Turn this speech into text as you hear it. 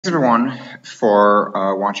Thanks everyone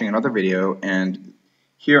for watching another video, and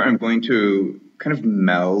here I'm going to kind of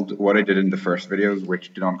meld what I did in the first videos,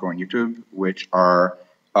 which did not go on YouTube, which are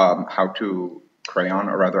how to crayon,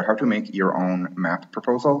 or rather how to make your own map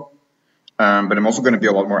proposal. But I'm also going to be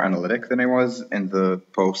a lot more analytic than I was in the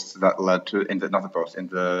posts that led to, not the posts, in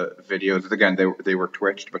the videos. Again, they were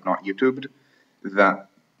Twitched but not YouTubed. That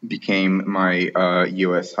became my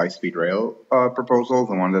US high-speed rail proposal,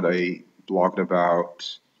 the one that I blogged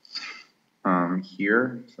about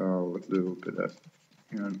here. So let's do a bit of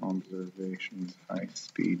observations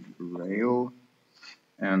high-speed rail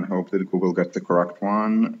and hope that Google gets the correct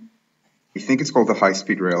one. I think it's called the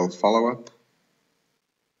high-speed rail follow-up.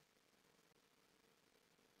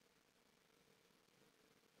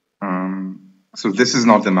 So this is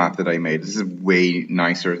not the map that I made. This is way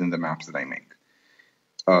nicer than the maps that I make.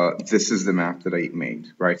 This is the map that I made,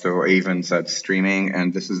 right? So I even said streaming,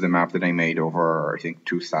 and this is the map that I made over, I think,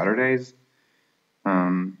 2 Saturdays.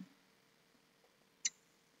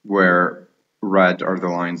 Where red are the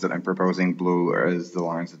lines that I'm proposing, blue is the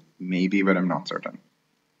lines that maybe, but I'm not certain.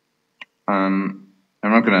 I'm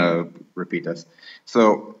not gonna repeat this.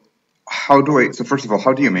 So first of all,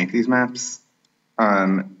 how do you make these maps?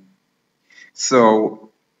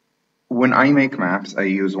 So when I make maps, I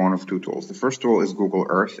use one of two tools. The first tool is Google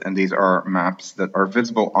Earth, and these are maps that are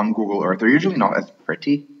visible on Google Earth. They're usually not as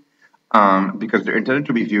pretty, because they're intended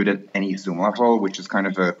to be viewed at any zoom level, which is kind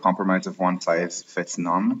of a compromise of one size fits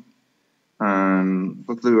none.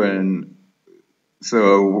 Let's do an,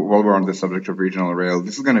 so while we're on the subject of regional rail,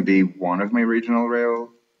 this is going to be one of my regional rail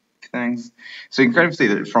things. So you can kind of see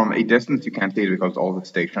that from a distance you can't see it because all the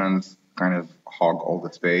stations kind of hog all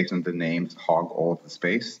the space and the names hog all of the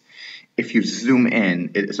space. If you zoom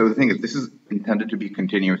in, so the thing is, this is intended to be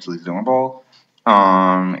continuously zoomable.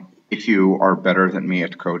 If you are better than me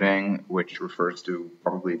at coding, which refers to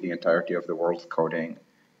probably the entirety of the world's coding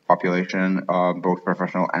population, both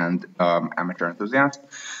professional and amateur enthusiasts,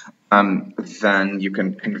 then you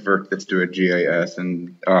can convert this to a GIS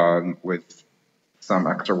and with some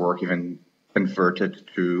extra work even convert it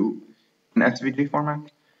to an SVG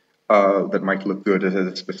format that might look good at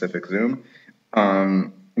a specific zoom.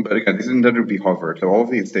 But again, this is intended to be hovered, so all of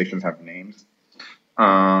these stations have names.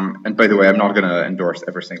 And by the way, I'm not going to endorse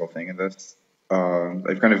every single thing in this.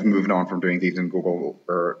 I've kind of moved on from doing these in Google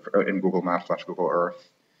Maps / Google Earth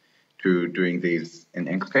to doing these in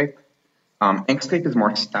Inkscape. Inkscape is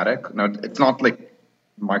more static. Now, it's not like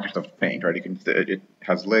Microsoft Paint, right? It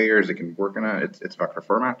has layers, it can work in it, it's vector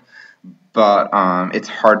format, but it's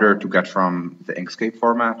harder to get from the Inkscape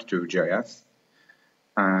format to GIS,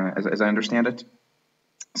 as I understand it.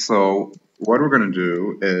 So what we're going to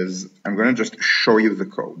do is I'm going to just show you the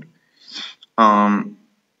code. I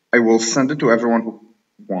will send it to everyone who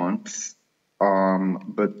wants,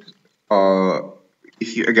 but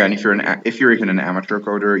if you're even an amateur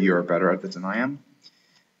coder, you are better at this than I am.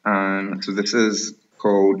 So this is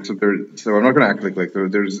code. So I'm not going to actually click.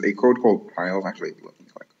 There's a code called piles. Actually, let me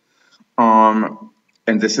click.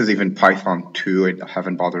 And this is even Python 2. I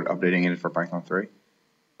haven't bothered updating it for Python 3.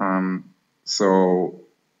 So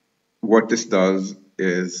what this does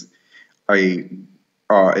is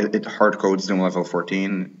it hard codes zoom level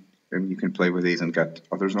 14. And you can play with these and get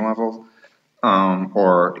other zoom levels.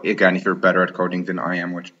 Or again, if you're better at coding than I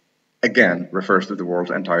am, which again refers to the world's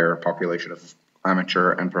entire population of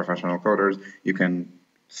amateur and professional coders, you can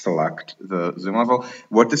select the zoom level.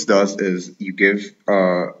 What this does is you give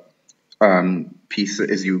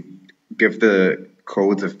you give the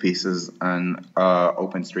codes of pieces on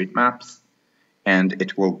OpenStreetMaps, and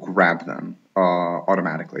it will grab them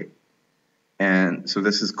automatically. And so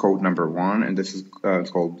this is code number 1, and this is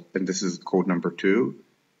code number 2,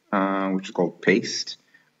 which is called paste,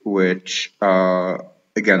 which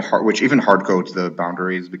which even hard codes the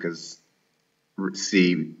boundaries, because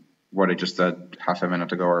see what I just said half a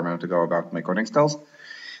minute ago or a minute ago about my coding skills.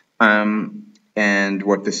 And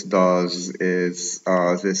what this does is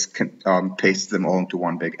this pastes them all into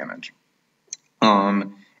one big image.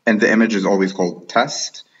 And the image is always called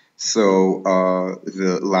test. So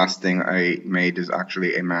the last thing I made is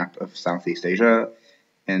actually a map of Southeast Asia,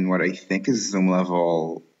 and what I think is zoom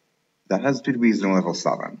level, that has to be zoom level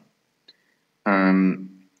 7.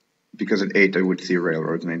 Because at 8 I would see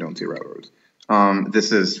railroads, and I don't see railroads.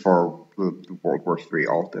 This is for the World War III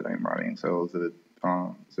alt that I'm writing. So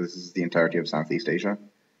this is the entirety of Southeast Asia,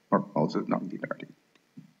 or also not the entirety,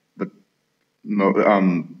 but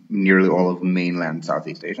nearly all of mainland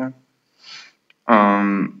Southeast Asia.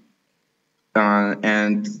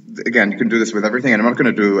 And again, you can do this with everything, and I'm not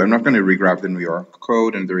going to re-grab the New York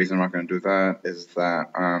code, and the reason I'm not going to do that is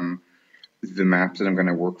that the maps that I'm going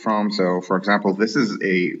to work from. So, for example, this is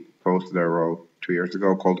a post that I wrote 2 years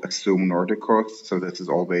ago called Assume Nordic Costs. So this is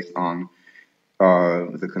all based on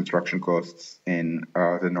the construction costs in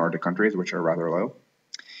the Nordic countries, which are rather low.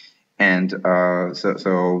 And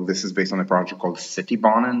so this is based on a project called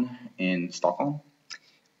S-Bahn in Stockholm,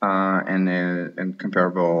 and a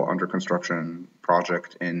comparable under construction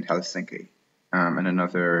project in Helsinki, and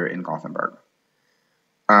another in Gothenburg.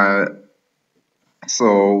 I'm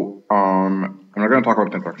not going to talk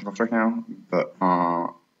about construction costs right now, but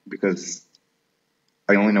because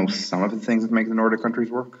I only know some of the things that make the Nordic countries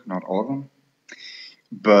work, not all of them.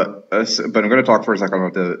 But I'm going to talk for a second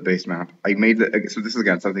about the base map. I made so this is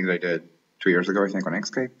again something that I did 2 years ago, I think, on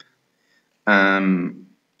Inkscape.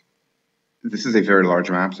 This is a very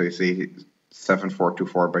large map, so you see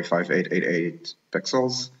 7424 by 5888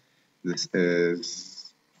 pixels. This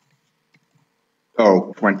is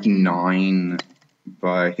 29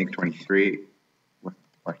 by I think 23.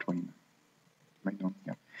 By 20?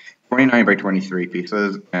 Yeah, 29 by 23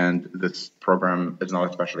 pieces, and this program is not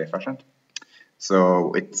especially efficient.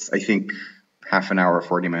 So it's, I think, half an hour,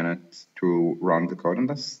 40 minutes to run the code on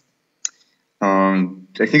this. I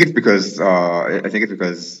think it's because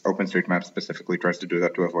OpenStreetMap specifically tries to do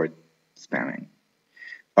that to avoid spamming.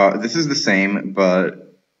 This is the same,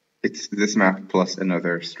 but it's this map plus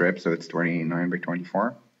another strip, so it's 29 by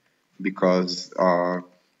 24, because I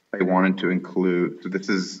wanted to include. So this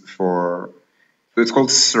is for. So it's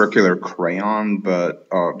called Circular Crayon, but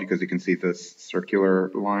because you can see this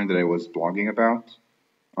circular line that I was blogging about,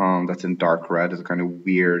 that's in dark red, is a kind of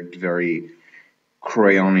weird, very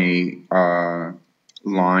crayon-y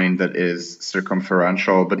line that is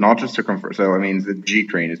circumferential, but not just circumferential. So I mean, the G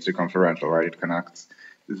train is circumferential, right? It connects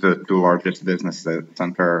the two largest business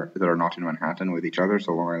center that are not in Manhattan with each other,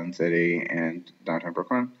 so Long Island City and downtown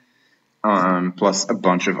Brooklyn, plus a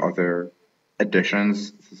bunch of other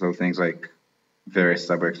additions. So things like various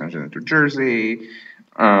subway extensions into Jersey,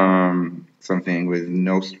 something with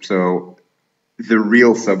no. So the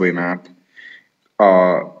real subway map,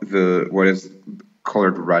 what is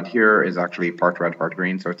colored red here is actually part red, part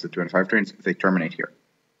green. So it's the 2 and 5 trains. They terminate here.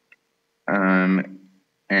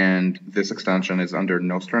 And this extension is under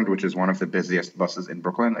Nostrand, which is one of the busiest buses in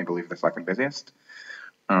Brooklyn. I believe the second busiest,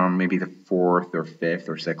 maybe the 4th or 5th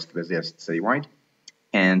or 6th busiest citywide.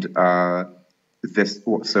 And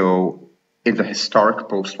so in the historic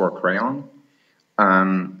post-war crayon,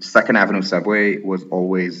 2nd Avenue subway was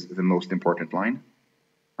always the most important line.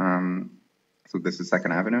 So this is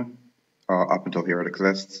 2nd Avenue. Up until here it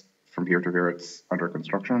exists. From here to here it's under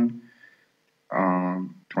construction.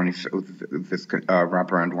 This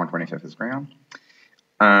wraparound 125th is crayon.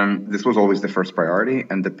 This was always the first priority,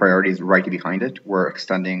 and the priority is right behind it. We're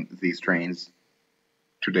extending these trains.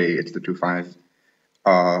 Today it's the 2-5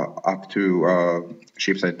 up to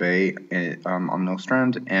Sheepside Bay on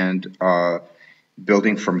Nostrand, and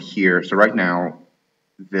building from here. So right now,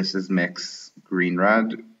 this is mix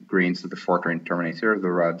green-red. Green, so the 4 train terminates here. The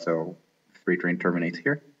red, so 3 train terminates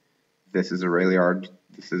here. This is a rail yard.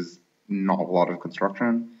 This is not a lot of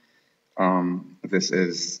construction. This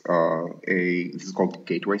is called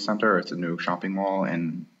Gateway Center. It's a new shopping mall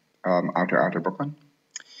in outer Brooklyn.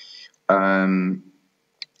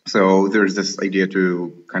 So there's this idea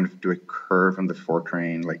to kind of do a curve on the 4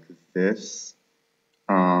 train like this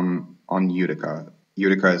on Utica.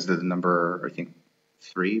 Utica is the number, I think,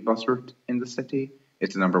 3 bus route in the city.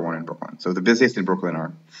 It's the number 1 in Brooklyn. So the busiest in Brooklyn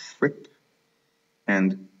are Fripp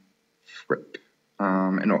and Fripp.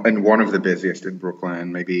 And one of the busiest in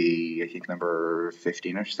Brooklyn, maybe I think number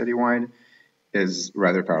 15-ish citywide, is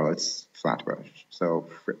rather parallel. It's Flatbush. So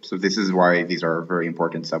Fripp. So this is why these are very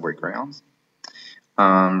important subway crayons.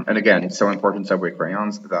 And again, it's so important subway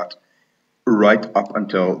crayons that right up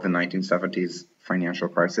until the 1970s financial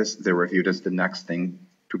crisis, they were viewed as the next thing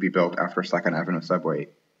to be built after 2nd Avenue subway.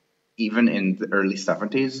 Even in the early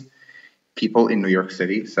 70s, people in New York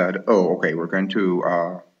City said, "Oh, okay, we're going to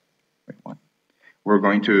We're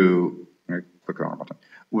going to click the wrong button.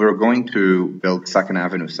 We're going to build 2nd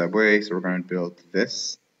Avenue subway, so we're going to build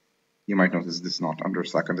this." You might notice this is not under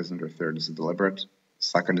 2nd, this is under 3rd. This is deliberate.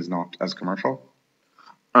 2nd is not as commercial.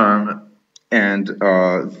 And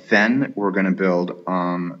then we're going to build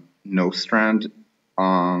Nostrand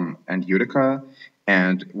and Utica,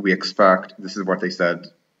 and we expect, this is what they said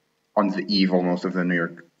on the eve almost of the New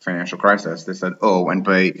York financial crisis. They said, oh, and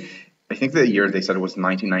by, I think the year they said it was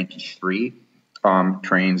 1993,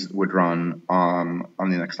 trains would run on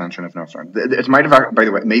the extension of Nostrand. It might have, by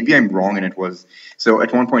the way, maybe I'm wrong, and it was, so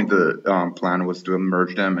at one point the plan was to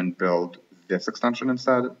merge them and build this extension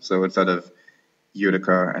instead. So instead of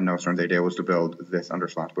Utica and Nostrum, the idea was to build this under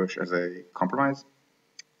Flatbush as a compromise.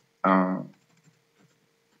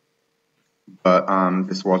 But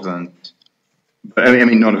this wasn't. But I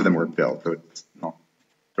mean, none of them were built, so it's not.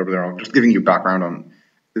 So they're all just giving you background on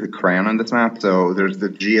the crayon on this map. So there's the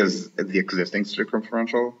G as the existing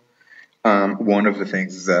circumferential. One of the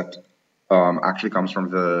things that actually comes from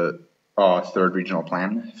the third regional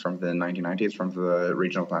plan from the 1990s, from the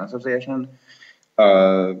Regional Plan Association,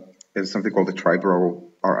 is something called the Triborough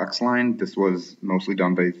RX line. This was mostly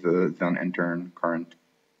done by the then intern, current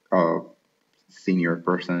senior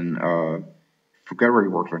person, forget where he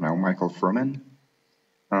works right now, Michael Furman.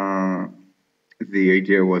 The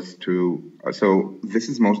idea was to this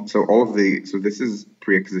is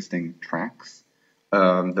pre-existing tracks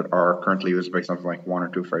that are currently used by something like 1 or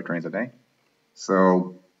 2 freight trains a day.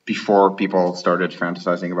 So before people started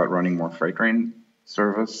fantasizing about running more freight train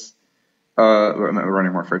service,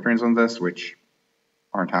 running more freight trains on this, which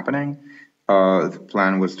aren't happening, the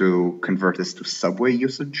plan was to convert this to subway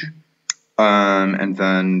usage, and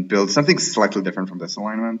then build something slightly different from this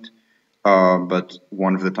alignment. But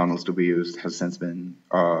one of the tunnels to be used has since been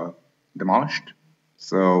demolished.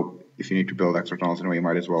 So if you need to build extra tunnels anyway, you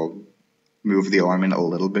might as well move the alignment a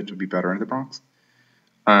little bit to be better in the Bronx.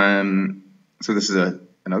 So this is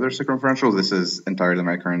another circumferential. This is entirely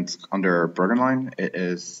my current under Bergen line. It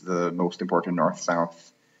is the most important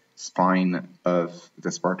north-south spine of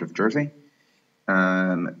this part of Jersey.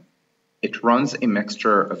 It runs a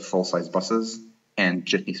mixture of full-size buses and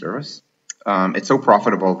jitney service. It's so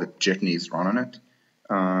profitable that jitneys run on it,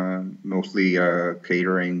 mostly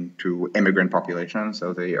catering to immigrant population.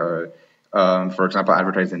 So they are, for example,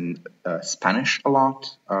 advertise in Spanish a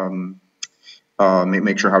lot.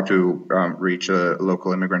 Make sure how to reach a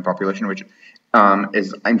local immigrant population, which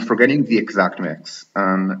is, I'm forgetting the exact mix.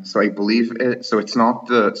 So I believe it's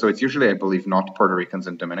usually, I believe, not Puerto Ricans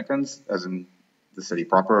and Dominicans, as in the city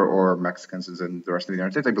proper, or Mexicans as in the rest of the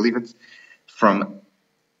United States. I believe it's from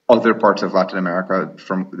other parts of Latin America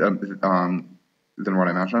than what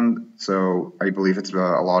I mentioned. So I believe it's a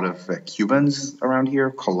lot of Cubans around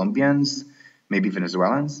here, Colombians, maybe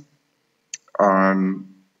Venezuelans. And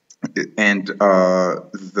the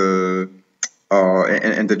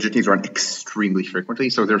jitneys run extremely frequently.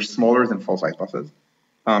 So they're smaller than full-size buses,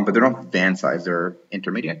 but they're not van size. They're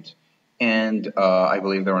intermediate, and I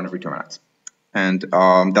believe they run every 2 minutes. And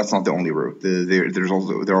that's not the only route. There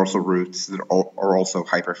are also routes that are also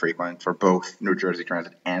hyper frequent for both New Jersey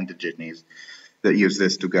Transit and the jitneys that use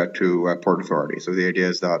this to get to Port Authority. So the idea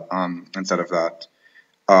is that instead of that,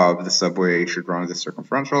 the subway should run this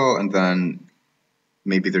circumferential, and then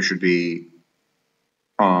maybe there should be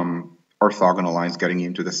orthogonal lines getting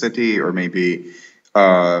into the city, or maybe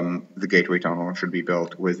the Gateway Tunnel should be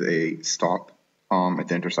built with a stop at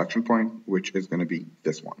the intersection point, which is going to be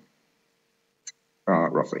this one.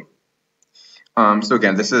 Roughly. So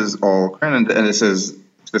again, this is all crayon, and this is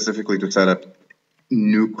specifically to set up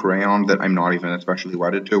new crayon that I'm not even especially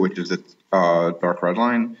wedded to, which is its dark red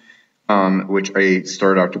line, which I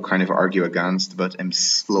started out to kind of argue against, but I'm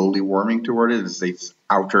slowly warming toward it. It's this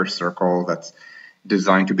outer circle that's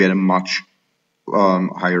designed to be at a much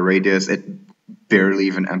higher radius. It barely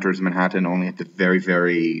even enters Manhattan, only at the very,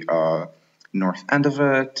 very north end of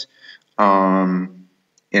it.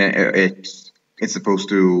 It's supposed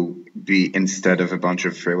to be, instead of a bunch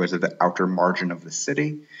of freeways, at the outer margin of the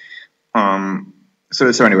city.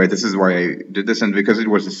 So anyway, this is why I did this, and because it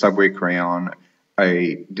was a subway crayon,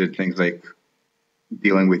 I did things like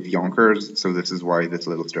dealing with Yonkers, so this is why this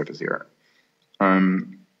little strip is here.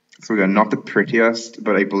 So again, not the prettiest,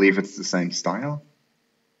 but I believe it's the same style.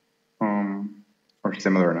 Or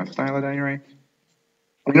similar enough style at any rate.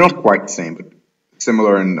 I mean, not quite the same, but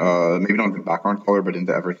similar in, maybe not the background color, but in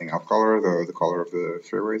the everything else color, the color of the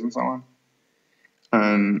freeways and so on.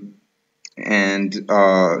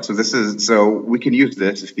 So we can use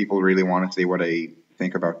this if people really want to see what I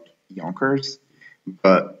think about Yonkers,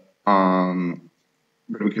 but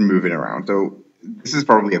we can move it around. So this is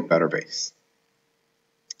probably a better base.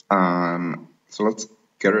 So let's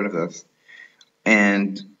get rid of this,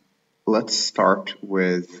 and let's start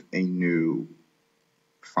with a new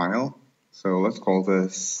file. So let's call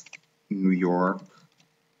this New York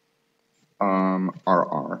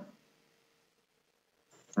RR.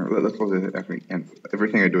 Let's call it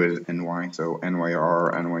everything I do is NY, so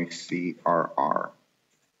NYR, NYCRR.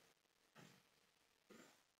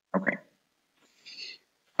 Okay.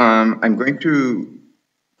 I'm going to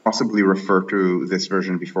possibly refer to this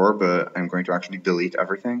version before, but I'm going to actually delete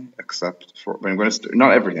everything except for, but I'm going to,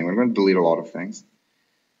 not everything, I'm going to delete a lot of things.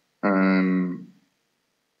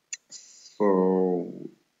 So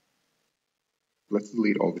let's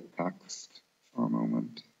delete all the text for a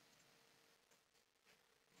moment.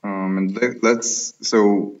 And let's,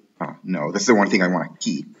 so, no, this is the one thing I want to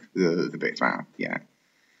keep, the base map, yeah.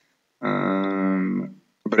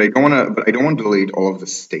 But I don't want to delete all of the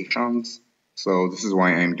stations. So this is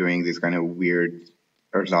why I'm doing these kind of weird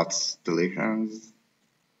ersatz deletions.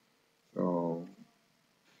 So,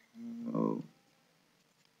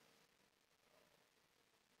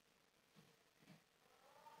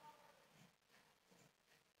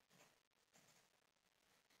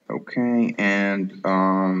 okay,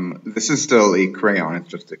 and this is still a crayon. It's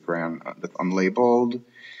just a crayon that's unlabeled.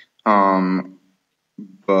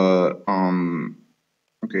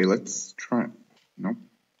 Okay, let's try. Nope.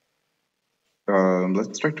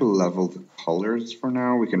 Let's try to level the colors for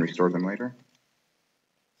now. We can restore them later.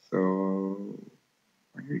 So,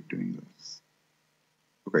 why are you doing this?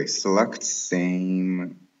 Okay, select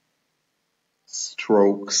same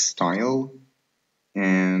stroke style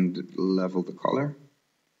and level the color,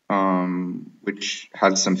 which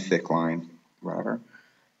has some thick line, whatever.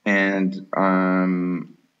 And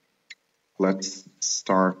let's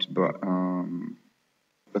start, but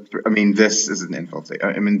I mean, this is an infill.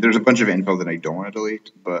 I mean, there's a bunch of infill that I don't want to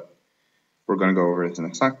delete, but we're going to go over this in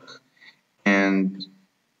a sec. And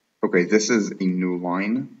okay, this is a new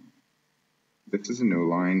line. This is a new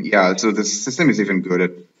line. Yeah, so the system is even good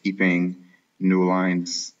at keeping new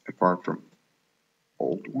lines apart from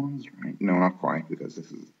old ones, right? No, not quite, because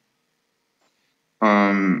this is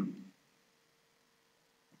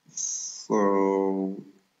so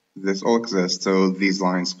this all exists. So these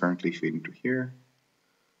lines currently feed into here.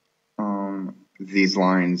 These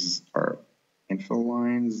lines are infill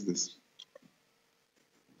lines. This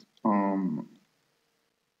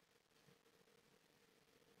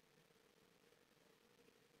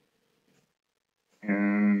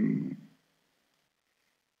and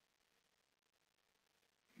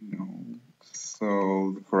no.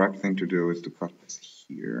 So the correct thing to do is to cut this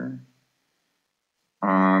here.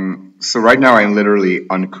 So right now I'm literally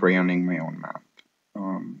uncrayoning my own map.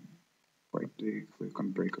 Right click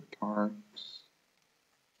on break apart.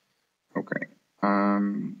 Okay.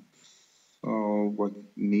 So what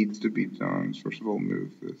needs to be done is first of all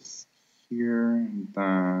move this here, and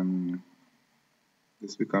then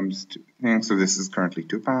this becomes two things. So this is currently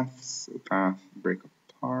two paths. So path break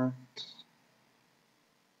apart.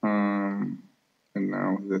 And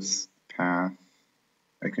now this path,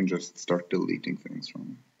 I can just start deleting things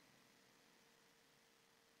from.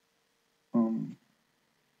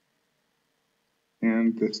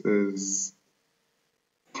 And this is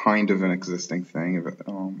kind of an existing thing.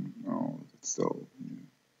 No, it's still.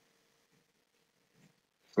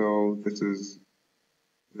 So this is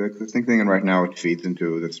the existing thing, and right now it feeds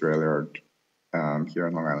into this railroad here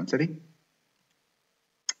in Long Island City.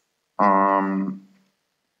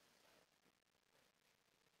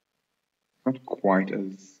 Not quite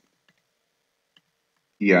as.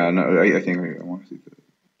 Yeah, no, I think I want to see this.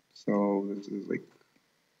 So this is like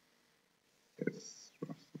this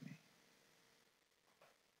roughly.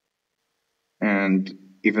 And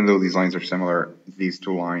even though these lines are similar, these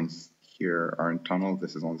two lines here are in tunnel.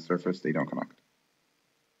 This is on the surface. They don't connect.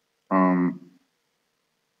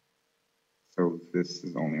 So this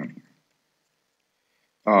is only on here.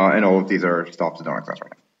 And all of these are stops that don't exist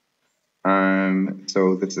right now.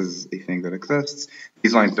 So this is a thing that exists.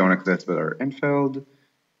 These lines don't exist but are infilled.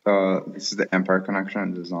 This is the Empire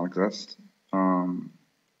connection. It does not exist. But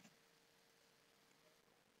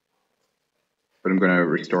I'm going to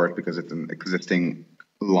restore it because it's an existing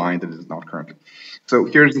line that is not currently. So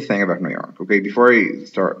here's the thing about New York. Okay, before I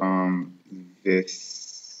start,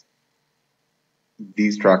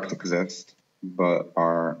 these tracks exist but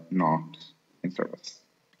are not in service.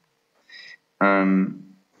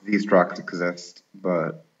 These tracks exist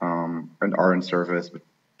but and are in service but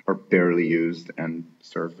are barely used and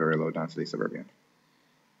serve very low density suburbia.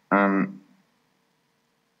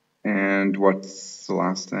 And what's the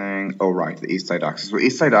last thing? Oh, right, the East Side axis. So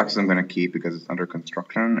East Side axis I'm going to keep because it's under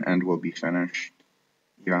construction and will be finished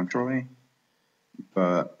eventually.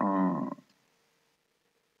 But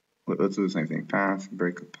let's do the same thing. Path,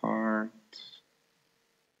 break apart.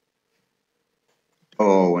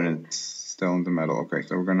 Oh, and it's still in the middle. Okay,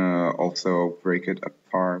 so we're going to also break it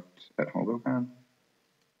apart at Hoboken.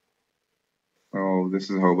 So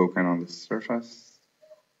this is Hoboken on the surface.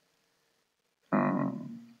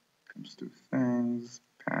 Comes to things,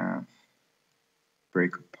 path,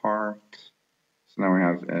 break apart. So now we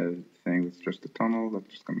have a thing that's just a tunnel that's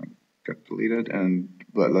just going to get deleted, and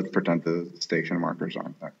let's pretend the station markers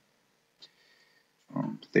aren't there.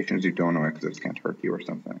 Stations you don't know exist can't hurt you or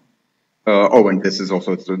something. Oh, and this is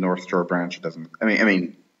also, it's the North Shore branch. It doesn't. I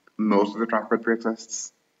mean, most of the track road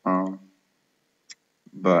pre-exists, but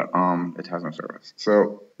it has no service.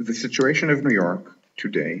 So the situation of New York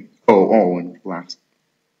today. And last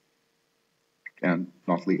and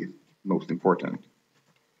not least, most important.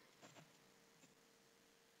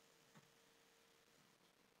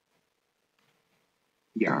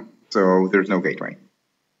 Yeah. So there's no gateway.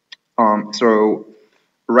 So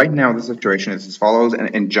right now the situation is as follows,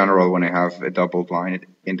 and in general, when I have a doubled line, it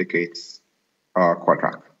indicates quad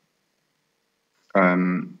track.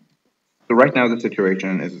 So right now the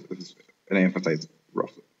situation is and I emphasize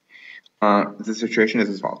roughly. The situation is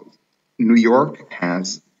as follows. New York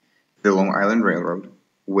has the Long Island Railroad,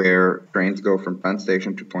 where trains go from Penn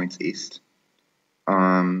Station to points east.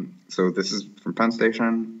 So this is from Penn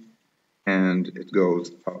Station, and it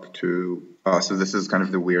goes up to. So this is kind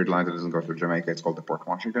of the weird line that doesn't go through Jamaica. It's called the Port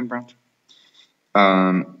Washington branch.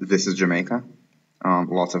 This is Jamaica.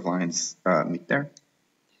 Lots of lines meet there.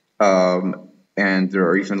 And there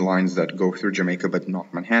are even lines that go through Jamaica but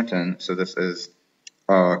not Manhattan. So this is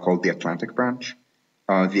called the Atlantic branch.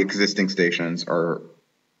 The existing stations are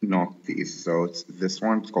not these. So it's this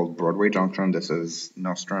one. It's called Broadway Junction. This is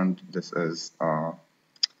Nostrand. This is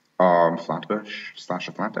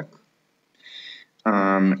Flatbush/Atlantic.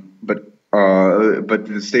 But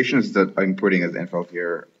the stations that I'm putting as info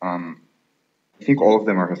here, I think all of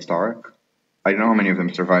them are historic. I don't know how many of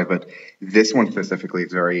them survive, but this one specifically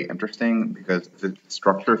is very interesting because the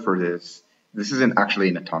structure for this isn't actually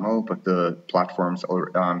in a tunnel, but the platforms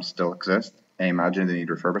still exist. I imagine they need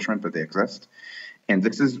refurbishment, but they exist. And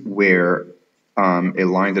this is where a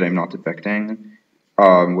line that I'm not depicting,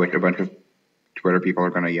 which a bunch of Twitter people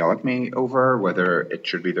are going to yell at me over whether it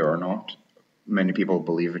should be there or not. Many people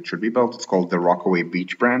believe it should be built. It's called the Rockaway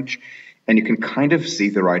Beach branch, and you can kind of see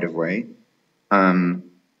the right of way.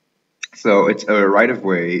 So it's a right of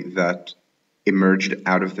way that emerged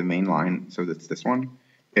out of the main line. So that's this one.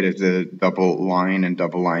 It is a double line, and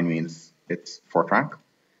double line means it's 4-track.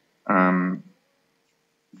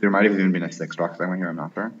 There might have even been a 6-track line here. I'm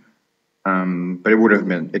not sure. But it wouldn't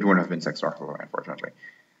have been 6-track, unfortunately.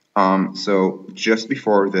 So just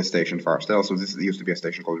before this station, Farsdale, so this used to be a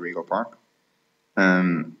station called Regal Park.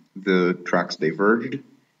 The tracks diverged,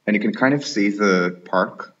 and you can kind of see the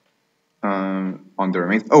park on the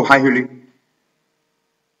remains. Oh, hi, Huli.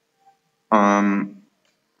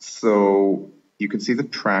 So you can see the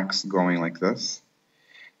tracks going like this,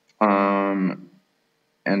 and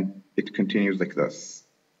it continues like this.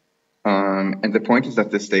 And the point is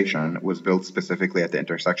that this station was built specifically at the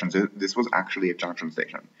intersection. So this was actually a junction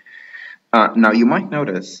station. Now you might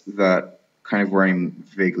notice that kind of where I'm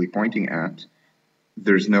vaguely pointing at,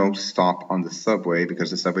 there's no stop on the subway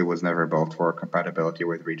because the subway was never built for compatibility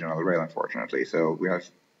with regional rail, unfortunately. So we have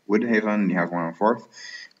Woodhaven, you have 104th.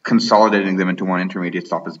 Consolidating them into one intermediate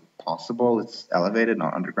stop is possible. It's elevated,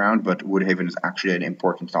 not underground, but Woodhaven is actually an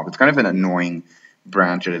important stop. It's kind of an annoying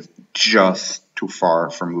branch. It is just too far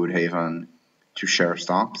from Woodhaven to share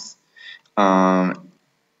stops.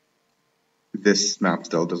 This map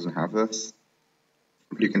still doesn't have this,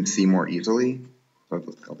 but you can see more easily. So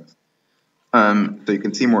let's call this. So you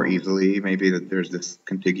can see more easily maybe that there's this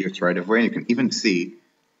contiguous right of way, and you can even see,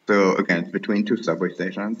 so again, it's between two subway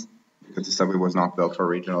stations, because the subway was not built for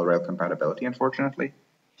regional rail compatibility, unfortunately.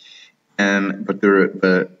 But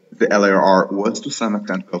the LRR was to some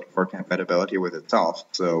extent built for compatibility with itself.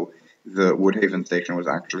 So the Woodhaven station was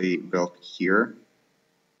actually built here,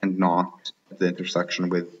 and not at the intersection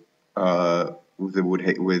with Woodhaven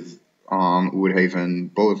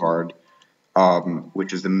Boulevard,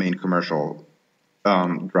 which is the main commercial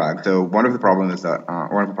drag. So one of the problems is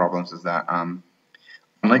that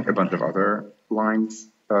unlike a bunch of other lines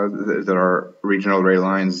that are regional rail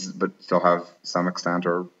lines but still have some extent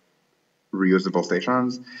or reusable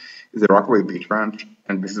stations, the Rockaway Beach branch,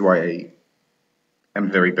 and this is why I am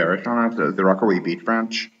very bearish on it. The Rockaway Beach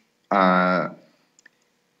branch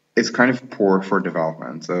is kind of poor for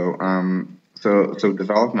development. So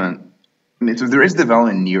development. I mean, so there is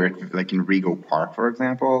development near it, like in Regal Park, for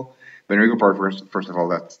example. But in Regal Park, first of all,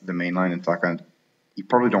 that's the main line, and second, you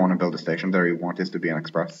probably don't want to build a station there. You want this to be an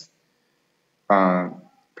express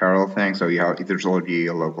parallel thing. So there's already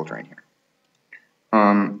a local train here.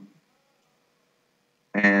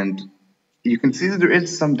 And you can see that there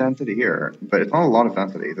is some density here, but it's not a lot of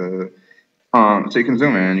density. So you can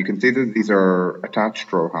zoom in. You can see that these are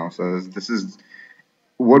attached row houses. This is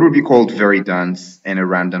what would be called very dense in a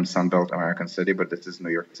random Sunbelt American city, but this is New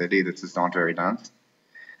York City. This is not very dense.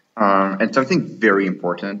 And something very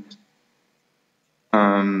important.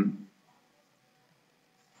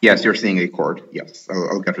 Yes, you're seeing a chord. Yes,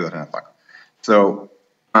 I'll get to that in a sec. So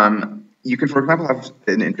you can, for example, have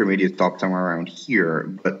an intermediate stop somewhere around here,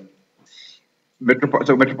 but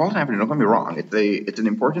Metropolitan Avenue, don't get me wrong, it's an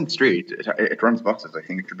important street. It runs buses. I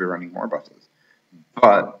think it should be running more buses.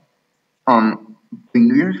 But in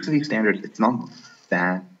New York City standards, it's not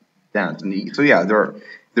that dense. So yeah,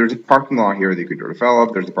 there's a parking lot here that you could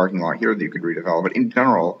redevelop. There's a parking lot here that you could redevelop. But in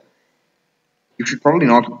general, you should probably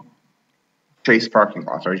not chase parking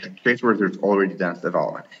lots, or you should chase where there's already dense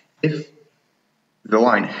development. If the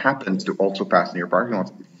line happens to also pass near parking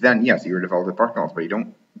lots, then yes, you redevelop the parking lots, but you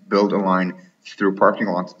don't build a line through parking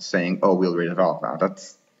lots saying, "Oh, we'll redevelop now."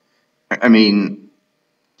 I mean,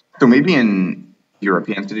 so maybe in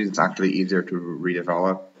European cities it's actually easier to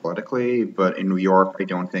redevelop politically, but in New York, I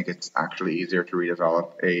don't think it's actually easier to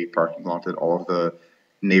redevelop a parking lot that all of the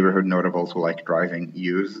neighborhood notables who like driving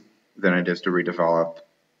use than it is to redevelop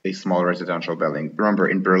a small residential building. Remember,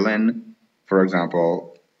 in Berlin, for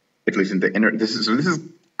example, at least in the inner, this is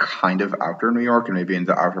kind of outer New York, and maybe in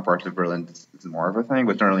the outer parts of Berlin, this is more of a thing,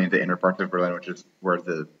 but generally in the inner parts of Berlin, which is where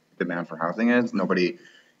the demand for housing is, nobody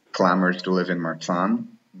clamors to live in Marzahn.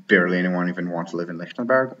 Barely anyone even wants to live in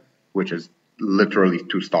Lichtenberg, which is literally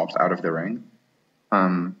 2 stops out of the ring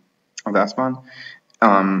of the S-Bahn.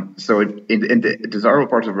 So in the desirable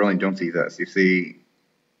parts of Berlin, you don't see this. You see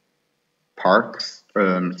parks,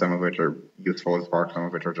 some of which are useful as parks, some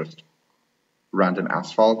of which are just random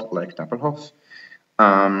asphalt, like Tempelhof.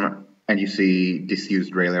 And you see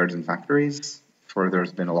disused rail yards and factories, for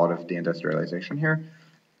there's been a lot of deindustrialization here.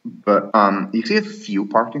 But you see a few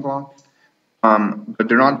parking lots, but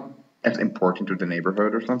they're not as important to the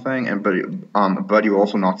neighborhood or something. But you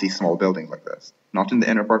also not see small buildings like this. Not in the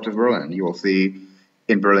inner parts of Berlin. You will see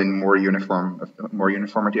in Berlin more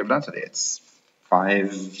uniformity of density. It's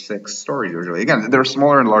 5, 6 stories usually. Again, there are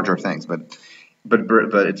smaller and larger things, but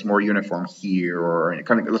it's more uniform here, or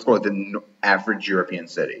kind of, let's call it the average European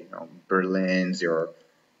city. You know, Berlin's, your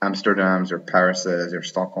Amsterdam's, your Paris's, your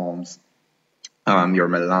Stockholm's, your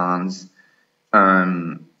Milan's.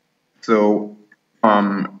 So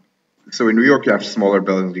in New York, you have smaller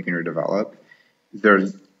buildings you can redevelop.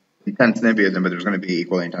 There's intense NIMBYism, but there's going to be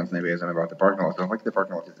equally intense NIMBYism about the parking lot. So I don't like the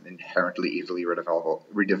parking lot is an inherently easily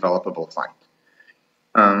redevelopable site.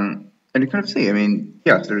 And you kind of see, I mean,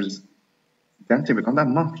 yes, there's density, but not that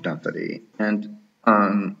much density. And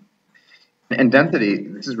density,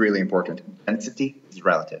 this is really important. Density is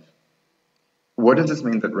relative. What does this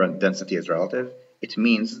mean that density is relative? It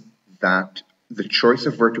means that the choice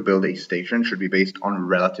of where to build a station should be based on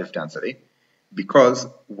relative density. Because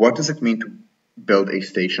what does it mean to build a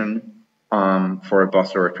station for a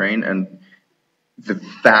bus or a train? And the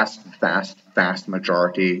vast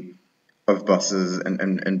majority of buses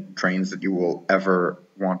and trains that you will ever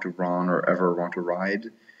want to run or ever want to ride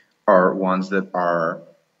are ones that are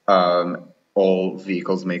all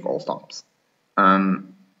vehicles make all stops.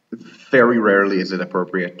 Very rarely is it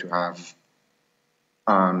appropriate to have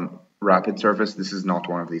rapid service. This is not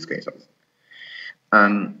one of these cases.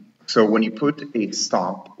 So when you put a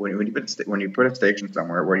stop, when you put a station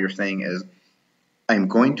somewhere, what you're saying is, I'm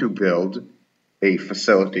going to build a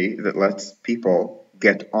facility that lets people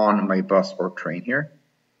get on my bus or train here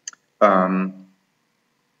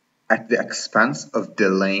at the expense of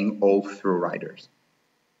delaying all through riders.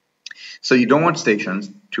 So you don't want stations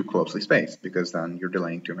too closely spaced, because then you're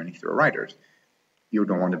delaying too many through riders. You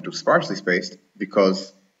don't want them too sparsely spaced,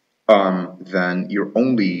 because then you're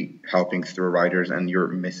only helping through riders and you're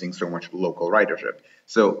missing so much local ridership.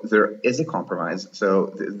 So there is a compromise.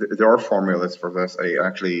 So there are formulas for this. I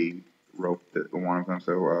actually wrote one of them.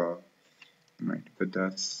 So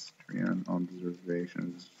pedestrian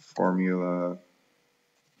observations formula,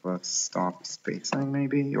 bus stop spacing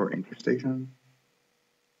maybe, or interstation.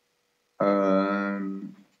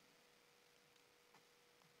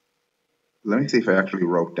 Let me see if I actually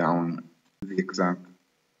wrote down the exact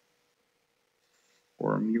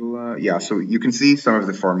formula. Yeah, so you can see some of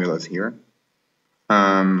the formulas here.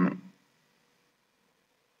 So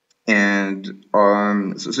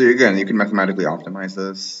again, you can mathematically optimize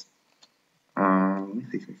this. Let me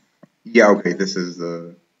see. Yeah, okay, this is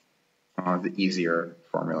the easier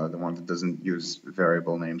formula, the one that doesn't use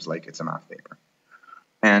variable names like it's a math paper.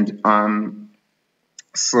 And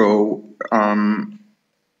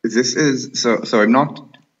this is so I'm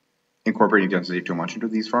not incorporating density too much into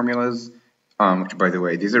these formulas. Which, by the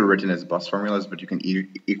way, these are written as bus formulas, but you can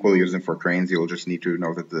equally use them for trains. You'll just need to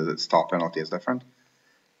know that the stop penalty is different,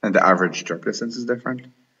 and the average trip distance is different.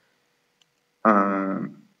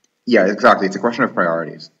 Yeah, exactly. It's a question of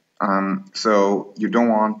priorities. So you don't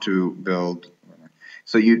want to build.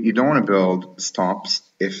 So you don't want to build stops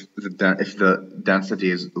if the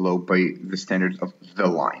density is low by the standards of the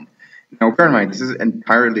line. Now, bear in mind, this is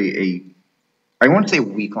entirely I won't say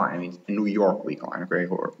weak line. I mean, a New York weak line, okay,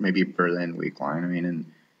 or maybe Berlin weak line. I mean, and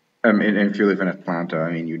if you live in Atlanta,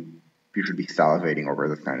 I mean, you should be salivating over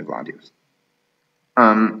this kind of land use.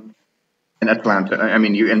 In Atlanta, I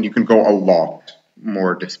mean, you can go a lot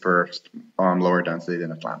more dispersed, lower density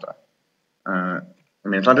than Atlanta. I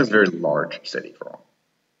mean, Atlanta is a very large city for all.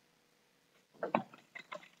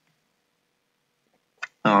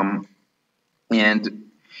 And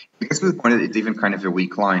I guess to the point that it's even kind of a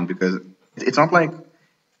weak line because it's not like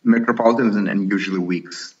metropolitan is an unusually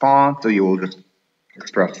weak spot, so you will just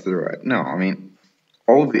express through it. No, I mean,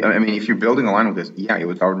 I mean, if you're building a line with this, yeah, you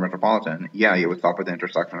would start with metropolitan. Yeah, you would stop at the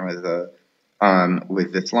intersection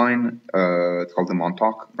with this line. It's called the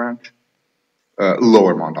Montauk branch,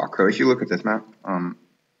 lower Montauk. So if you look at this map,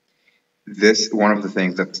 this one of the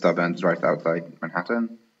things that stub ends right outside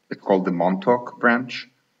Manhattan. It's called the Montauk branch.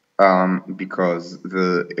 Because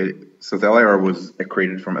so the LIR was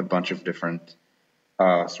created from a bunch of different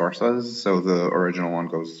sources. So the original one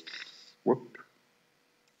goes whoop,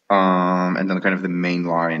 and then kind of the main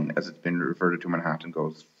line, as it's been reverted to Manhattan,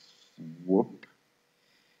 goes whoop.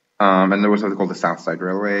 And there was something called the South Side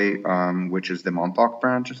Railway, which is the Montauk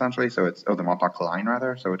branch essentially. So it's the Montauk line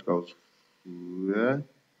rather. So it goes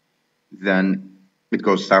then it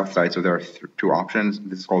goes south side. So there are two options.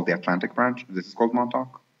 This is called the Atlantic branch. This is called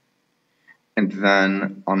Montauk. And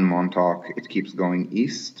then on Montauk, it keeps going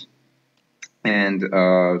east, and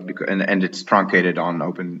it's truncated on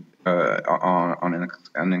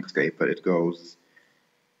an escape, but it goes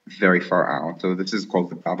very far out. So this is called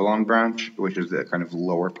the Babylon branch, which is the kind of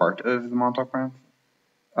lower part of the Montauk branch.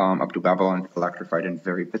 Up to Babylon, it's electrified and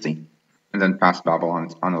very busy, and then past Babylon,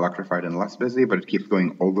 it's unelectrified and less busy, but it keeps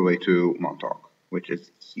going all the way to Montauk, which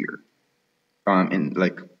is here, in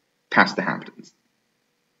like past the Hamptons.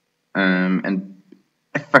 And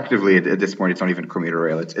effectively, at this point, it's not even commuter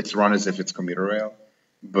rail. It's run as if it's commuter rail,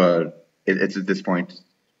 but it's at this point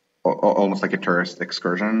almost like a tourist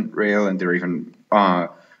excursion rail, and they're even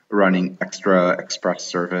running extra express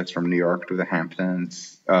service from New York to the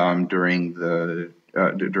Hamptons during the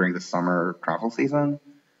summer travel season,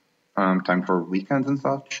 time for weekends and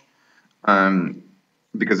such,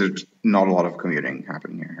 because there's not a lot of commuting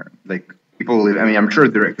happening here. Like people live. I mean, I'm sure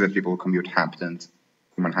there exist people who commute Hamptons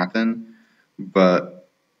Manhattan, but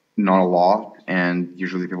not a lot, and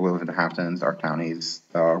usually people who live in the Hamptons are townies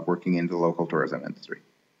working in the local tourism industry.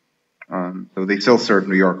 So they still serve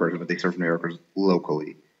New Yorkers, but they serve New Yorkers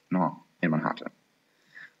locally, not in Manhattan.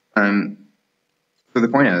 So the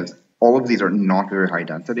point is, all of these are not very high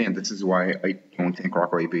density, and this is why I don't think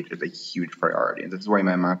Rockaway Beach is a huge priority, and this is why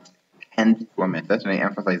my maps tend to omit this, and I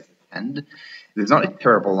emphasize tend. It's not a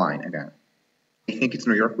terrible line, again. I think it's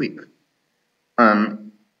New York week.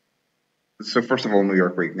 So first of all, New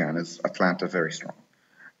York week again is Atlanta very strong,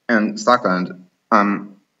 and second,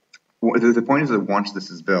 the point is that once this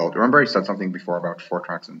is built, remember I said something before about 4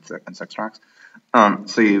 tracks and 6 tracks.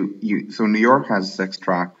 So New York has 6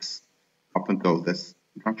 tracks up until this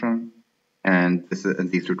junction, and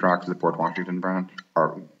these 2 tracks, the Port Washington branch,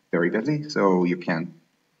 are very busy, so you can't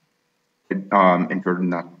incur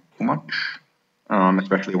that too much.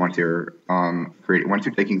 Especially once you're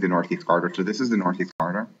taking the Northeast Corridor. So this is the Northeast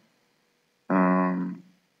Corridor.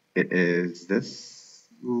 It is this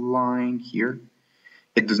line here.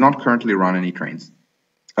 It does not currently run any trains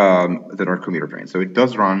that are commuter trains. So it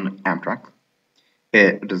does run Amtrak.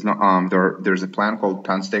 It does not. There's a plan called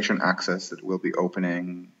Penn Station Access that will be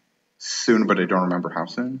opening soon, but I don't remember how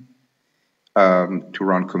soon. To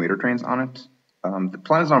run commuter trains on it. The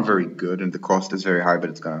plan is not very good, and the cost is very high, but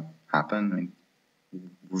it's gonna happen. I mean,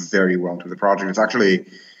 very well to the project. It's actually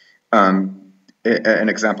an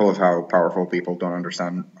example of how powerful people don't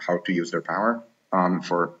understand how to use their power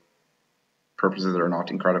for purposes that are not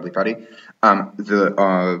incredibly petty.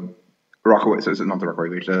 The Rockaway, so it's not the Rockaway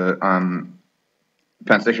Beach,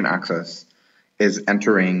 Penn Station Access is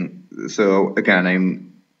entering. So again,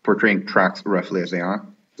 I'm portraying tracks roughly as they are.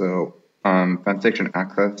 So Penn Station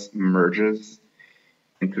Access merges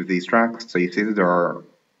into these tracks. So you see that there are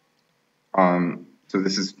so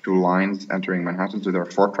this is 2 lines entering Manhattan. So there are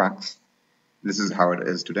 4 tracks. This is how it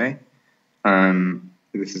is today.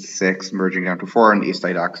 This is 6 merging down to 4, and the East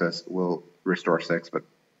Side Access will restore 6, but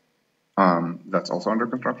that's also under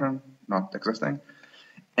construction, not existing.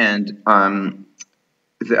 And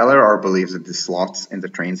the LRR believes that the slots in the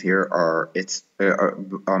trains here are its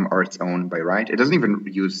own by right. It doesn't even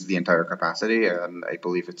use the entire capacity. I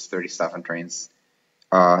believe it's 37 trains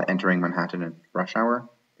entering Manhattan at rush hour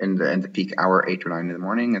in the peak hour, 8 to 9 in the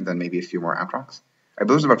morning, and then maybe a few more Amtrak's. I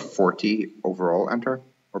believe it's about 40 overall enter,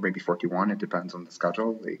 or maybe 41. It depends on the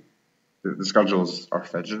schedule. The schedules are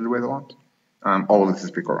fidgeted with a lot. All of this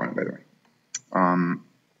is pre-corona, by the way. Um,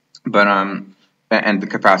 and the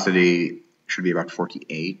capacity should be about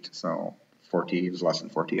 48, so 40 is less than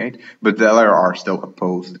 48. But the LRR still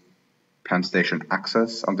opposed Penn Station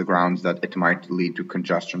access on the grounds that it might lead to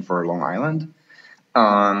congestion for Long Island.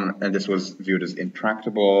 And this was viewed as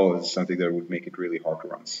intractable, as something that would make it really hard to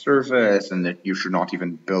run service, and that you should not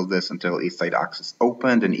even build this until East Side Access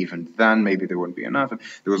opened, and even then, maybe there wouldn't be enough. And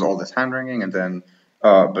there was all this hand-wringing, and then,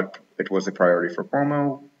 but it was a priority for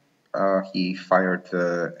Cuomo. He fired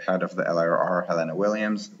the head of the LRR, Helena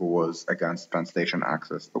Williams, who was against Penn Station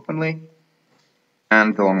access openly,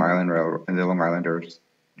 and the Long Island Railroad and the Long Islanders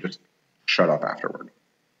just shut up afterward.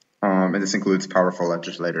 And this includes powerful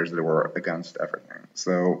legislators that were against everything.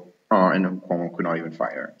 So, and Cuomo could not even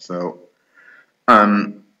fire. So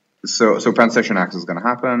Penn Station access is going to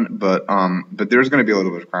happen, but there's going to be a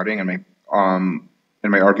little bit of crowding, and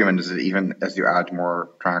my argument is that even as you add more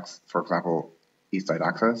tracks, for example, East Side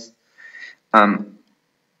access,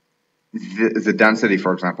 the density,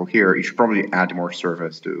 for example, here, you should probably add more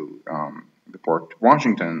service to the Port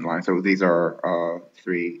Washington line. So these are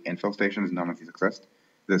 3 infill stations. None of these exist.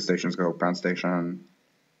 The stations go Penn Station.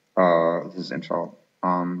 This is infill.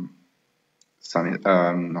 Not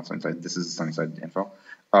Sunnyside. This is Sunnyside infill.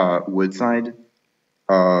 Woodside,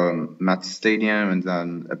 Met Stadium, and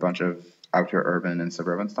then a bunch of outer urban and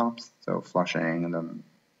suburban stops. So Flushing, and then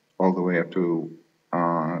all the way up to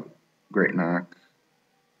Great Neck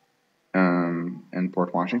and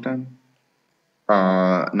Port Washington.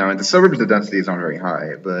 Now in the suburbs, the density is not very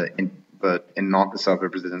high, but in not the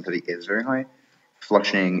suburbs, the density is very high.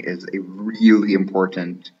 Flushing is a really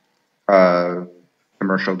important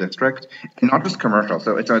commercial district, and not just commercial.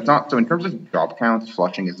 So it's not. So in terms of job counts,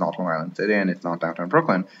 Flushing is not Long Island City and it's not downtown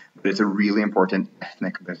Brooklyn, but it's a really important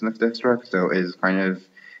ethnic business district. So is kind of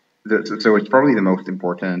so it's probably the most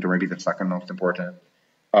important, or maybe the second most important,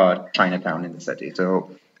 Chinatown in the city.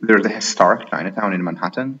 So there's a historic Chinatown in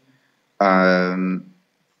Manhattan,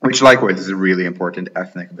 which likewise is a really important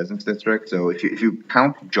ethnic business district. So if you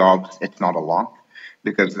count jobs, it's not a lot,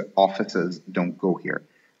 because the offices don't go here.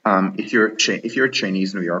 If you're a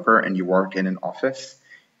Chinese New Yorker and you work in an office,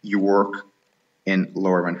 you work in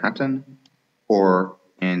Lower Manhattan or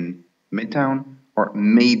in Midtown, or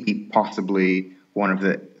maybe possibly one of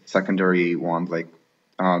the secondary ones like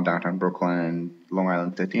downtown Brooklyn, Long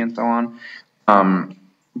Island City, and so on.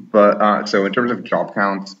 So in terms of job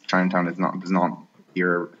counts, Chinatown does not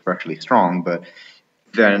appear especially strong. But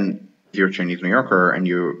then if you're a Chinese New Yorker and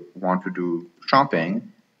you want to do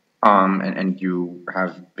shopping, and you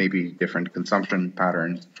have maybe different consumption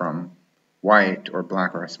patterns from white or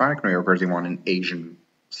black or Hispanic New Yorkers, you want an Asian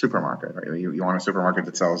supermarket, right? You want a supermarket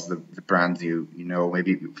that sells the brands you know,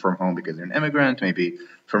 maybe from home because you're an immigrant, maybe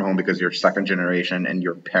from home because you're second generation and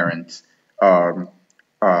your parents fed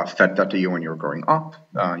that to you when you were growing up.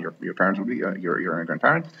 Your parents would be your immigrant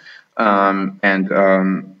parents, and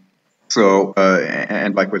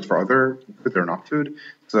likewise for other foods that are not food.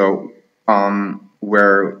 So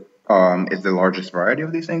where is the largest variety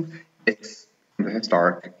of these things? It's in the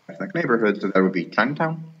historic ethnic neighborhoods, so that would be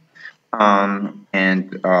Chinatown,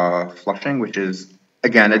 and Flushing, which is,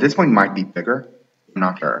 again, at this point might be bigger. I'm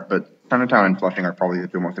not sure, but Chinatown and Flushing are probably the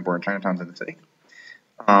 2 most important Chinatowns in the city.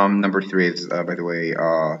 Number 3 is, by the way,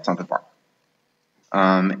 Sunset Park.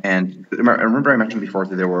 And remember I mentioned before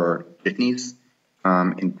that there were jitneys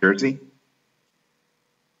in Jersey.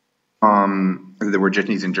 There were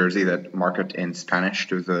jitneys in Jersey that market in Spanish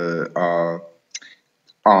to the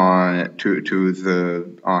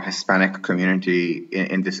Hispanic community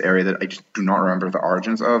in this area that I just do not remember the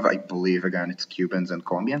origins of. I believe, again, it's Cubans and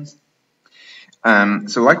Colombians.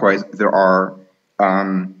 So likewise, there are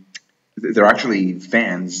actually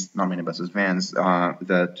vans, not minibuses, vans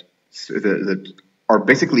that are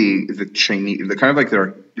basically the Chinese, the kind of like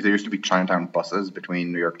there used to be Chinatown buses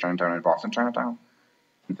between New York Chinatown and Boston Chinatown,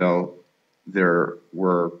 until there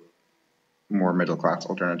were more middle-class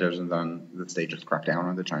alternatives, and then the state just cracked down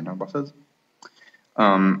on the Chinatown buses.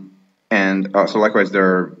 So likewise, there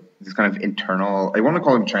are these kind of internal, I want to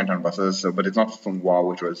call them Chinatown buses, but it's not Funghua,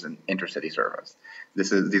 which was an intercity service.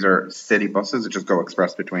 These are city buses that just go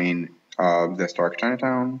express between the historic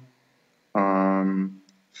Chinatown,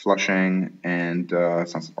 Flushing, and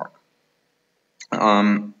Sunset Park.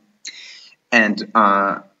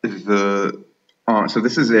 So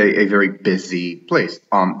this is a very busy place.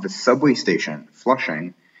 The subway station,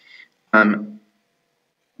 Flushing,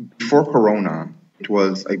 before Corona, it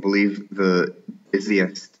was, I believe, the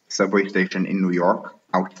busiest subway station in New York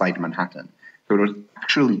outside Manhattan. So it was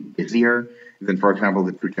actually busier than, for example,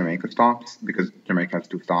 the two Jamaica stops, because Jamaica has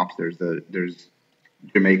two stops. There's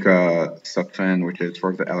Jamaica Sutphin, which is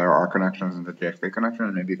for the LRR connections and the JFK connection,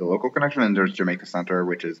 and maybe the local connection, and there's Jamaica Center,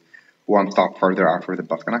 which is one stop further out for the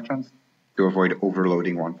bus connections to avoid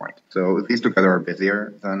overloading one point. So these together are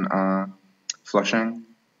busier than Flushing,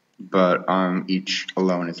 but each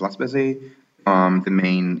alone is less busy. The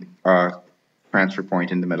main transfer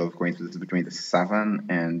point in the middle of Queens is between the 7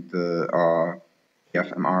 and the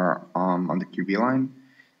FMR on the QB line.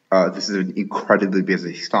 This is an incredibly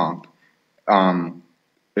busy stop.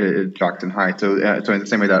 Jackson Heights. So in the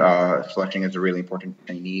same way that Flushing is a really important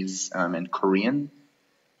Chinese and Korean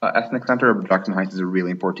ethnic center, Jackson Heights is a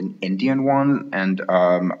really important Indian one, and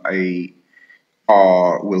I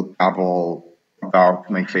will travel about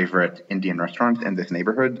my favorite Indian restaurants in this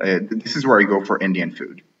neighborhood. This is where I go for Indian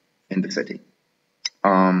food in the city.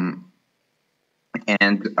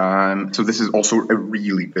 So this is also a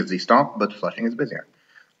really busy stop, but Flushing is busier.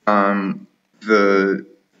 The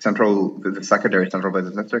secondary central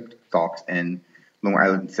business district stops in Long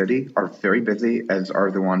Island City are very busy, as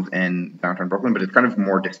are the ones in downtown Brooklyn, but it's kind of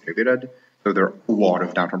more distributed. So there are a lot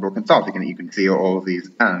of downtown Brooklyn stops. You can see all of these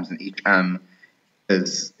M's, and each M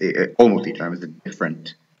is almost each M is a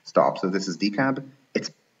different stop. So this is DCAB.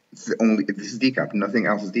 This is DCAB. Nothing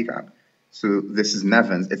else is DCAB. So this is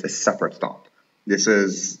Nevins. It's a separate stop. These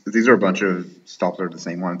are a bunch of stops that are the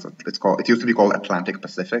same ones. It used to be called Atlantic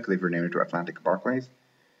Pacific. They've renamed it to Atlantic Barclays.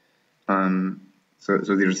 So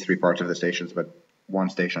these are three parts of the stations, but one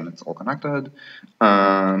station, it's all connected.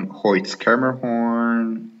 Hoyt's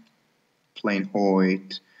Kermerhorn, Plain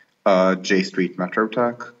Hoyt, J Street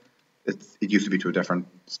Metrotech. It used to be two different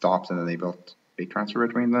stops, and then they built a transfer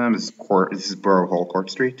between them. This is Borough Hall Court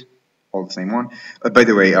Street, all the same one. By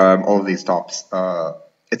the way, all of these stops,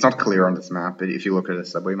 it's not clear on this map, but if you look at a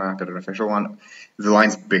subway map, at an official one, the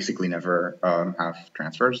lines basically never have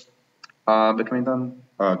transfers between them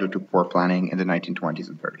due to poor planning in the 1920s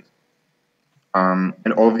and 30s.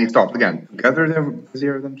 And all of these stops, again, together they're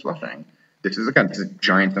busier than Flushing. This is a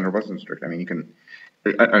giant central business district.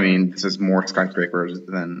 This is more skyscrapers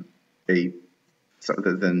than a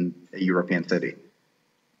European city.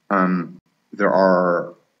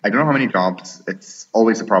 I don't know how many jobs. It's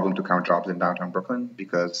always a problem to count jobs in downtown Brooklyn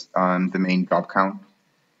because the main job count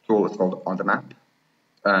tool is called On the Map.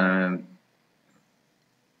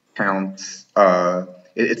 Counts.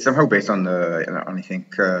 It's somehow based on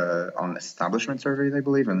on establishment surveys, I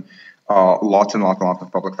believe, and lots and lots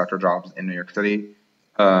of public sector jobs in New York City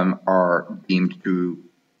are deemed to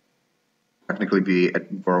technically be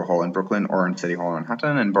at Borough Hall in Brooklyn or in City Hall in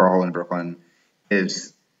Manhattan. And Borough Hall in Brooklyn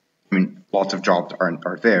is, lots of jobs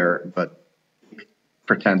are there, but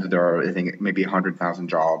pretend that there are, I think, maybe 100,000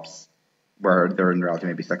 jobs where there in reality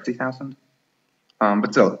maybe 60,000.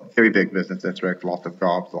 But still, very big business district, lots of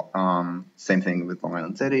jobs. Same thing with Long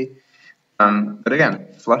Island City. But again,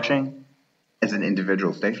 Flushing as an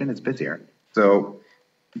individual station is busier. So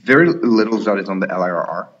very little of that is on the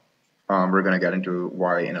LIRR. We're going to get into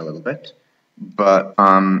why in a little bit. But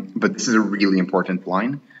this is a really important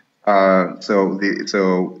line. So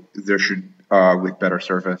there should, with better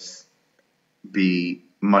service, be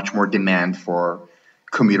much more demand for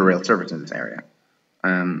commuter rail service in this area.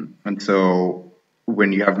 And so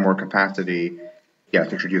when you have more capacity,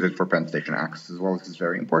 yes, you should use it for Penn Station access as well. This is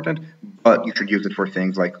very important, but you should use it for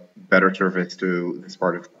things like better service to this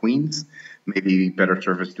part of Queens, maybe better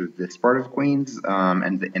service to this part of Queens,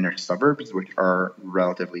 and the inner suburbs, which are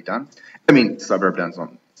relatively dense. Suburb dense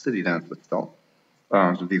on city dense, but still.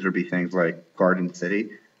 So these would be things like Garden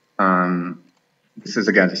City. This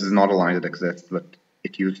is not a line that exists, but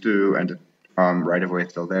it used to, and right of way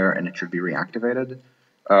is still there, and it should be reactivated.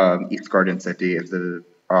 East Garden City is the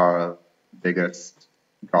biggest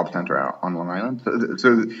job center on Long Island.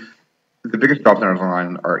 So the biggest job centers on Long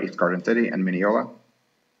Island are East Garden City and Mineola.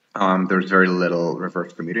 There's very little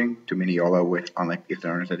reverse commuting to Mineola, which, unlike East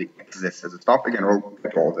Garden City, exists as a stop. Again, we'll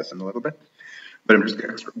get to all of this in a little bit. But I'm just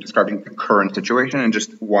describing the current situation and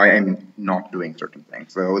just why I'm not doing certain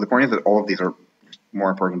things. So the point is that all of these are more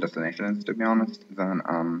important destinations, to be honest,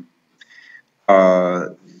 than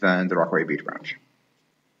the Rockaway Beach branch.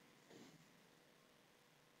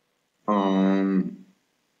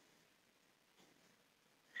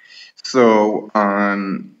 So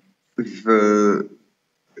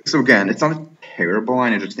again, it's not a terrible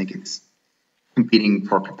line. I just think it's competing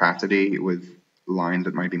for capacity with lines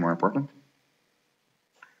that might be more important.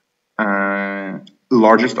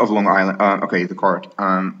 Largest of Long Island. Okay, the card.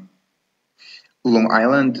 Long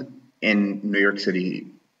Island in New York City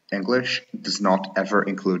English does not ever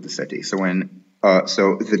include the city. So when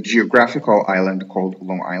So the geographical island called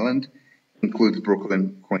Long Island includes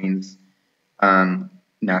Brooklyn, Queens,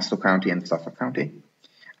 Nassau County, and Suffolk County.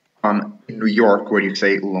 In New York, when you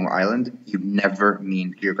say Long Island, you never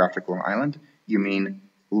mean geographic Long Island. You mean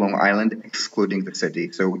Long Island excluding the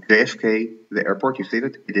city. So JFK, the airport, you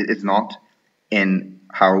stated, it is not in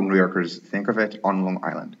how New Yorkers think of it on Long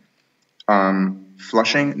Island.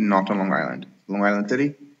 Flushing, not on Long Island. Long Island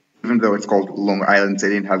City, even though it's called Long Island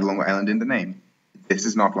City and has Long Island in the name, this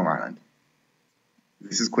is not Long Island.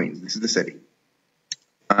 This is Queens. This is the city.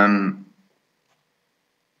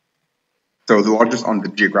 So the largest on the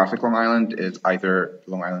geographic Long Island is either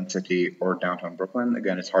Long Island City or downtown Brooklyn.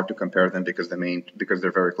 Again, it's hard to compare them because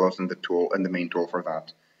they're very close, and the main tool for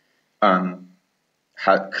that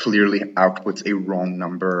clearly outputs a wrong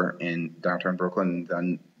number in downtown Brooklyn,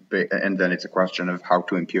 and then it's a question of how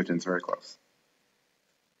to impute, and it's very close.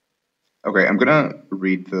 Okay, I'm gonna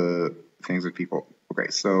read the things that people.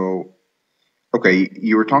 Okay,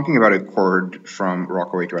 you were talking about a chord from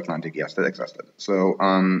Rockaway to Atlantic. Yes, that existed. So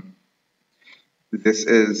this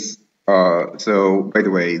is so. By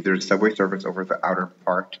the way, there's subway service over the outer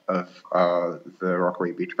part of the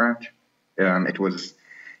Rockaway Beach branch. It was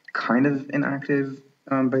kind of inactive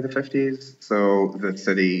by the 50s, so the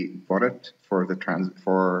city bought it for the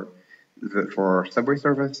for subway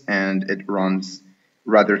service, and it runs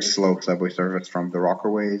rather slow subway service from the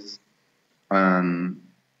Rockaways.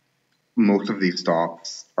 Most of these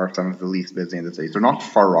stops are some of the least busy in the city. So not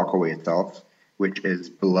Far Rockaway itself, which is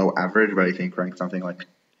below average, but I think ranks something like.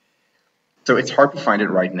 So it's hard to find it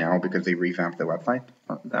right now because they revamped the website,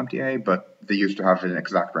 the MTA, but they used to have an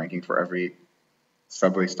exact ranking for every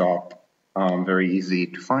subway stop, very easy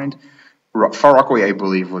to find. Far Rockaway, I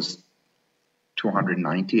believe, was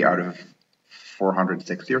 290 out of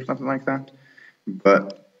 460 or something like that.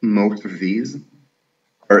 But most of these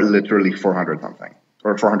are literally 400 something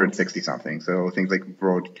or 460 something. So things like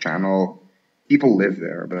Broad Channel, people live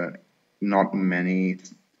there, but not many.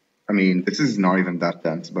 I mean, this is not even that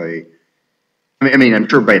dense by. I mean, I'm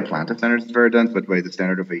sure by Atlanta standards it's very dense, but by the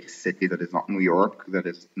standard of a city that is not New York, that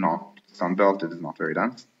is not Sunbelt, it is not very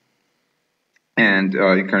dense. And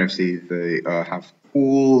you kind of see they have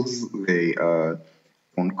pools, they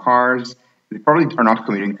own cars. They probably are not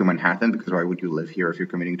commuting to Manhattan, because why would you live here if you're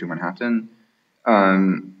commuting to Manhattan?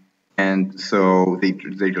 And so they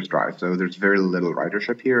just drive. So there's very little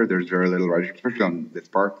ridership here. There's very little ridership, especially on this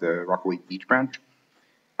part, the Rockaway Beach branch.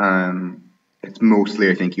 It's mostly,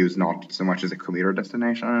 I think, used not so much as a commuter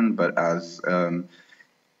destination, but as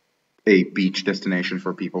a beach destination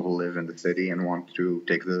for people who live in the city and want to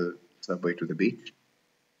take the subway to the beach,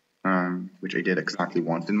 which I did exactly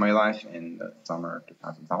once in my life in the summer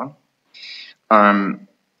 2007.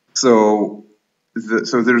 So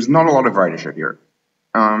there's not a lot of ridership here.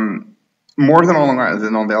 More than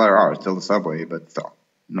on the LRR, still the subway, but still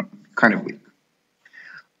kind of weak.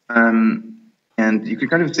 And you can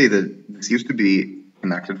kind of see that this used to be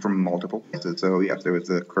connected from multiple places. So yes, there was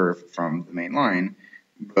a curve from the main line,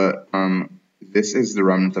 but this is the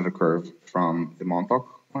remnant of a curve from the Montauk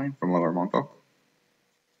line, from Lower Montauk.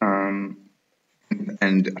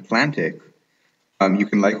 And Atlantic, you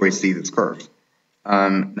can likewise see this curve.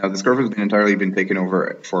 Now this curve has been entirely taken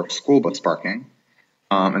over for school bus parking.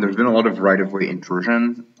 And there's been a lot of right-of-way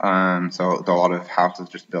intrusion. So a lot of houses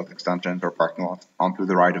just built extensions or parking lots onto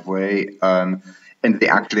the right-of-way, and they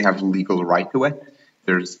actually have legal right to it.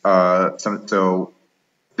 There's so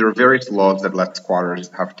there are various laws that let squatters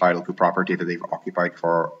have title to property that they've occupied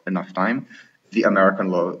for enough time. The American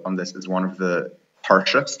law on this is one of the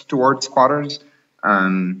harshest towards squatters.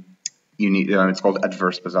 You need it's called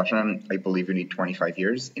adverse possession. I believe you need 25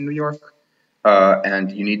 years in New York,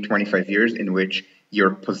 and you need 25 years in which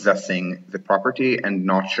you're possessing the property and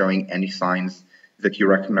not showing any signs that you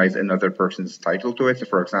recognize another person's title to it. So,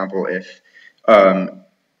 for example, if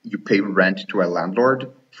you pay rent to a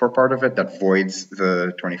landlord for part of it, that voids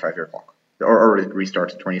the 25-year clock, or it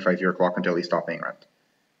restarts the 25-year clock until you stop paying rent.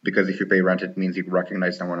 Because if you pay rent, it means you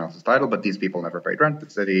recognize someone else's title, but these people never paid rent. The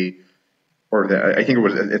city, I think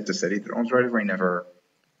it's the city that owns right-of-way, never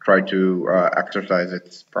tried to exercise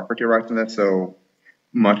its property rights in that. So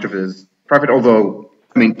much of it is private, although,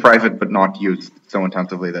 I mean, private, but not used so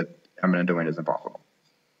intensively that eminent domain is impossible.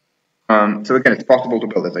 So again, it's possible to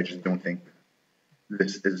build this. I just don't think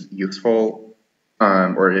this is useful,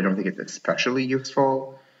 or I don't think it's especially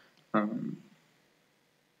useful.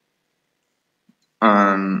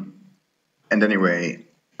 And anyway,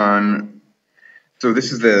 so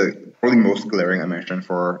this is the probably most glaring omission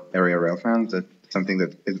for area rail fans. That something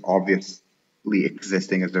that is obviously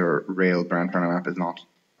existing as a rail branch on a map is not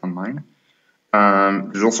on mine.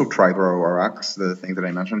 There's also Triborough RX, the thing that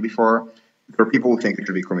I mentioned before. There are people who think it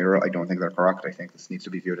should be commuter. I don't think they're correct. I think this needs to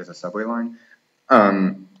be viewed as a subway line.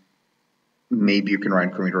 Maybe you can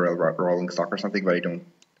ride commuter rail rolling stock or something, but I don't.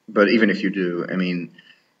 But even if you do, I mean,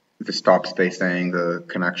 the stop spacing, the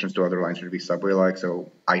connections to other lines should be subway-like,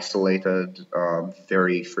 so isolated,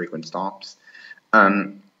 very frequent stops.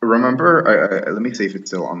 Remember, let me see if it's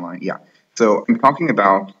still online. Yeah. So I'm talking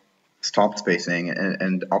about stop spacing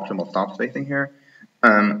and optimal stop spacing here.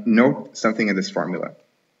 Note something in this formula.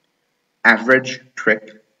 Average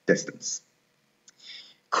trip distance.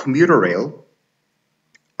 Commuter rail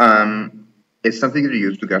is something that you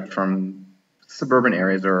use to get from suburban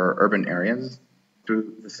areas or urban areas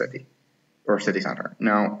to the city or city center.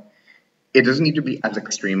 Now, it doesn't need to be as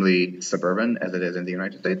extremely suburban as it is in the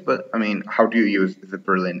United States, but I mean, how do you use the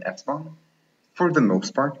Berlin S-Bahn? For the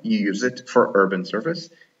most part, you use it for urban service.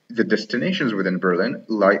 The destinations within Berlin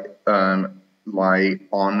lie on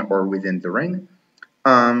or within the ring.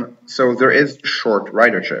 So there is short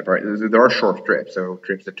ridership, right? There are short trips, so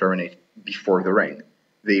trips that terminate before the ring.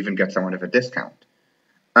 They even get somewhat of a discount.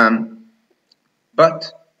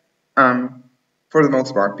 But for the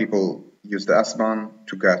most part, people use the S-Bahn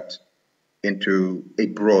to get into a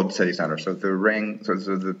broad city center. So the ring, so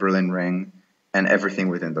the Berlin ring, and everything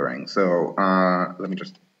within the ring. So let me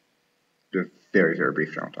just do a very, very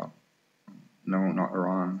brief countdown. No, not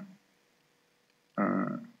Iran.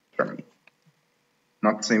 Germany.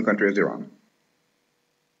 Not the same country as Iran.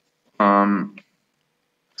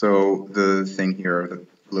 So the thing here that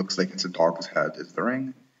looks like it's a dog's head is the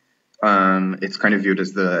ring. It's kind of viewed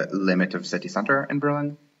as the limit of city center in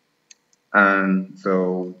Berlin.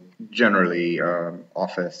 So generally,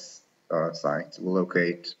 office sites will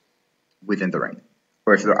locate within the ring.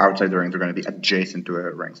 Or if they're outside the ring, they're going to be adjacent to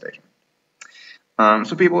a ring station.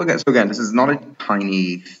 So people again. So again, this is not a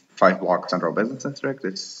tiny 5-block central business district.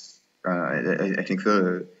 It's I think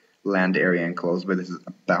the land area enclosed by this is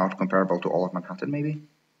about comparable to all of Manhattan, maybe.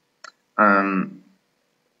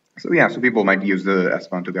 So yeah, so people might use the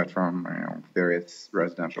S-Bahn to get from various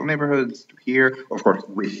residential neighborhoods to here. Of course,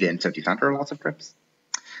 within city center, lots of trips.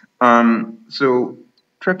 So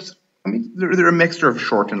trips, I mean, they're a mixture of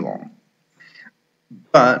short and long.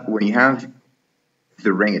 But when you have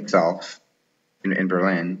the ring itself in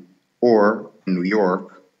Berlin or in New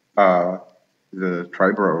York, the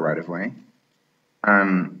Triborough right-of-way.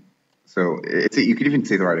 So you could even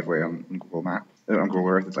see the right-of-way on Google Maps, on Google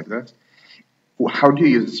Earth. It's like this. How do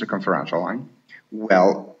you use the circumferential line?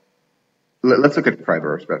 Well, let's look at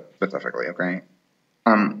Triborough specifically. Okay.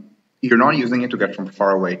 You're not using it to get from far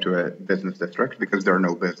away to a business district because there are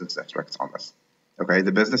no business districts on this. Okay.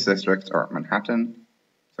 The business districts are Manhattan,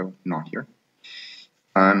 so not here.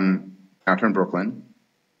 Downtown Brooklyn,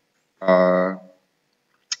 Long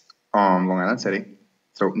Island City,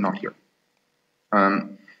 so not here.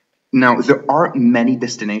 Now, there are many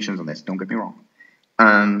destinations on this, don't get me wrong.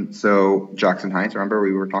 So Jackson Heights, remember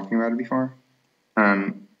we were talking about it before?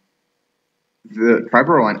 The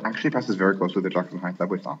Triborough line actually passes very close to the Jackson Heights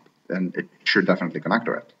subway stop, and it should definitely connect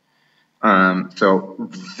to it. So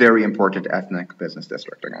very important ethnic business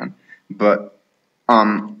district again. But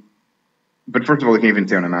first of all, you can even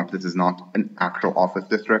see on a map, this is not an actual office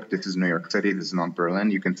district. This is New York City. This is not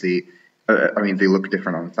Berlin. You can see, I mean, they look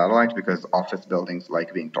different on satellite because office buildings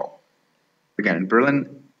like being tall. Again, in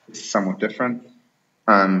Berlin, it's somewhat different,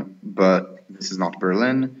 but this is not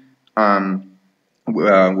Berlin.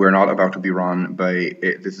 We're not about to be run by,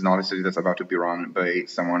 this is not a city that's about to be run by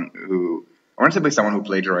someone who, I want to say by someone who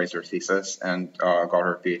plagiarized her thesis and got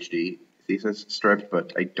her PhD thesis stripped,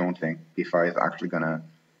 but I don't think P5 is actually going to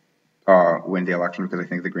win the election because I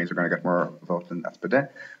think the Greens are going to get more votes than SPD.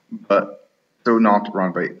 But so not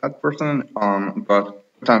run by that person, but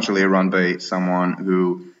potentially run by someone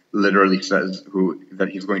who literally says that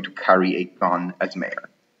he's going to carry a gun as mayor.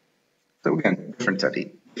 So again, different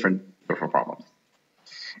city, different social problems.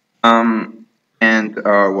 And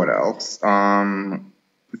what else?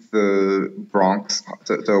 The Bronx.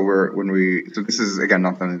 So this is again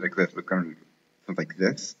not something like this, but kind of something like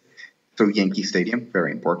this. So Yankee Stadium,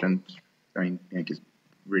 very important. I mean, Yankees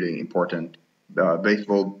really important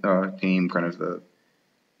baseball team, kind of the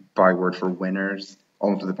byword for winners,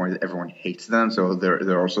 almost to the point that everyone hates them. So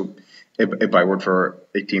they're also a byword for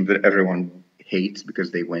a team that everyone hates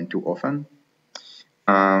because they win too often.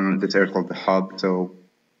 This area is called the Hub. So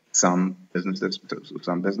some businesses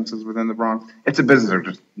within the Bronx. It's a business that are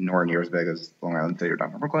just nowhere near as big as Long Island City or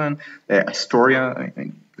downtown Brooklyn. Astoria, I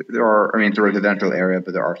mean, it's a residential area,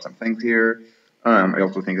 but there are some things here. I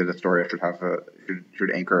also think that Astoria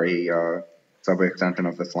should anchor a subway extension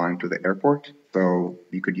of this line to the airport. So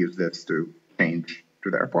you could use this to change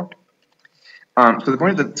to the airport. So the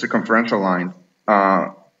point is that circumferential lines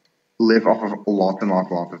live off of a lot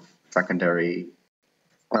of secondary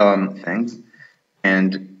things,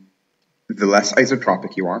 and the less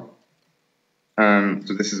isotropic you are,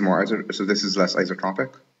 so this is more so this is less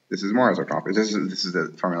isotropic. This is more isotropic. This is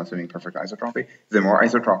the formula to mean perfect isotropy. The more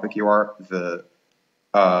isotropic you are, the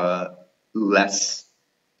less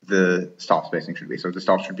the stop spacing should be. So the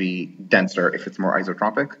stop should be denser if it's more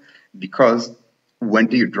isotropic, because when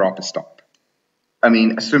do you drop a stop? I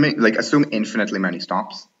mean, assume infinitely many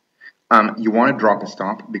stops. You want to drop a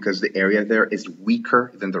stop because the area there is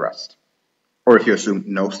weaker than the rest. Or if you assume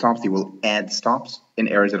no stops, you will add stops in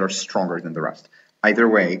areas that are stronger than the rest. Either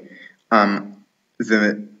way,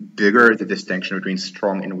 the bigger the distinction between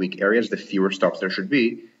strong and weak areas, the fewer stops there should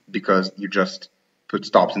be, because you just put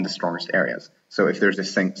stops in the strongest areas. So if there's a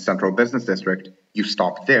central business district, you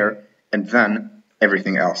stop there, and then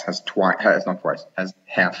everything else has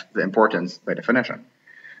half the importance by definition.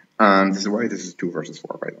 This is why this is 2 versus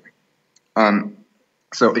 4, by the way.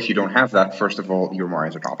 So if you don't have that, first of all, you're more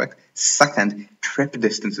isotropic. Second, trip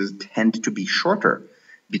distances tend to be shorter,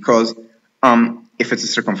 because if it's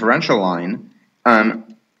a circumferential line,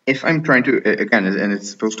 if I'm trying to, again, and it's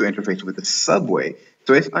supposed to interface with the subway,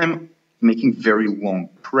 so if I'm making very long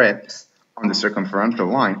trips on the circumferential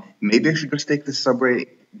line, maybe I should just take the subway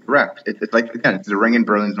direct. It's like, again, the ring in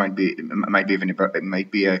Berlin might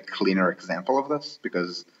be a cleaner example of this,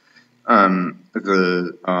 because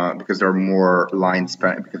because there are more lines,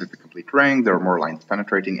 because it's a complete ring, there are more lines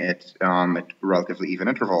penetrating it at relatively even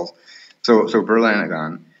intervals. So Berlin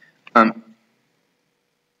again.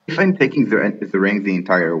 If I'm taking the ring the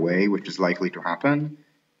entire way, which is likely to happen,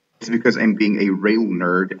 it's because I'm being a rail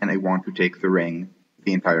nerd and I want to take the ring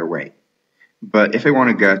the entire way. But if I want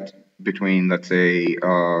to get between, let's say,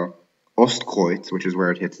 Ostkreuz, which is where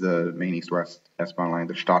it hits the main east-west S-Bahn line,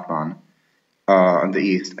 the Stadtbahn, on the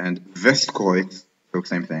east, and Westkreuz, so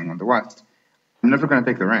same thing, on the west, I'm never going to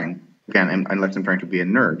take the ring. Again, unless I'm trying to be a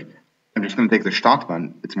nerd. I'm just going to take the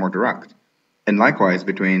Stadtbahn. It's more direct. And likewise,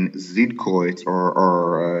 between Südkreuz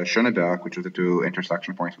or Schöneberg, which are the 2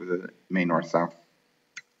 intersection points with the main north-south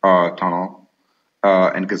tunnel,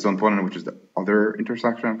 and Gesundbrunnen, which is the other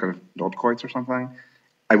intersection, kind of Nordkreuz or something,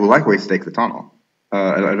 I will likewise take the tunnel.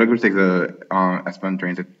 I'd like to take the S-Bahn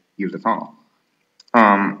trains that use the tunnel.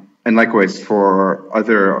 And likewise, for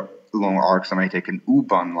other long arcs, I might take an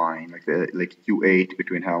U-Bahn line, like U8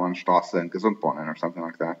 between Hermannstrasse and Gesundbrunnen or something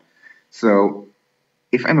like that. So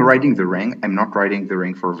if I'm riding the ring, I'm not riding the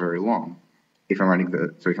ring for very long. If I'm riding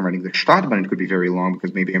the Stadtbahn, it could be very long,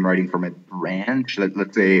 because maybe I'm riding from a branch.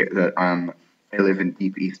 Let's say that I live in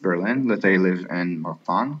deep East Berlin. Let's say I live in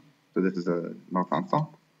Marzahn. So this is a Marzahn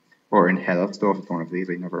stop. Or in Hellersdorf, it's one of these.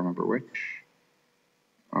 I never remember which.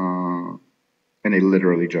 And I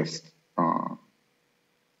literally just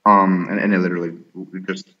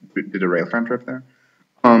did a rail fan trip there.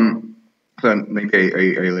 So maybe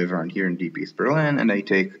I live around here in deep East Berlin, and I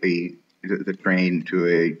take the train to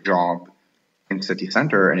a job in city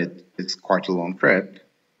center, and it's quite a long trip.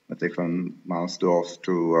 Let's say from Mausdorf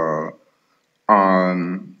to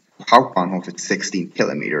Hauptbahnhof, it's 16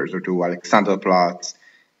 kilometers, or to Alexanderplatz,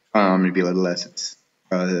 maybe a little less, it's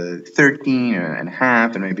 13 and a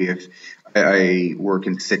half, and maybe if I work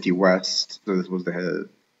in City West, so this was the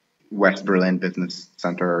West Berlin Business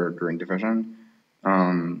Center during division,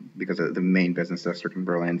 because the main business district in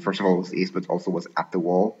Berlin, first of all, was the East, but also was at the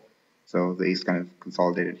wall. So the East kind of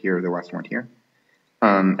consolidated here, the West weren't here.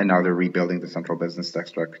 And now they're rebuilding the central business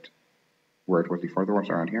district where it was before the war,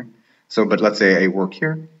 so around here. So, but let's say I work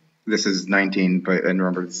here. This is 19, but and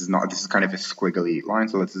remember, this is kind of a squiggly line,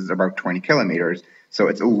 so this is about 20 kilometers. So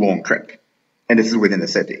it's a long trip, and this is within the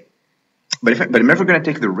city. But I'm never going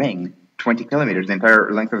to take the ring 20 kilometers. The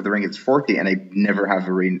entire length of the ring is 40, and I never have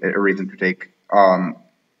a reason to take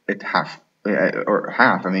it half or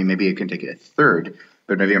half. I mean, maybe I can take it a third,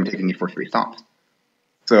 but maybe I'm taking it for 3 stops.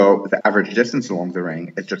 So the average distance along the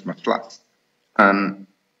ring is just much less.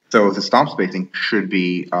 So the stop spacing should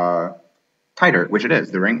be tighter, which it is.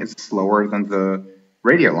 The ring is slower than the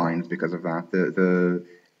radial lines because of that. The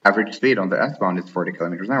average speed on the S-Bahn is 40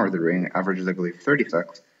 kilometers an hour. The ring averages, I believe,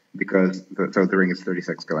 36, because so the ring is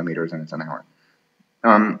 36 kilometers and it's an hour.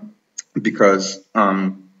 Because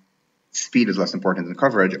speed is less important than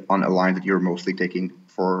coverage on a line that you're mostly taking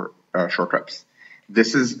for short trips.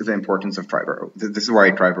 This is the importance of Triborough. This is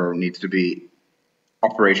why Triborough needs to be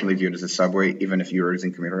operationally viewed as a subway, even if you're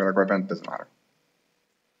using commuter rail equipment, doesn't matter.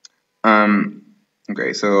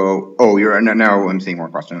 Okay, so, now I'm seeing more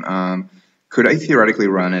question. Could I theoretically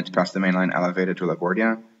run it past the main line elevated to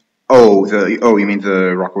LaGuardia? you mean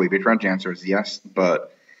the Rockaway Beach Ranch? The answer is yes,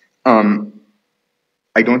 but um,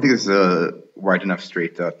 I don't think it's a wide enough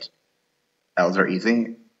street that L's are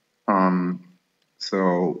easy. Um,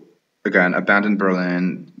 so again, abandoned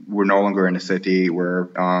Berlin. We're no longer in a city where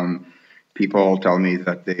people tell me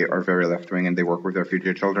that they are very left wing and they work with their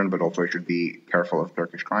future children, but also I should be careful of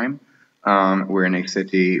Turkish crime. We're in a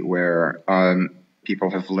city where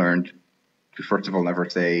people have learned to, first of all, never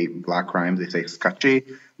say black crime, they say sketchy.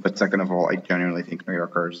 But second of all, I genuinely think New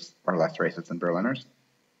Yorkers are less racist than Berliners.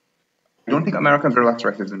 I don't think Americans are less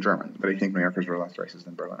racist than Germans, but I think New Yorkers are less racist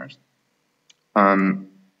than Berliners. Um,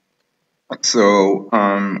 so,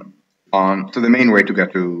 so the main way to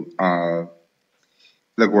get to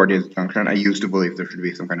LaGuardia Junction, I used to believe there should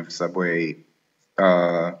be some kind of subway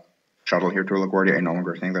uh, shuttle here to LaGuardia. I no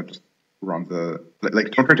longer think that. Just run the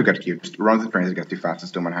like. Don't try to get cute. Just run the trains that get you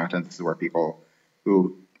fastest to Manhattan. This is where people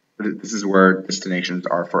who. This is where destinations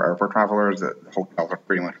are for airport travelers. The hotels are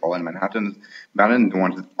pretty much all in Manhattan. Manhattan, the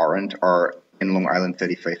ones that aren't are in Long Island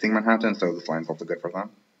City facing Manhattan, so this line's also good for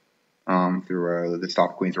them. Through the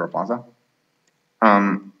stop Queensboro Plaza.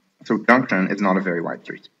 So Junction is not a very wide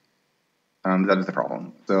street. That is the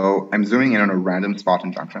problem. So I'm zooming in on a random spot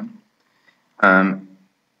in Junction. Um,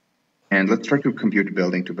 and let's try to compute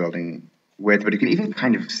building to building width, but you can even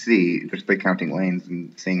kind of see, just by counting lanes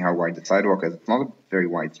and seeing how wide the sidewalk is, it's not a very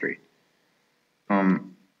wide street.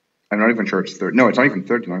 I'm not even sure it's 30. No, it's not even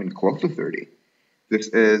 30, not even close to 30. This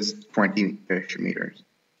is 20-ish meters.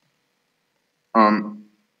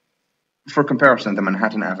 For comparison, the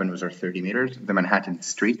Manhattan avenues are 30 meters. The Manhattan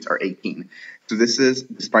streets are 18. So this is,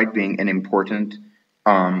 despite being an important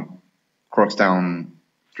crosstown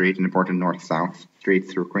street, an important north-south street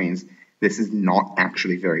through Queens, this is not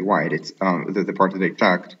actually very wide. It's the part that I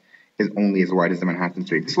checked is only as wide as the Manhattan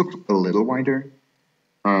street. This looks a little wider,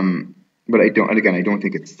 but I don't. And again, I don't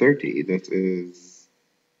think it's 30. This is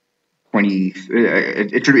 20.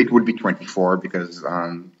 It would be 24 because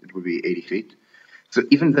it would be 80 feet. So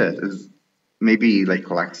even this is maybe like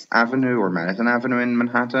Lex Avenue or Madison Avenue in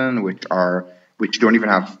Manhattan, which don't even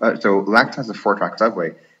have. So Lex has a 4-track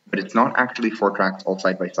subway, but it's not actually 4 tracks all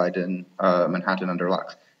side by side in Manhattan under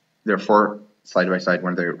Lex. There are 4 side by side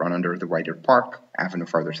when they run under the wider Park Avenue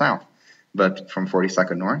farther south. But from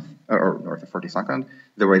 42nd North or north of 42nd,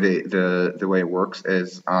 the way it works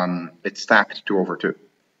is it's stacked 2 over 2.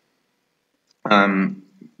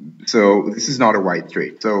 So this is not a wide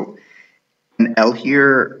street. So an L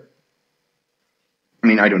here. I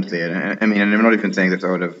mean, I don't see it. I mean, and I'm not even saying this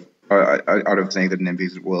out of saying that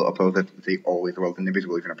NIMBYs will oppose it. They always will. The NIMBYs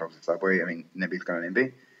will even oppose the subway. I mean, NIMBY's got an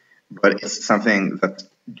NIMBY, but it's something that's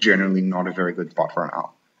generally not a very good spot for an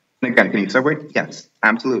L. And again, can you subway? Yes,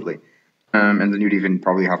 absolutely. And then you'd even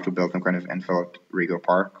probably have to build some kind of infill at Rego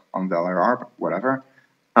Park on the LRR, but whatever.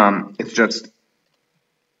 It's just,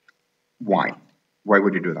 why? Why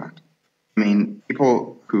would you do that? I mean,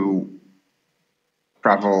 people who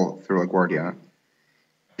travel through LaGuardia,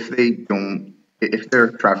 if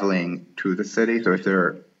they're traveling to the city, so if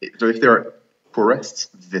they're tourists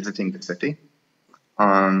visiting the city,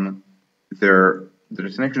 the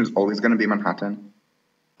destination is always going to be Manhattan.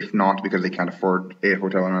 If not, because they can't afford a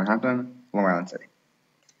hotel in Manhattan, Long Island City.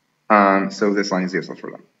 So this line is useless for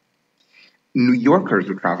them. New Yorkers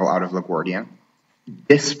who travel out of LaGuardia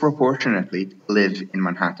disproportionately live in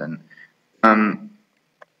Manhattan.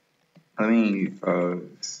 Let me.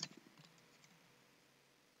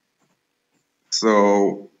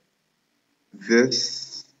 So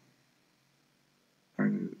this.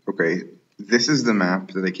 Okay, this is the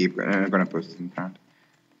map that I keep. I'm going to post this in chat.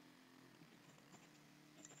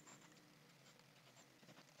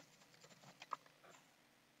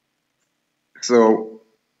 So,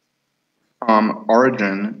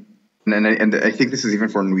 origin, and I think this is even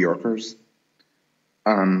for New Yorkers.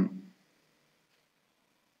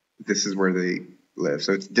 This is where they live.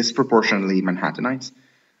 So it's disproportionately Manhattanites,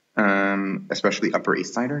 especially Upper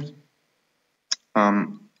East Siders.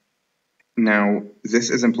 Now,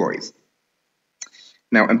 this is employees.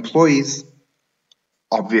 Now, employees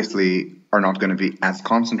obviously are not going to be as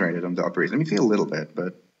concentrated on the Upper East. I mean, see a little bit,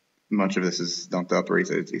 but much of this is not the Upper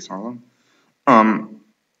East Side, it's East Harlem.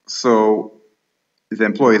 So the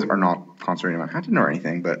employees are not concentrated in Manhattan or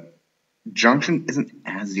anything, but Junction isn't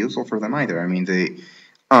as useful for them either. I mean,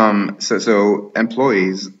 so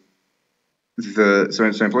employees, so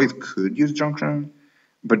employees could use Junction,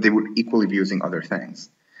 but they would equally be using other things.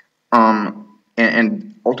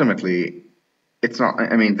 And ultimately, it's not.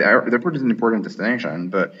 I mean, the airport is an important destination,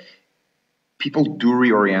 but people do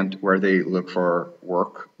reorient where they look for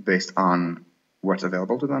work based on what's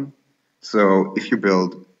available to them. So if you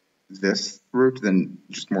build this route, then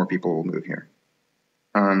just more people will move here.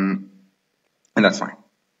 And that's fine.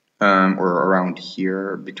 Or around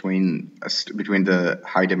here between the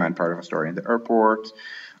high demand part of Astoria and the airport.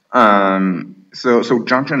 So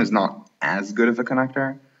Junction is not as good of a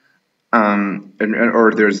connector.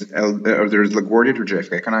 Or there's LaGuardia to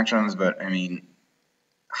JFK connections, but I mean,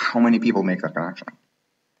 how many people make that connection?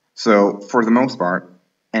 So for the most part,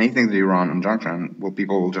 anything that you run on Junction, well,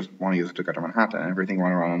 people will just want to use it to get to Manhattan. Everything you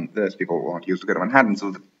want to run on this, people will want to use to get to Manhattan.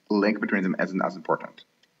 So the link between them isn't as important.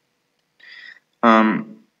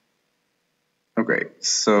 Okay,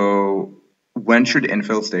 so when should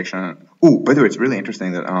infill station? Oh, by the way, it's really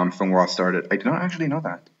interesting that Funghua started. I did not actually know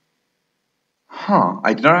that. Huh?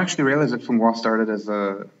 I did not actually realize that Funghua started as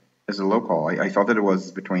a local. I thought that it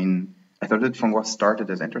was between. I thought that Funghua started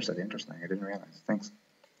as intercity. Interesting. I didn't realize.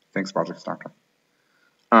 Thanks, Project Startup.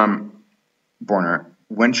 Borner,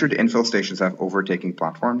 when should infill stations have overtaking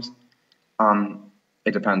platforms?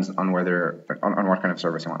 It depends on whether on what kind of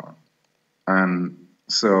service you want to run.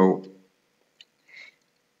 So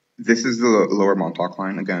this is the lower Montauk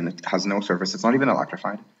line. Again, it has no service. It's not even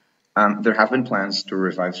electrified. There have been plans to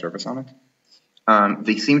revive service on it.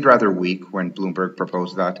 They seemed rather weak when Bloomberg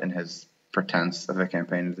proposed that in his pretense of a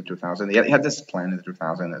campaign in the 2000s. He had this plan in the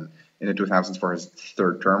 2000s for his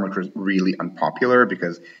third term, which was really unpopular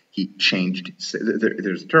because he changed.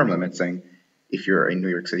 There's a term limit saying if you're a New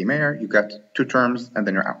York City mayor, you get 2 terms and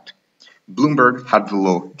then you're out. Bloomberg had the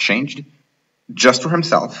law changed just for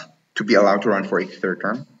himself to be allowed to run for a third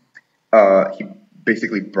term. He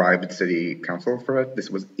basically bribed city council for it. This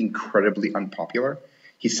was incredibly unpopular.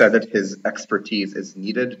 He said that his expertise is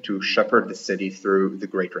needed to shepherd the city through the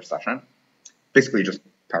Great Recession. Basically just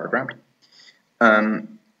power grabbed.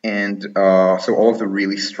 So all of the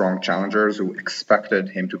really strong challengers who expected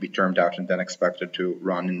him to be termed out and then expected to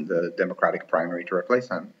run in the Democratic primary to replace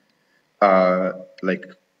him, like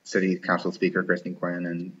City Council Speaker Christine Quinn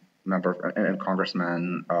and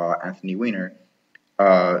Congressman Anthony Weiner,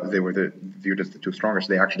 they were viewed as the 2 strongest.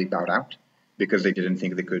 They actually bowed out because they didn't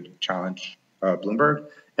think they could challenge Bloomberg.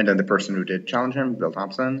 And then the person who did challenge him, Bill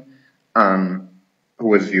Thompson, who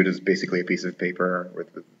was viewed as basically a piece of paper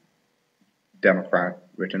with the Democrat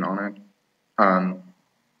written on it,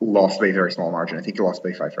 lost by a very small margin. I think he lost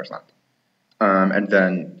by 5%. And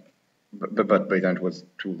then, but by then it was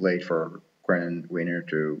too late for Quinn and Weiner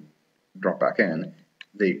to drop back in.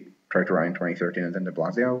 They tried to run in 2013, and then De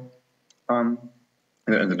Blasio,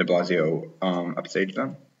 upstaged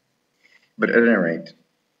them. But at any rate,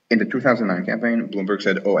 in the 2009 campaign, Bloomberg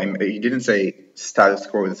said, he didn't say status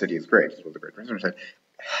quo of the city is great. This was the Great Recession. He said,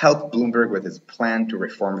 help Bloomberg with his plan to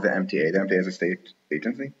reform the MTA. The MTA is a state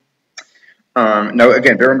agency. Now,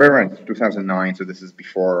 again, bear in mind, it's 2009, so this is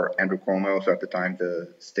before Andrew Cuomo. So at the time,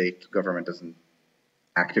 the state government doesn't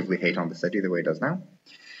actively hate on the city the way it does now.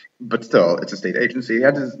 But still, it's a state agency. He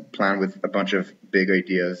had his plan with a bunch of big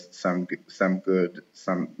ideas, some good,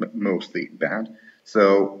 some mostly bad.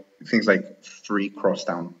 So things like free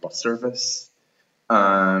crosstown bus service,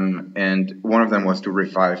 and one of them was to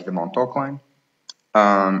revive the Montauk line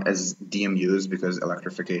as DMUs because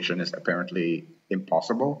electrification is apparently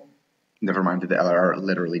impossible. Never mind that the LRR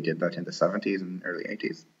literally did that in the 70s and early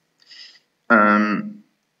 80s.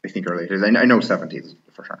 I think early 80s. I know 70s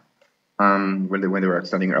for sure. When they were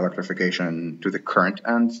extending electrification to the current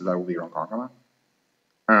end, so that would be Ronkonkoma.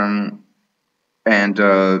 And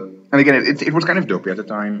again, it was kind of dopey at the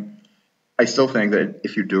time. I still think that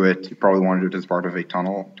if you do it, you probably want to do it as part of a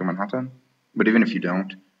tunnel to Manhattan. But even if you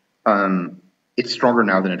don't, it's stronger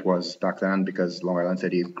now than it was back then because Long Island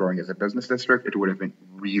City is growing as a business district. It would have been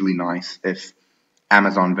really nice if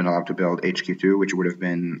Amazon had been allowed to build HQ2, which would have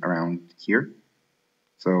been around here.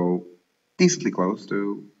 So decently close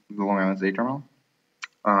to the Long Island City terminal,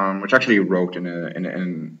 which actually wrote in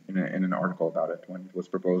an article about it when it was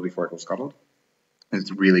proposed before it was scuttled.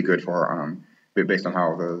 It's really good for based on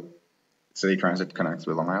how the city transit connects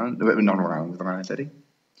with Long Island, not Long Island, with Long Island City.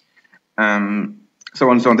 So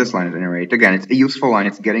on this line at any rate, again, it's a useful line.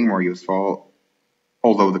 It's getting more useful,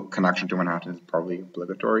 although the connection to Manhattan is probably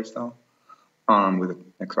obligatory still, with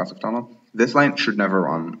an expensive tunnel. This line should never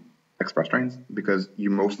run express trains because you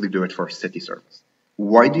mostly do it for city service.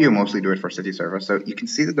 Why do you mostly do it for city service? So you can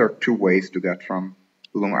see that there are 2 ways to get from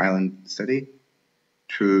Long Island City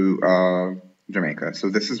to Jamaica. So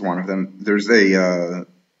this is one of them. There's a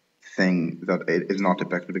thing that is not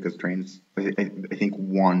depicted because trains, I think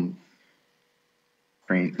one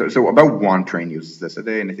train, so about 1 train uses this a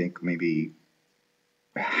day, and I think maybe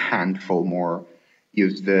a handful more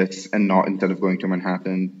use this, and not, instead of going to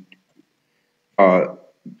Manhattan,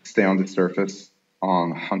 stay on the surface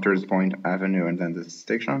on Hunters Point Avenue and then the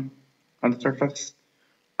station. on the surface.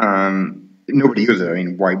 Nobody uses it. I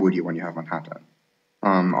mean, why would you when you have Manhattan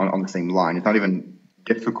on the same line? It's not even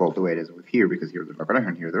difficult the way it is with here because here there's no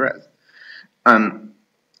connection, here there is.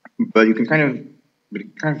 But you can kind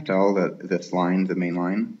of tell that this line, the main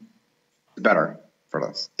line, is better for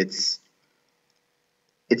this. It's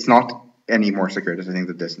not any more circuitous. I think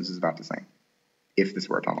the distance is about the same if this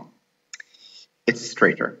were a tunnel. It's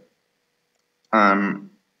straighter.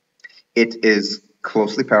 It is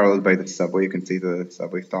closely paralleled by the subway. You can see the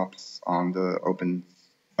subway stops on the open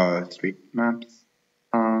street maps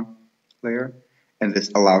layer. And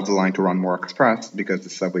this allows the line to run more express because the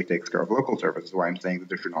subway takes care of local services. Why I'm saying that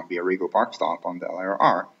there should not be a Rego Park stop on the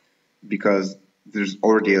LIRR, because there's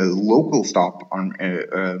already a local stop on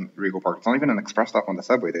Rego Park. It's not even an express stop on the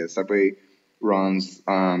subway. The subway runs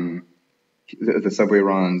the subway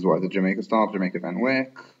runs what, the Jamaica stop, Jamaica Van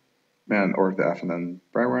Wyck, or the F and then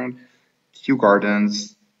Broward, Kew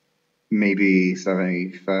Gardens, maybe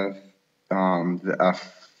 75th. The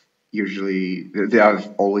F usually, the F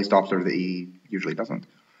always stops or the E usually doesn't.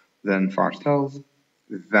 Then Forest Hills.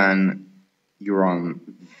 Then you run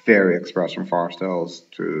very express from Forest Hills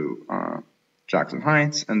to Jackson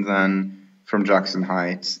Heights, and then from Jackson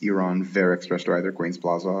Heights you run very express to either Queens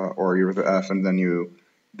Plaza or you're the F, and then you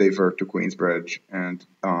divert to Queensbridge, and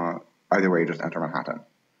either way you just enter Manhattan.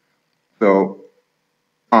 So,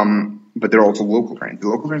 but there are also local trains. The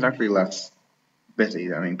local trains are actually less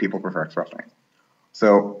busy. I mean, people prefer express trains.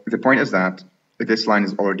 So the point is that this line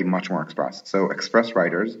is already much more express. So express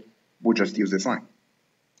riders would just use this line.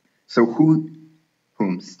 So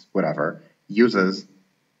whatever, uses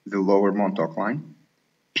the lower Montauk line?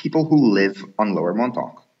 People who live on lower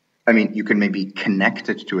Montauk. I mean, you can maybe connect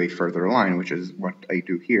it to a further line, which is what I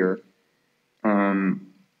do here.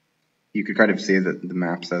 You could kind of see that the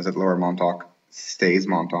map says that lower Montauk stays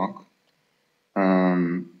Montauk,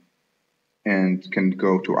 and can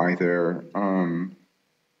go to either.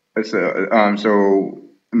 So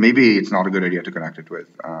maybe it's not a good idea to connect it with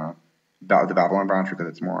the Babylon branch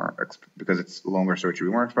because it's longer, so it should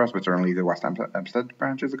be more express. But certainly the West Hempstead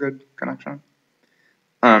branch is a good connection.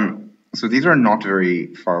 So these are not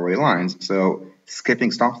very far away lines. So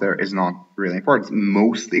skipping stops there is not really important. It's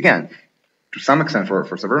mostly, again, to some extent for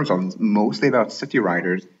suburban stops, mostly about city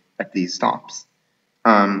riders at these stops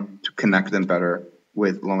to connect them better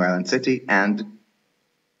with Long Island City, and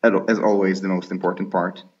as always, the most important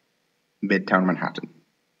part, Midtown Manhattan.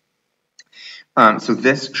 So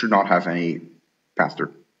this should not have any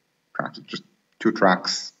faster tracks. It's just two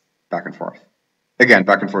tracks back and forth. Again,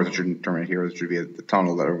 back and forth, it shouldn't terminate here. It should be the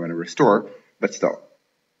tunnel that we're going to restore, but still.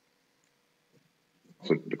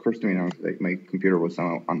 So it occurs to me now that my computer was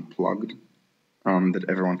somehow unplugged, that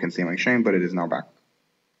everyone can see my shame, but it is now back.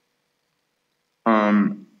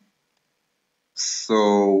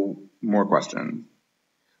 So more questions.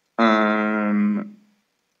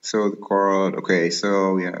 So the chord, okay,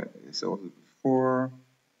 so yeah, so before.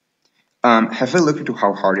 Have I looked into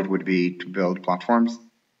how hard it would be to build platforms?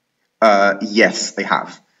 Yes, I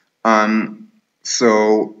have.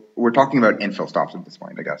 So we're talking about infill stops at this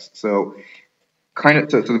point, I guess. So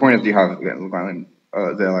so the point is you have Long Island,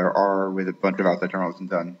 the LRR with a bunch of outside terminals and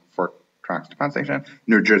then 4 tracks to Penn Station.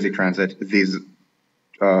 New Jersey Transit, these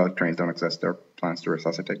trains don't exist. There are plans to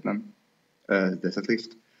resuscitate them, this at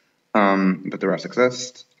least. But the rest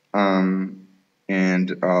exist. And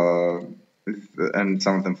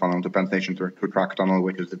some of them funnel into Penn Station through a track tunnel,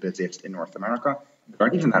 which is the busiest in North America. There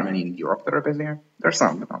aren't even that many in Europe that are busier. There are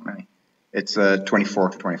some, but not many. It's 24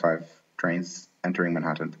 to 25 trains entering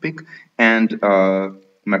Manhattan at the peak. And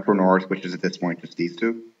Metro North, which is at this point just these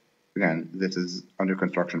two. Again, this is under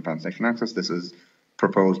construction Penn Station access. This is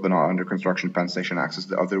proposed but not under construction Penn Station access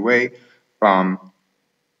the other way. And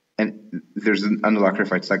there's an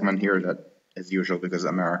unelectrified segment here that, as usual, because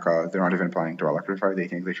America, they're not even planning to electrify. They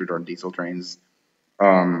think they should run diesel trains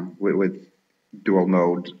with dual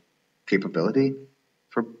mode capability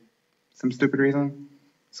for some stupid reason.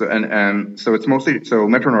 So so it's mostly, so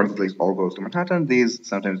Metro North at least all goes to Manhattan. These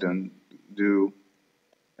sometimes do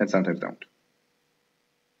and sometimes don't.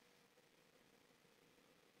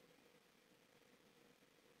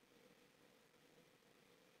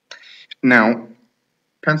 Now,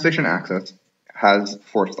 Penn Station access has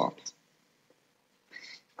 4 stops.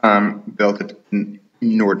 Built at an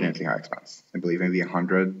inordinately high expense. I believe maybe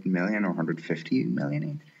 100 million or 150 million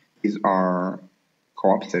each. These are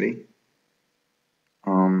Co-op City.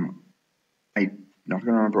 I'm not going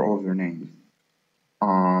to remember all of their names.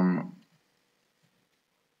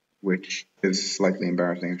 Which is slightly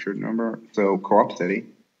embarrassing, I should remember. So, Co-op City,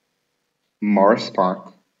 Morris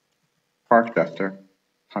Park, Park Chester,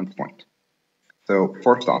 Hunts Point. So,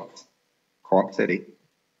 4 stops. Co-op City.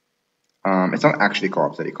 It's not actually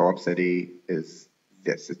Co-op City. Co-op City is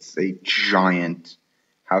this. It's a giant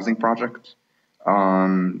housing project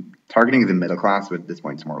targeting the middle class, but at this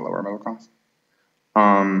point it's more lower middle class.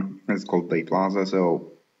 It's called Bay Plaza.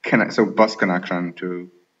 So bus connection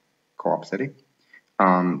to Co-op City.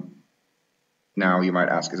 Now you might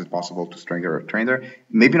ask, is it possible to string a train there?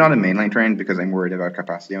 Maybe not a mainline train because I'm worried about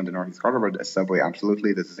capacity on the Northeast Corridor, but a subway,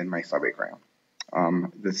 absolutely. This is in my subway crayon.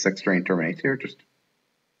 The 6th train terminates here.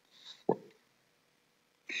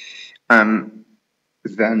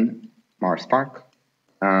 Then Mars Park.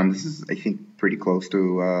 This is, I think, pretty close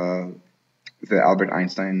to the Albert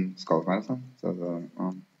Einstein School of Medicine. So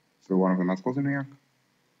one of the med schools in New York.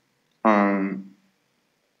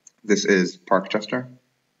 This is Parkchester.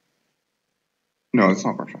 No, it's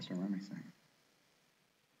not Parkchester. What am I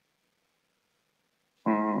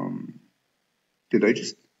saying? Did I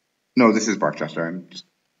just? No, this is Parkchester. I'm just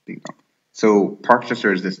being dumb. So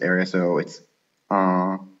Parkchester is this area. So it's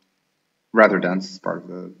rather dense part of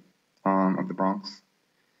the Bronx,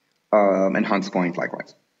 and Hunts Point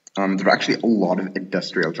likewise. There are actually a lot of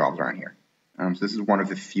industrial jobs around here. So this is one of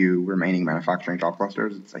the few remaining manufacturing job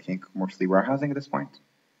clusters. It's, I think, mostly warehousing at this point,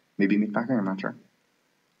 maybe meatpacking. I'm not sure.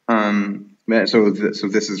 So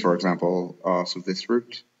this is, for example, so this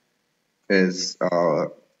route is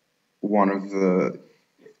one of the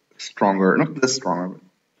stronger, not the stronger,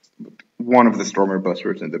 but one of the stronger bus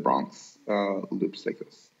routes in the Bronx loops like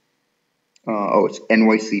this. It's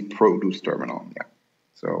NYC Produce Terminal. Yeah.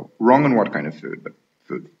 So wrong on what kind of food, but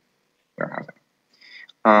food warehousing.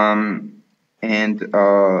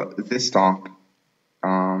 This stop,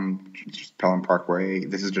 just Pelham Parkway.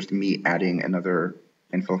 This is just me adding another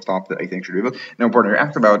infill stop that I think should be built. Now, partner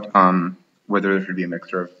asked about whether there should be a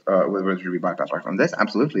mixture of whether there should be bypass tracks on this.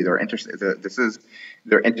 Absolutely, they're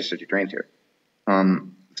intercity trains here.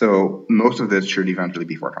 So most of this should eventually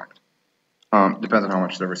be 4-tracked. Depends on how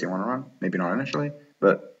much service you want to run. Maybe not initially,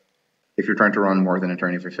 but if you're trying to run more than a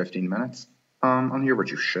train every 15 minutes on here,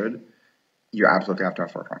 which you should, you absolutely have to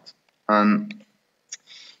have 4 tracks.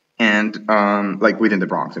 Like within the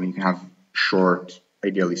Bronx, I mean, you can have short,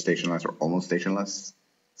 ideally stationless or almost stationless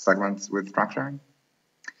segments with track sharing.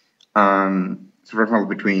 So for example,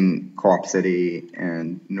 between Co-op City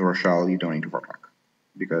and New Rochelle, you don't need to 4-track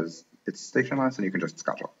because it's stationless and you can just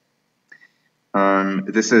schedule.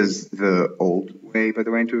 This is the old way, by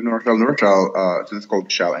the way, into New Rochelle. New Rochelle, so this is called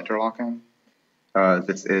shell interlocking.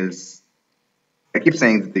 This is, I keep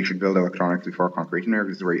saying that they should build electronics before concrete in there.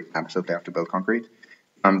 This is where you absolutely have to build concrete.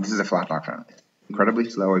 This is a flat junction. It's incredibly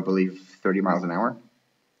slow, I believe 30 miles an hour.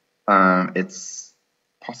 It's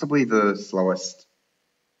possibly the slowest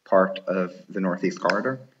part of the Northeast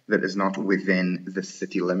Corridor that is not within the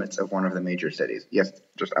city limits of one of the major cities. Yes,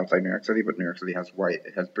 just outside New York City, but New York City has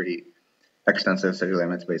pretty extensive city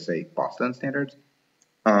limits by, say, Boston standards.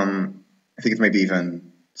 I think it's maybe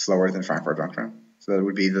even slower than Frankfurt Junction. So that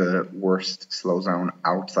would be the worst slow zone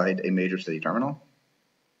outside a major city terminal.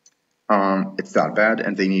 It's that bad,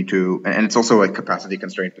 and they need to, and it's also a capacity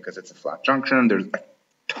constraint because it's a flat junction. There's a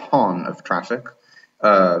ton of traffic.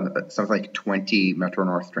 Something like 20 Metro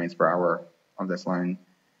North trains per hour on this line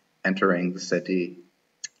entering the city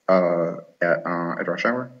at rush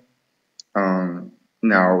hour.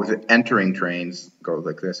 Now, the entering trains go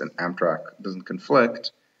like this, and Amtrak doesn't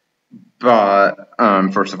conflict. But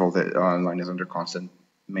first of all, the line is under constant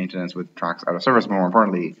maintenance with tracks out of service. But more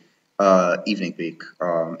importantly, evening peak,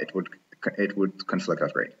 it would conflict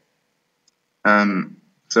as great.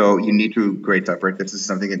 So you need to grade separate. This is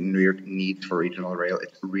something that New York needs for regional rail.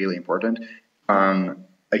 It's really important. I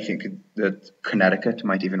think that Connecticut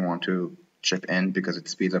might even want to chip in because it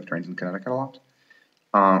speeds up trains in Connecticut a lot.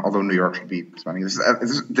 Although New York should be spending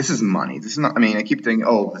this is money. This is not. I mean, I keep thinking,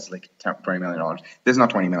 oh, this is like $20 million. This is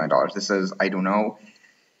not $20 million. This is, I don't know,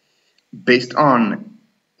 based on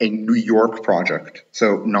a New York project.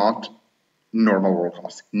 So not normal world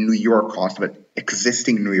costs, New York costs, but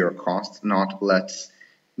existing New York costs. Not let's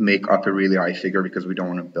make up a really high figure because we don't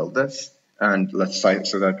want to build this, and let's cite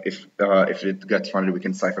so that if it gets funded, we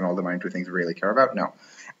can siphon all the money to things we really care about. No,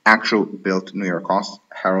 actual built New York costs.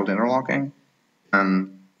 Herald interlocking.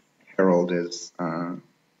 Herald is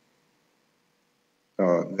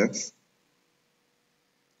this.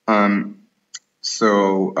 Not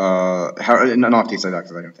East Side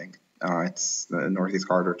Access, I don't think. It's the Northeast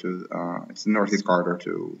Corridor to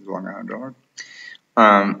Long Island Railroad.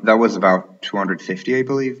 That was about 250, I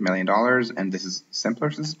believe, $million, and this is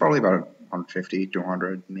simpler. So this is probably about 150,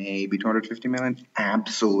 200, maybe 250 million.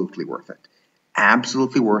 Absolutely worth it.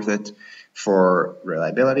 Absolutely worth it for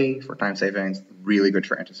reliability, for time savings. Really good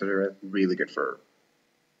for intercity, really good for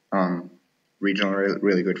regional rail,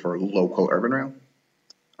 really good for local urban rail.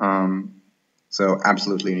 So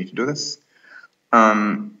absolutely you need to do this.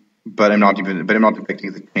 But I'm not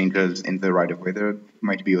depicting the changes in the right of way that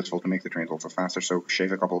might be useful to make the trains also faster. So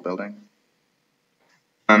shave a couple of buildings.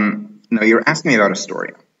 Now you're asking me about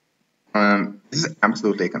Astoria. This is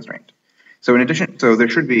absolutely a constraint. So there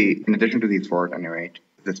should be, in addition to these four at any rate,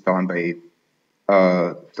 this Pelham Bay,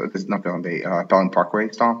 so this is not Pelham Bay, Pelham Parkway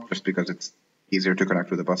stop, just because it's easier to connect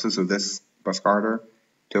with the buses. So this bus corridor,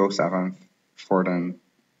 207th, Fordham,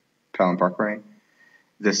 Pelham Parkway.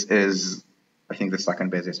 This is, I think, the second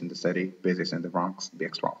busiest in the city, busiest in the Bronx,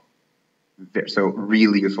 BX12. So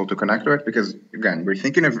really useful to connect to it because, again, we're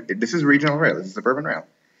thinking of, this is regional rail, this is suburban rail.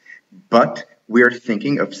 But we are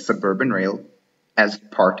thinking of suburban rail as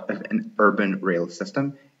part of an urban rail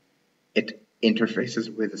system. It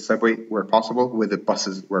interfaces with the subway where possible, with the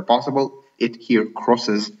buses where possible. It here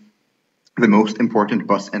crosses the most important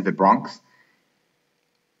bus in the Bronx.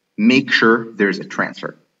 Make sure there's a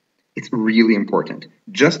transfer. It's really important.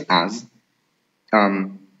 Just as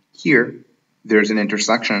here, there's an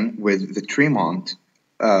intersection with the Tremont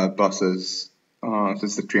buses. So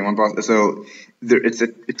it's the Tremont bus. So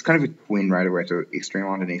it's kind of a twin right away. So East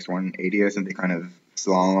Tremont and East 180s, and they kind of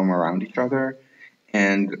slalom around each other.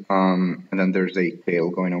 And then there's a tail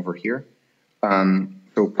going over here.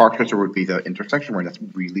 So Parkchester would be the intersection where that's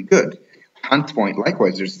really good. Hunts Point,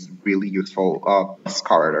 likewise, there's this really useful bus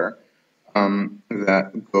corridor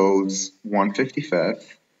that goes 155th,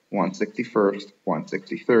 161st,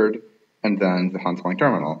 163rd, and then the Hunts Point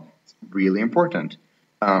terminal. It's really important.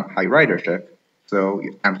 High ridership, so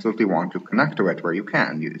you absolutely want to connect to it where you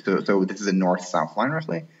can. So this is a north-south line,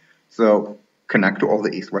 roughly. So connect to all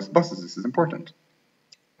the east-west buses. This is important.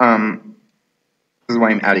 This is why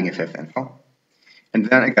I'm adding a fifth info. And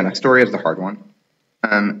then again, Astoria is the hard one.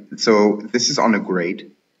 So this is on a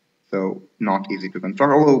grade, so not easy to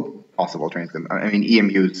construct, although possible trains can. I mean,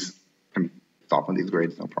 EMUs can stop on these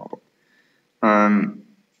grades, no problem.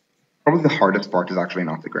 Probably the hardest part is actually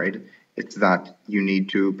not the grade. It's that you need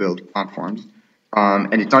to build platforms,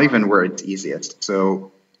 and it's not even where it's easiest.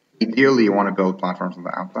 So ideally, you want to build platforms on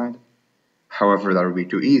the outside. However, that would be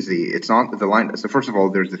too easy. It's not the line. So first of all,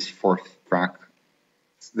 there's this fourth track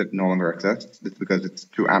that no longer exists. It's because it's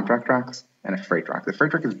two Amtrak tracks and a freight track. The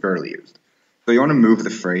freight track is barely used. So you want to move the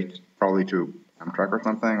freight probably to Amtrak or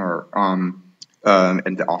something, or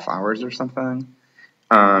in the off hours or something.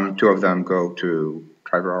 Two of them go to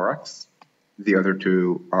Triborough RX. The other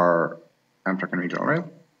two are Amtrak and Regional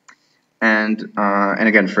Rail. And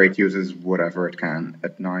again, freight uses whatever it can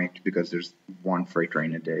at night because there's one freight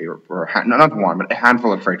train a day, or not one, but a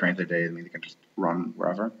handful of freight trains a day. I mean, they can just run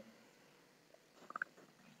wherever.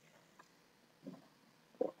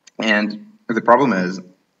 And the problem is,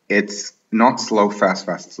 it's not slow, fast,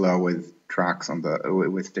 fast, slow with tracks on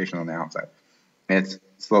with station on the outside. It's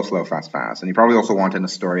slow, slow, fast, fast. And you probably also want an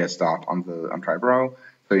Astoria stop on Triborough,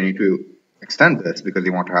 so you need to extend this because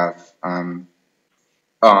you want to have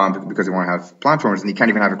platforms, and you can't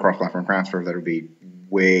even have a cross-platform transfer. That would be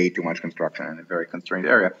way too much construction in a very constrained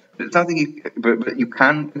area. But it's something but you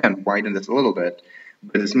can again widen this a little bit.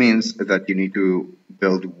 But this means that you need to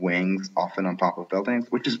build wings often on top of buildings,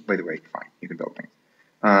 which is, by the way, fine. You can build wings.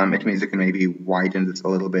 It means you can maybe widen this a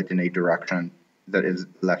little bit in a direction that is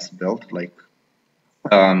less built, like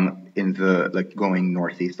going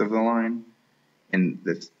northeast of the line in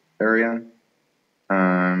this area.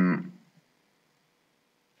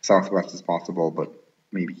 Southwest is possible, but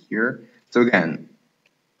maybe here. So again,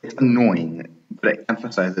 it's annoying, but I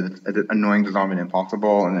emphasize that annoying does not mean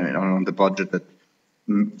impossible, and on the budget that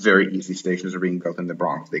very easy stations are being built in the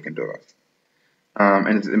Bronx, they can do it.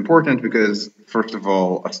 And it's important because, first of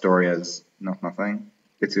all, Astoria is not nothing.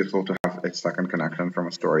 It's useful to have a second connection from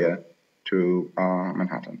Astoria to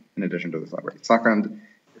Manhattan, in addition to the subway. Second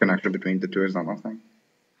connection between the two is not nothing.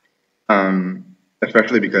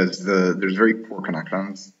 Especially because there's very poor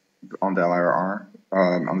connections on the LIRR,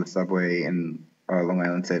 on the subway in Long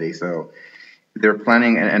Island City. So they're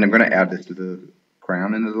planning, and I'm going to add this to the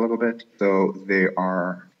crown in a little bit. So they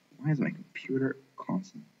are, why is my computer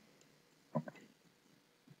constant?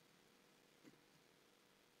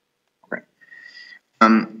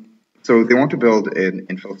 Okay. So they want to build an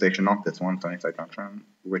infill station, not this one, Sunnyside Junction,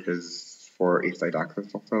 which is for East Side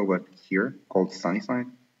access also, but here, called Sunnyside.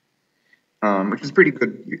 Which is a pretty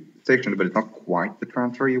good station, but it's not quite the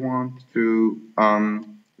transfer you want to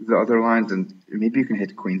the other lines, and maybe you can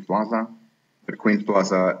hit Queens Plaza, but Queens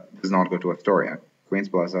Plaza does not go to Astoria. Queens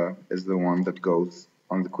Plaza is the one that goes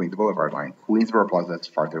on the Queens Boulevard line. Queensboro Plaza is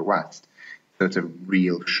farther west, so it's a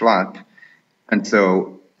real schlep, and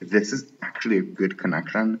so this is actually a good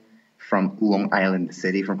connection from Long Island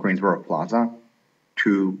City, from Queensboro Plaza,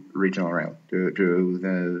 to regional rail,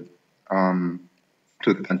 to the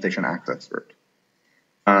Penn Station access route.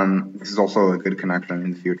 This is also a good connection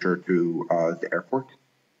in the future to the airport,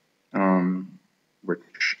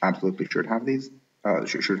 which absolutely should have these,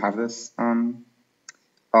 should have this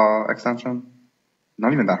extension.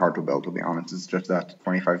 Not even that hard to build, to be honest. It's just that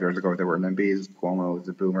 25 years ago there were NIMBYs. Cuomo is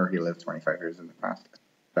a boomer. He lived 25 years in the past at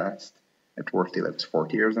best. At worst, he lived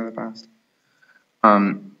 40 years in the past.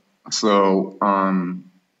 And I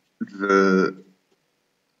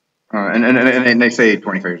say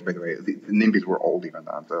 25 years, by the way. The NIMBYs were old even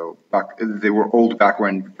then. So they were old back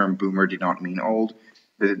when the term boomer did not mean old.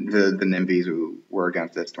 The NIMBYs who were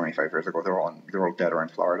against this 25 years ago, they're all dead or in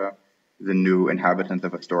Florida. The new inhabitants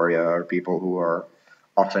of Astoria are people who are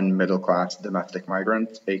often middle-class domestic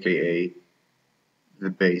migrants, aka the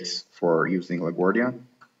base for using LaGuardia.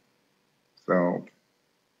 So,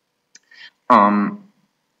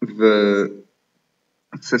 the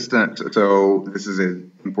system. So this is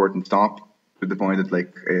an important stop to the point that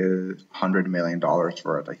like $100 million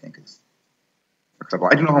for it, I think, is acceptable.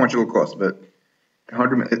 I don't know how much it will cost, but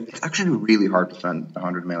it's actually really hard to spend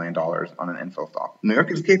 $100 million on an infill stop. New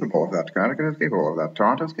York is capable of that. Connecticut is capable of that.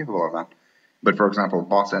 Toronto is capable of that. But for example,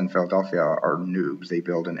 Boston and Philadelphia are noobs. They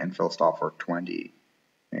build an infill stop for 20,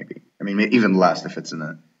 maybe. I mean, even less if it's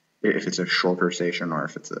a shorter station or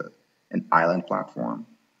if it's an island platform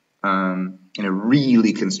in a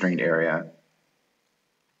really constrained area.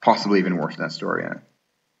 Possibly even worse than Astoria.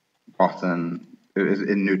 Boston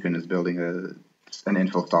in Newton is building an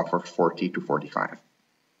infill stop for 40 to 45.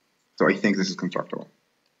 So I think this is constructible.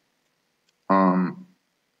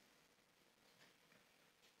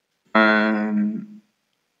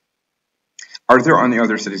 Are there any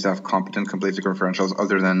other cities that have competent complete differentials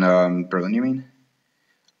other than Berlin, you mean?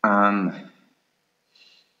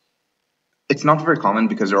 It's not very common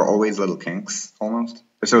because there are always little kinks, almost.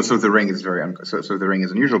 So the ring is so the ring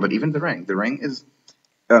is unusual, but even the ring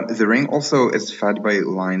also is fed by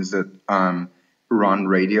lines that run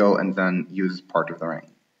radial and then use part of the ring.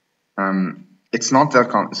 It's not that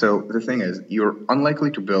common. So the thing is, you're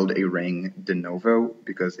unlikely to build a ring de novo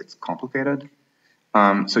because it's complicated.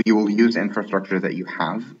 So you will use infrastructure that you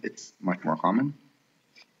have. It's much more common.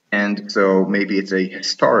 And so maybe it's a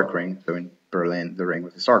historic ring. So in Berlin, the ring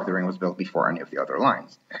was historic. The ring was built before any of the other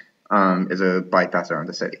lines. Is a bypass around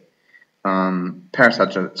the city. Paris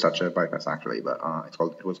had such a bypass actually, but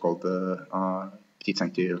it was called the Petite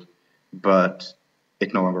Ceinture, but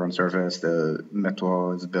it no longer on service. The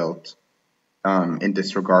metro is built in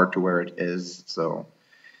disregard to where it is, so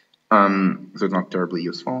it's not terribly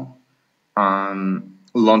useful.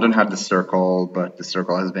 London had the circle, but the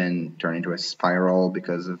circle has been turned into a spiral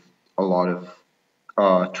because of a lot of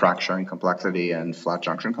track sharing complexity and flat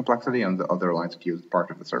junction complexity on the other lines that use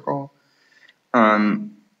part of the circle. I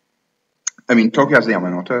mean, Tokyo has the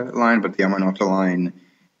Yamanote line, but the Yamanote line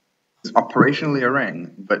is operationally a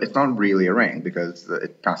ring, but it's not really a ring because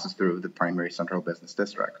it passes through the primary central business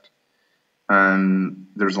district.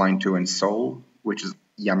 There's line 2 in Seoul, which is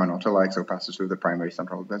Yamanote-like, so it passes through the primary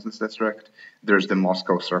central business district. There's the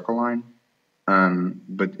Moscow Circle line,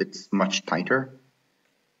 but it's much tighter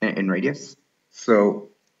in radius. So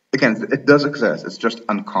again, it does exist. It's just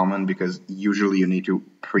uncommon because usually you need to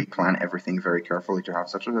pre-plan everything very carefully to have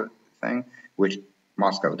such a thing, which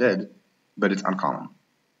Moscow did, but it's uncommon.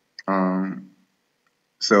 I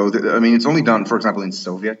mean, it's only done, for example, in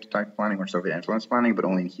Soviet-type planning or Soviet-influence planning, but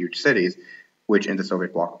only in huge cities, which in the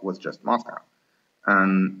Soviet bloc was just Moscow.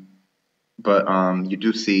 But you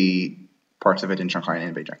do see parts of it in Shanghai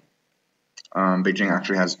and in Beijing. Beijing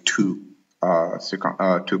actually has two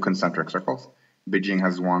concentric circles. Beijing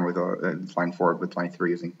has one with line 4 with line 3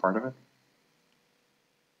 using part of it.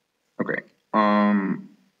 Okay.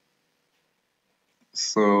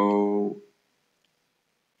 So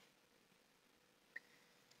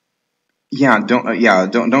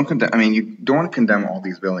don't condemn. I mean, you don't want to condemn all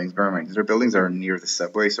these buildings. Bear in mind, these are buildings that are near the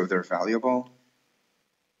subway, so they're valuable.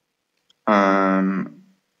 MTA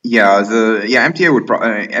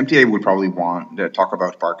would probably want to talk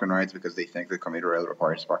about park and rides because they think the commuter rail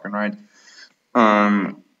requires park and ride.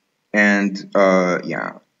 So, and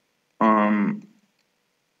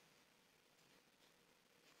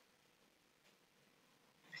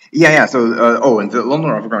the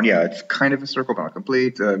London Overground, it's kind of a circle, but not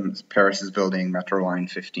complete. Paris is building Metro Line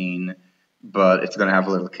 15, but it's going to have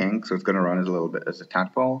a little kink, so it's going to run as a little bit as a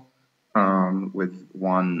tadpole, with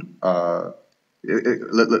one.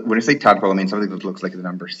 When I say tadpole, I mean something that looks like the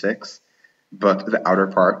number 6, but the outer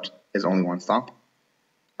part is only one stop.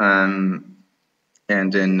 And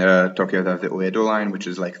And in Tokyo, they have the Uedo line, which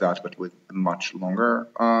is like that, but with a much longer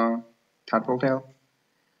tadpole tail.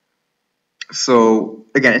 So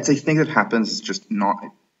again, it's a thing that happens. It's just not.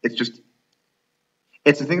 It's just.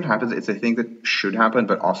 It's a thing that happens. It's a thing that should happen,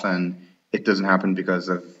 but often it doesn't happen because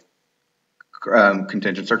of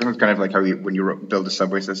contingent circumstances. Kind of like how when you build a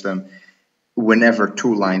subway system, whenever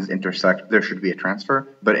two lines intersect, there should be a transfer.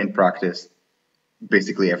 But in practice,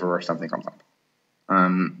 basically everywhere something comes up.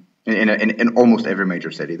 In almost every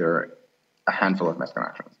major city, there are a handful of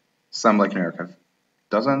misconnections. Some, like New York, have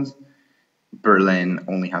dozens. Berlin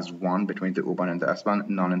only has one between the U-Bahn and the S-Bahn,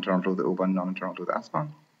 none internal to the U-Bahn, none internal to the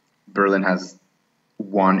S-Bahn. Berlin has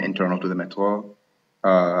one internal to the metro,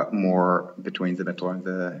 more between the metro and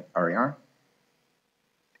the RER.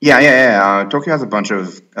 Yeah. Tokyo has a bunch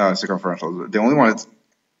of circumferentials. The only one that's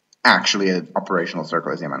actually an operational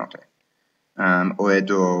circle is Yamanote.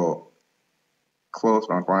 Oedo, close,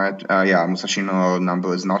 but not quite. Yeah, Musashino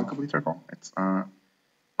Nambu is not a complete circle. It's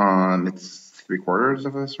 3/4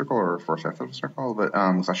 of a circle or 4/5 of a circle. But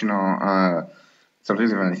Musashino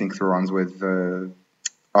sometimes even I think through runs with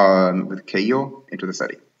Keio into the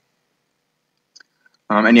city.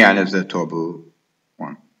 And there's the Tobu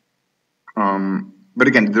one. But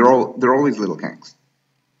again, they're always little kinks.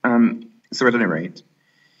 So at any rate,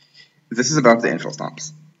 this is about the infill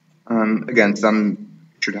stops. Again, some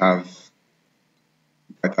should have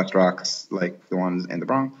bypass tracks like the ones in the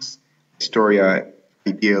Bronx. Astoria,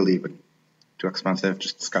 ideally, but too expensive.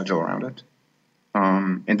 Just schedule around it.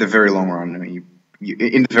 In the very long run,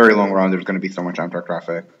 there's going to be so much Amtrak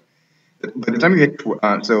traffic. By the time you hit,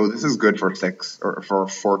 so this is good for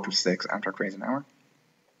 4 to 6 Amtrak trains an hour.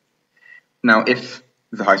 Now, if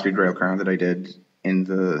the high-speed rail car that I did in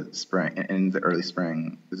the early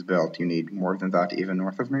spring is built, you need more than that even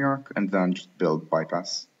north of New York, and then just build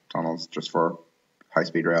bypass tunnels just for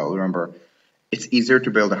high-speed rail. Remember, it's easier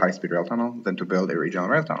to build a high-speed rail tunnel than to build a regional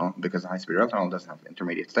rail tunnel because a high-speed rail tunnel doesn't have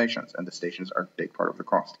intermediate stations, and the stations are a big part of the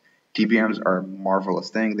cost. TBMs are a marvelous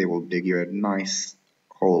thing. They will dig you a nice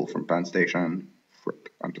hole from Penn Station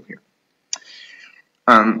until here.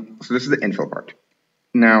 So this is the infill part.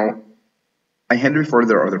 Now, I hinted before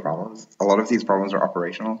there are other problems. A lot of these problems are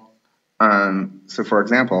operational. So for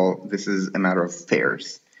example, this is a matter of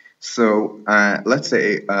fares. So let's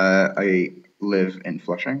say I live in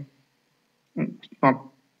Flushing. It's not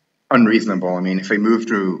unreasonable. I mean, if I move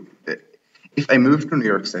to New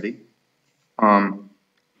York City, I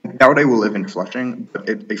doubt I will live in Flushing, but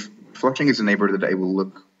Flushing is a neighborhood that I will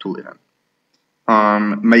look to live in.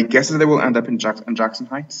 My guess is that I will end up in Jackson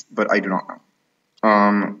Heights, but I do not know.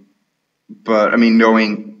 But I mean,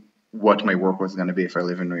 knowing what my work was going to be if I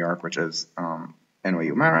live in New York, which is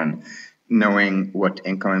NYU Marin, knowing what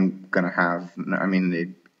income I'm going to have, I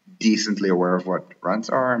mean, decently aware of what rents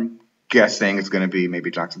are, I'm guessing it's going to be maybe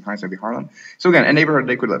Jackson Heights, maybe Harlem. So again, a neighborhood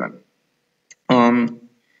they could live in.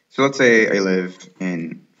 So let's say I live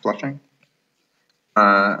in Flushing.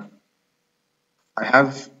 I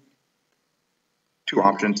have two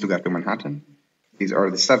options to get to Manhattan. These are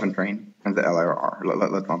the 7 train and the LIRR.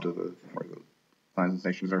 Let's not do the lines and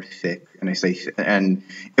stations are thick. And I say and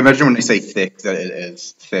imagine when I say thick that it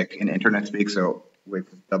is thick in internet speak, so with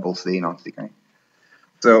double C, not CK.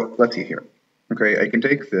 So let's see here. Okay, I can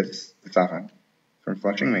take this 7 from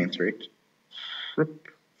Flushing Main Street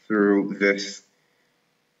through this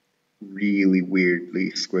really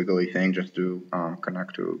weirdly squiggly thing just to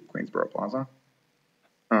connect to Queensboro Plaza.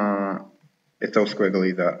 It's so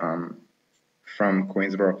squiggly that from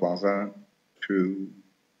Queensboro Plaza to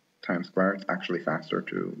Times Square, it's actually faster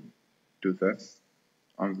to do this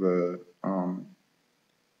on the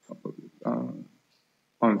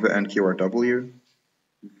NQRW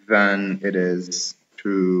than it is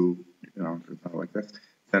to like this,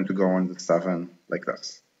 than to go on the 7 like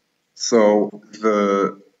this. So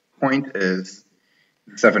the point is,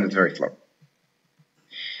 7 is very slow.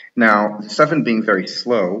 Now, 7 being very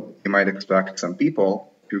slow, you might expect some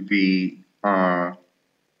people to be taking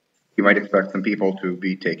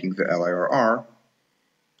the LIRR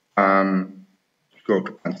to go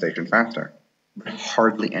to Penn Station faster, but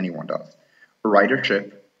hardly anyone does.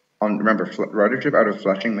 Ridership out of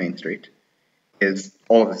Flushing Main Street is,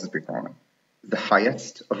 all of this is pre-corona, the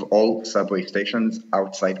highest of all subway stations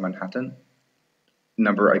outside Manhattan,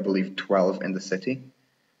 number I believe 12 in the city.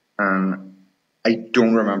 I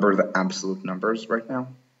don't remember the absolute numbers right now.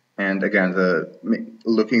 And again,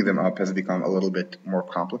 looking them up has become a little bit more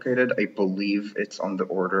complicated. I believe it's on the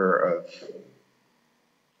order of,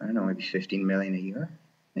 I don't know, maybe 15 million a year,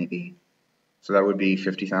 maybe. So that would be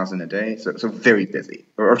 50,000 a day. So very busy,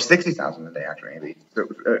 or 60,000 a day actually, maybe. So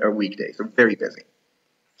a weekday. So very busy.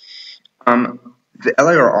 The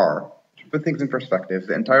LIRR, to put things in perspective,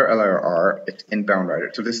 the entire LIRR, it's inbound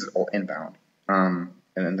rider. So this is all inbound. And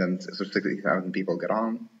then so 60,000 people get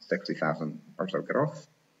on, 60,000 or so get off.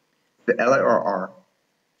 The LIRR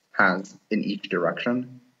has in each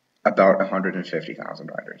direction about 150,000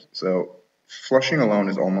 riders. So Flushing alone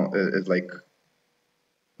is like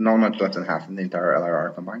not much less than half of the entire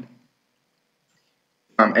LIRR combined.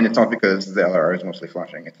 And it's not because the LIRR is mostly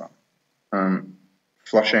Flushing. It's not.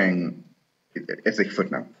 Flushing, it's a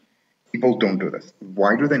footnote. People don't do this.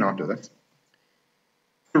 Why do they not do this?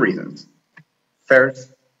 Two reasons.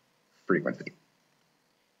 Fares, frequency.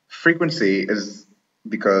 Frequency is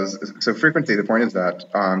because, so frequency, the point is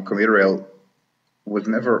that commuter rail was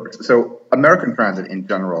never, so American transit in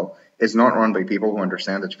general is not run by people who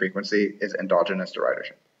understand that frequency is endogenous to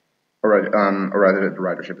ridership. Or rather that the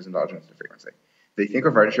ridership is endogenous to frequency. They think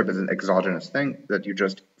of ridership as an exogenous thing, that you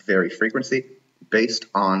just vary frequency based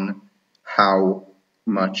on how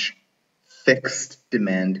much fixed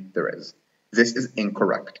demand there is. This is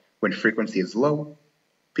incorrect. When frequency is low,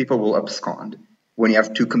 people will abscond. When you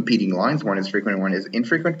have two competing lines, one is frequent and one is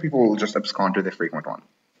infrequent, people will just abscond to the frequent one.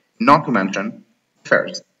 Not to mention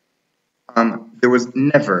fares. There was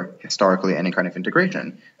never historically any kind of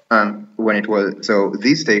integration when it was, so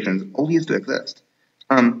these stations all used to exist.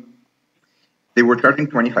 They were charging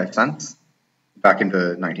 25 cents back in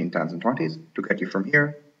the 1910s and 20s to get you from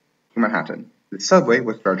here to Manhattan. The subway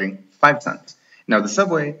was charging 5 cents. Now the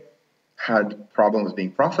subway had problems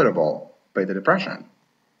being profitable by the Depression,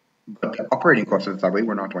 but the operating costs of the subway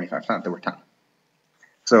were not 25 cents, they were 10.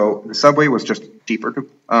 So the subway was just cheaper to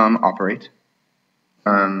operate,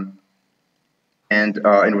 and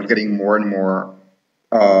it was getting more and more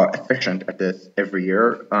efficient at this every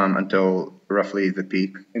year until roughly the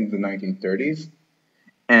peak in the 1930s.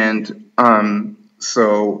 And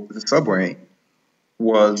so the subway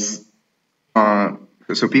was,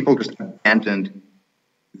 so people just abandoned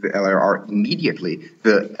the LIRR immediately.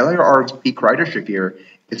 The LIRR's peak ridership year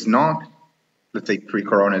is not, let's say,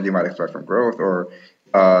 pre-corona, as you might expect from growth, or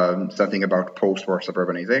something about post-war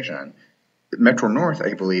suburbanization. Metro North,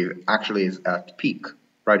 I believe, actually is at peak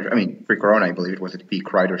ridership. I mean, pre-corona, I believe it was at peak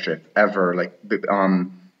ridership ever, like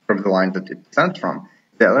from the lines that it sent from.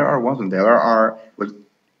 The LIRR wasn't. The LIRR was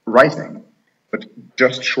rising, but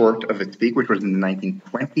just short of its peak, which was in the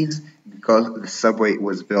 1920s, because the subway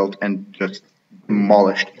was built and just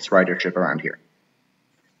demolished its ridership around here.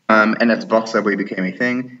 And as bus subway became a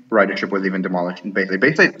thing, ridership was even demolished. And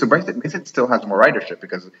basically it still has more ridership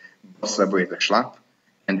because bus subway is a schlep,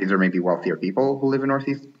 and these are maybe wealthier people who live in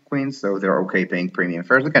Northeast Queens, so they're okay paying premium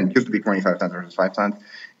fares. Again, it used to be 25 cents versus 5 cents.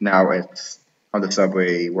 Now it's on the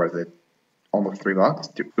subway, what is it, almost $3,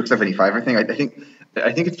 $2.75, I think.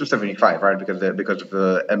 I think it's $2.75, right? Because of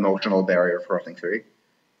the emotional barrier of crossing through.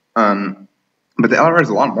 But the LIR is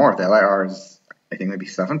a lot more. The LIR is, I think, maybe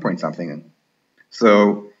 7 point something.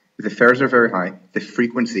 So the fares are very high. The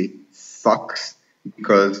frequency sucks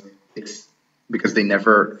because they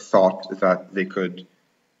never thought that they could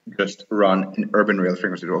just run an urban rail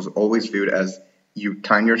frequency. It was always viewed as you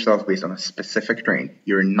time yourself based on a specific train.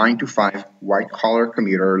 You're a 9 to 5 white collar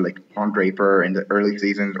commuter like John Draper in the early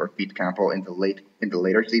seasons or Pete Campbell in the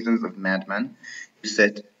later seasons of Mad Men. You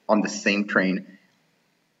sit on the same train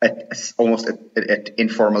at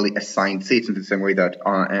informally assigned seats in the same way that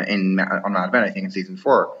on Mad Men, I think in season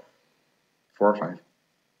 4 or 5,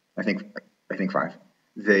 I think 5.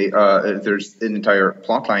 There's an entire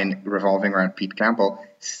plot line revolving around Pete Campbell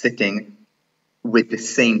sitting with the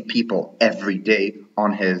same people every day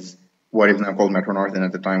on his, what is now called Metro North and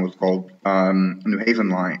at the time was called New Haven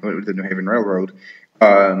line, the New Haven Railroad,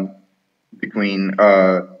 between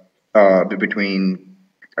I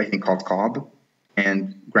think called Cobb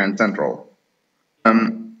and Grand Central.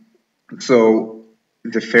 So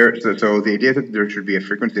the idea that there should be a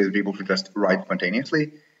frequency that people should just ride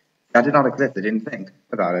spontaneously, that did not exist. They didn't think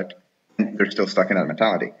about it, and they're still stuck in that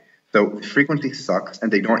mentality. So the frequency sucks, and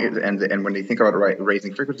they don't. And when they think about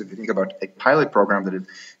raising frequency, they think about a pilot program that is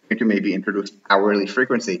going to maybe introduce hourly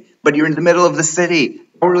frequency. But you're in the middle of the city.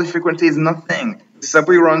 Hourly frequency is nothing. The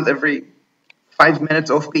subway runs every 5 minutes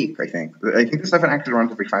off peak. I think the 7 actually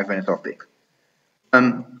runs every 5 minutes off peak.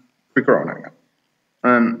 Pre-corona again.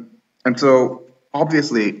 And so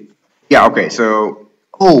obviously, yeah, okay. So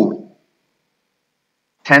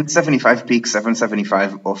 1075 peak,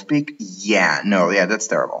 775 off peak. Yeah, that's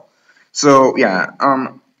terrible. So yeah,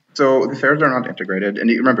 so the fares are not integrated, and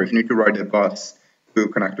remember, if you need to ride the bus to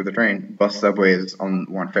connect with the train, bus subway is on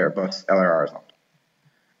one fare, bus LIR is not.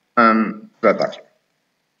 So that's actually.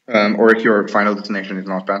 Or if your final destination is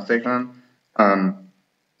not Penn Station, so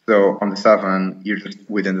So on the 7, you're just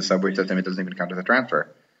within the subway system, it doesn't even count as a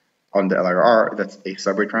transfer. On the LIRR, that's a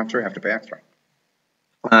subway transfer, you have to pay extra.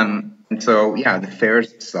 And so, yeah, the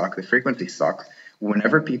fares suck, the frequency sucks.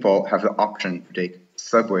 Whenever people have the option to take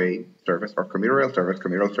subway service or commuter rail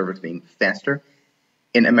service being faster,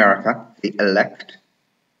 in America, they elect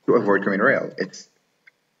to avoid commuter rail. It's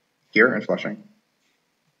here in Flushing.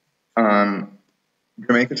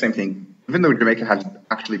 Jamaica, same thing. Even though Jamaica has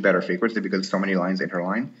actually better frequency because so many lines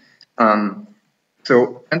interline.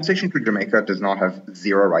 So Penn Station to Jamaica does not have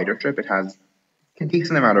zero ridership. It has a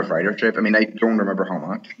decent amount of ridership. I mean, I don't remember how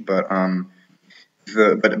much, but I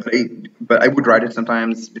would ride it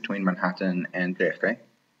sometimes between Manhattan and JFK.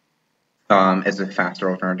 As a faster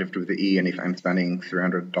alternative to the E, and if I'm spending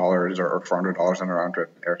 $300 or $400 on a round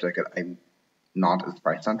trip air ticket, I'm not as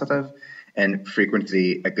price sensitive. And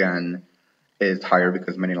frequency again is higher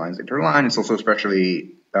because many lines interline. It's also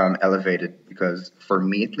especially elevated because, for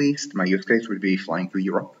me at least, my use case would be flying to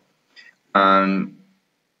Europe.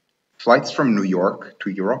 Flights from New York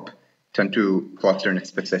to Europe tend to cluster in a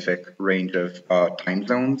specific range of time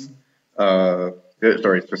zones.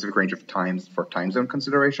 Specific range of times for time zone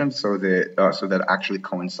considerations. So that actually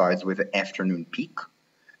coincides with the afternoon peak.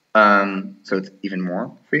 So it's even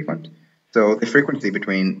more frequent. So the frequency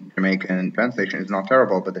between Jamaica and Penn Station is not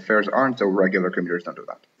terrible, but the fares aren't, so regular commuters don't do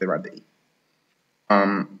that. They ride the E.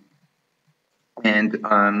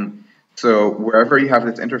 So wherever you have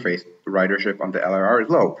this interface, ridership on the LRR is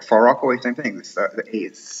low. Far Rockaway, same thing. The A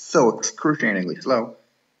is so excruciatingly slow,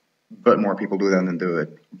 but more people do that than do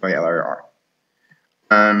it by LRR.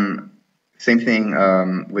 Same thing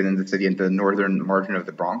within the city in the northern margin of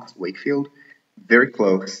the Bronx, Wakefield, very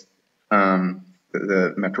close.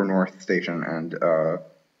 The Metro North station and the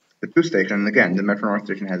 2 station. And again, the Metro North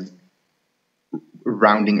station has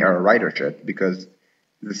rounding error ridership because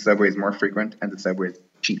the subway is more frequent and the subway is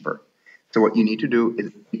cheaper. So what you need to do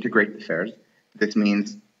is integrate the fares. This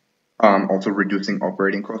means also reducing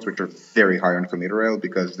operating costs, which are very high on commuter rail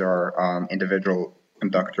because there are individual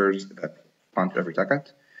conductors that punch every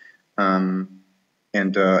ticket. And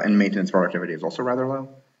maintenance productivity is also rather low.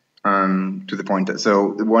 To the point that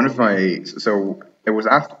I was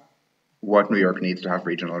asked what New York needs to have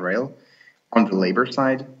regional rail. On the labor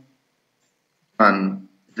side, the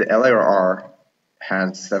LIRR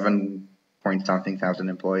has 7-point-something thousand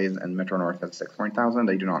employees and Metro North has 6,000.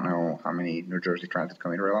 I do not know how many New Jersey Transit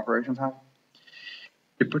commuter rail operations have.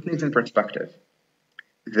 To put things in perspective,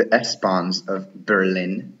 the S-Bahns of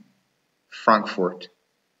Berlin, Frankfurt,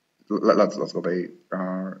 let's go by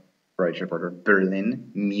ridership order.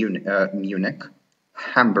 Berlin, Munich,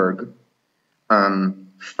 Hamburg,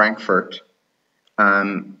 Frankfurt,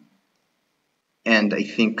 and I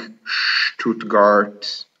think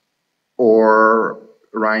Stuttgart or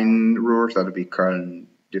Rhein-Ruhr, so that would be Köln,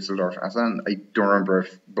 Düsseldorf, Essen. I don't remember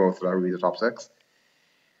if both that would be the top 6.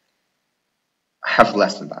 Have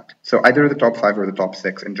less than that. So either the top 5 or the top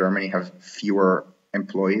 6 in Germany have fewer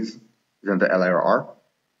employees than the LIRR,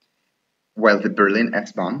 while the Berlin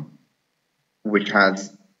S-Bahn, which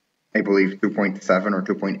has, I believe, 2.7 or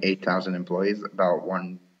 2.8 thousand employees, about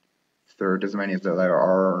 1/3 as many as the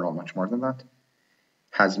LIRR, or not much more than that,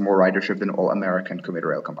 has more ridership than all American commuter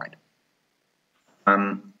rail combined.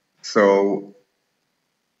 So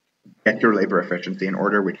get your labor efficiency in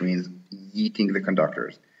order, which means yeeting the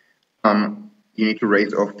conductors. You need to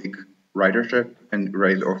raise off-peak ridership and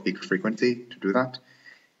raise off-peak frequency to do that.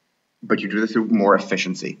 But you do this through more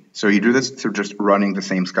efficiency. So you do this through just running the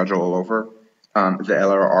same schedule all over. The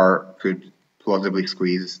LRR could plausibly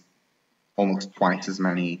squeeze almost twice as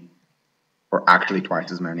many, or actually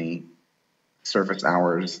twice as many, service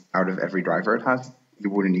hours out of every driver it has. You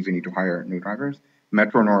wouldn't even need to hire new drivers.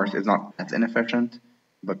 Metro North is not as inefficient,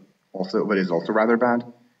 but is also rather bad.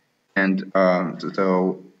 And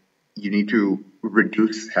so you need to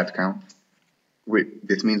reduce headcount.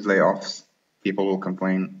 This means layoffs. People will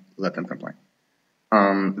complain. Let them complain.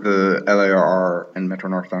 The LIRR and Metro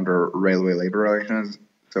North under railway labor relations,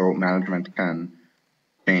 so management can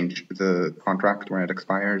change the contract when it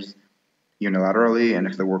expires unilaterally, and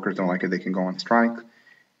if the workers don't like it, they can go on strike.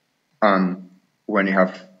 When you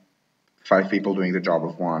have 5 people doing the job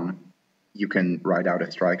of 1, you can ride out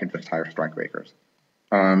a strike and just hire strike breakers.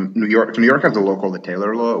 New York has a local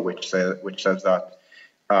detailer law, which says that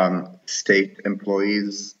state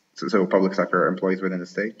employees, so public sector employees within the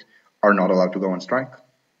state, are not allowed to go on strike,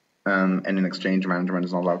 and in exchange, management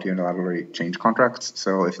is not allowed to unilaterally change contracts.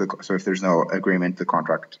 So if there's no agreement, the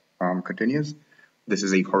contract continues. This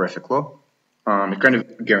is a horrific law. It kind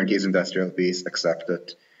of guarantees industrial peace, except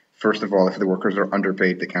that first of all, if the workers are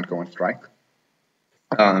underpaid, they can't go on strike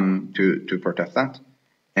to protest that.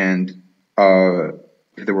 And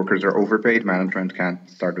if the workers are overpaid, management can't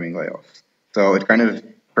start doing layoffs. So it kind of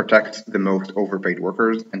protects the most overpaid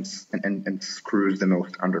workers and screws the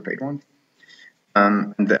most underpaid ones.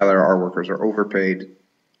 And the LRR workers are overpaid.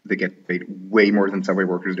 They get paid way more than subway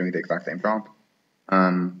workers doing the exact same job.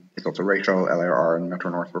 It's also racial. LRR and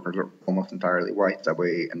Metro North workers are almost entirely white.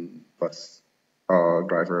 Subway and bus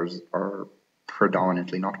drivers are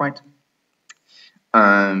predominantly not white,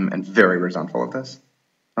 and very resentful of this.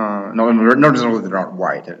 Not just that they're not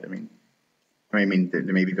white.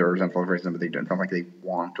 Maybe they're resentful of racism, but they don't. It's not like they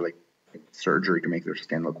want to get surgery to make their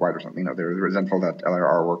skin look white or something. No, they're resentful that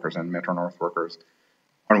LRR workers and Metro North workers,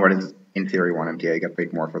 on what is in theory one MTA, get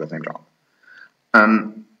paid more for the same job.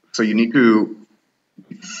 So you need to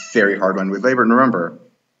be very hardline with labor. And remember,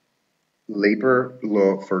 labor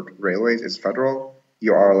law for railways is federal.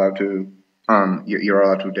 You are allowed to you're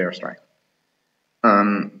allowed to dare strike.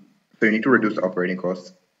 So you need to reduce operating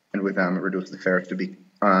costs, and with them reduce the fares to be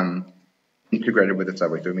integrated with the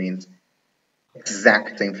subway. So it means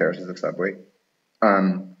exact same fares as the subway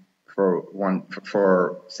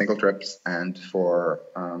for single trips and for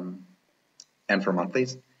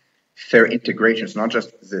monthlies. Fare integration is not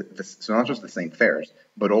just the same fares,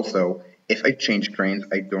 but also if I change trains,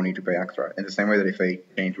 I don't need to pay extra. In the same way that if I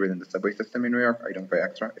change within the subway system in New York, I don't pay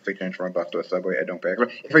extra. If I change from a bus to a subway, I don't pay extra.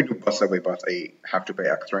 If I do bus, subway, bus, I have to pay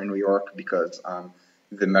extra in New York because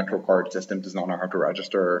the Metro card system does not know how to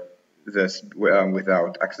register this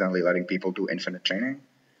without accidentally letting people do infinite chaining.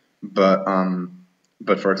 But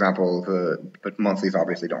for example, but monthlies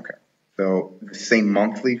obviously don't care. So the same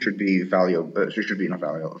monthly should be valid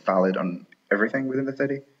on everything within the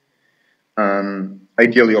city.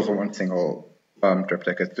 Ideally, also want single trip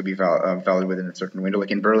tickets to be valid within a certain window.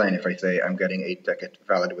 Like in Berlin, if I say I'm getting a ticket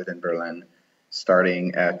valid within Berlin,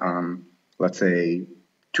 starting at let's say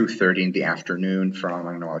 2:30 in the afternoon from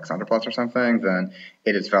Alexanderplatz or something, then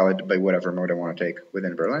it is valid by whatever mode I want to take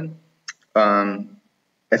within Berlin.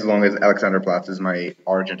 As long as Alexanderplatz is my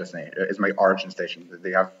origin station,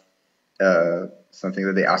 they have something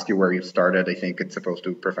that they ask you where you started. I think it's supposed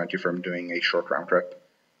to prevent you from doing a short round trip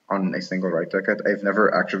on a single ride ticket. I've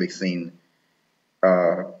never actually seen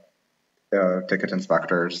ticket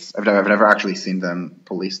inspectors. I've never actually seen them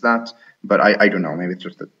police that, but I don't know. Maybe it's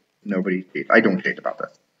just that nobody cheats. I don't cheat about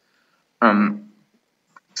this.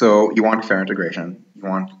 So you want fare integration. You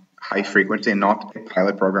want high frequency and not a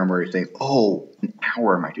pilot program where you're saying, oh, an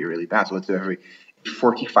hour might be really bad. So let's do every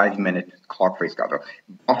 45-minute clock face schedule.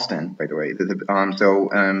 Boston, by the way,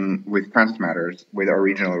 with Transit Matters, with our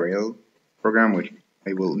regional rail program, which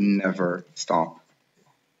I will never stop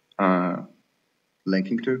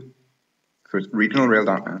linking to. So it's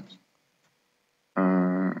regionalrail.net.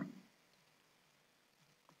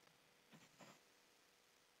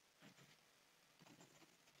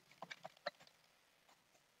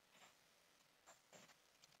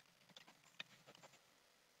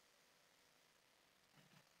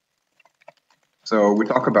 So we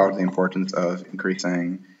talk about the importance of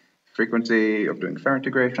increasing frequency of doing fare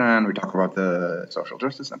integration. We talk about the social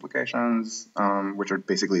justice implications, which are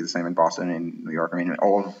basically the same in Boston and New York. I mean,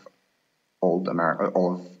 all of old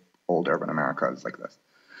urban America is like this.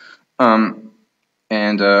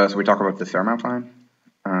 So we talk about the Fairmount line,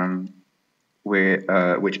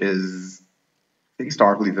 which is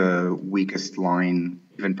historically the weakest line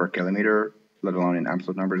even per kilometer, let alone in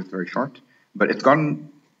absolute numbers. It's very short, but it's gotten.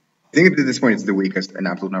 I think at this point it's the weakest in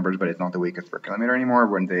absolute numbers, but it's not the weakest per kilometer anymore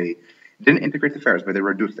when they didn't integrate the fares, but they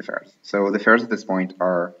reduced the fares. So the fares at this point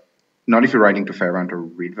are not if you're riding to Fairmount or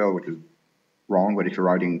Reedville, which is wrong, but if you're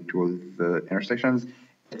riding to the interstations,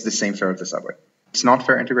 it's the same fare as the subway. It's not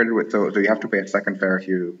fare integrated with, so you have to pay a second fare if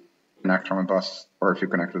you connect from a bus or if you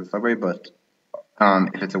connect to the subway, but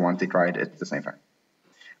if it's a one-seat ride, it's the same fare.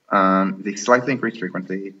 They slightly increased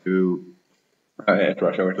frequency at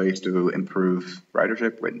rush hour at least to improve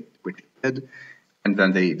ridership, which it did, and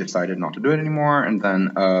then they decided not to do it anymore. And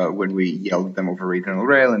then when we yelled them over regional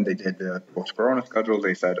rail and they did the post-corona schedule,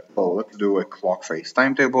 they said, "Oh, let's do a clock face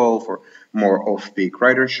timetable for more off-peak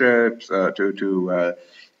riderships to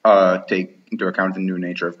take into account the new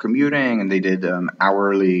nature of commuting." And they did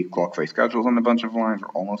hourly clock face schedules on a bunch of lines, or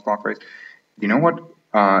almost clock face. You know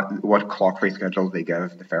what clock face schedule they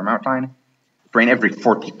gave the Fairmount line? Train every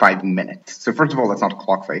 45 minutes. So first of all, that's not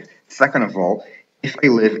clock face. Second of all, if I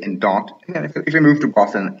live in Dot, again, if I move to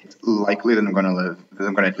Boston, it's likely that I'm going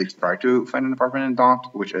to at least try to find an apartment in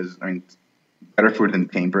Dot, which is, better food than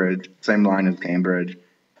Cambridge, same line as Cambridge,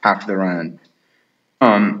 half the rent.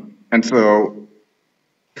 And so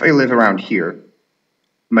if I live around here,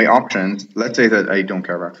 my options, let's say that I don't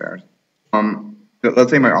care about fares.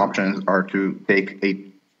 Let's say my options are to take a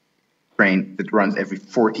train that runs every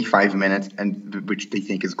 45 minutes, and which they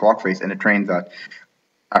think is clock face, and a train that,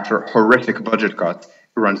 after horrific budget cuts,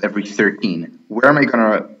 runs every 13. Where am I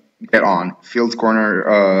gonna get on? Fields Corner,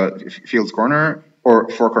 or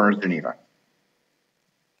Four Corners, Geneva?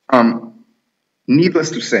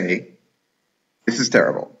 Needless to say, this is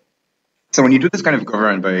terrible. So when you do this kind of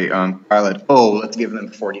government by pilot, oh, let's give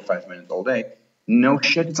them 45 minutes all day. No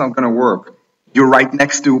shit, it's not gonna work. You're right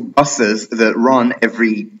next to buses that run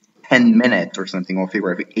every 10 minutes or something off peak,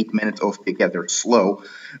 or every 8 minutes off peak. Yeah, they're slow,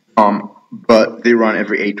 but they run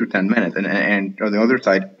every 8 to 10 minutes. And on the other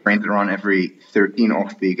side, trains that run every 13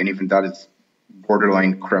 off peak, and even that is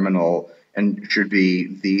borderline criminal and should be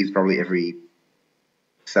these probably every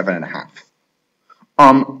 7.5.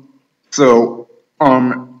 So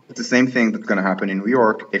it's the same thing that's going to happen in New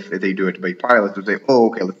York if they do it by pilots. They say, oh,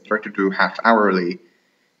 okay, let's try to do half hourly.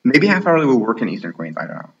 Maybe half hourly will work in Eastern Queens, I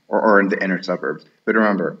don't know, or in the inner suburbs. But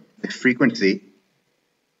remember, the frequency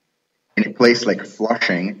in a place like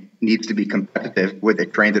Flushing needs to be competitive with a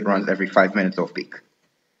train that runs every 5 minutes off peak.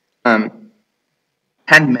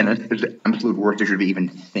 10 minutes is the absolute worst you should be even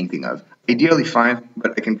thinking of. Ideally 5,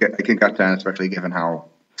 but I can get 10, especially given how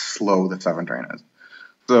slow the 7 train is.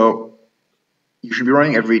 So you should be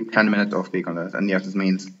running every 10 minutes off peak on this. And yes, this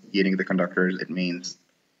means eating the conductors. It means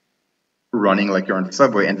running like you're on the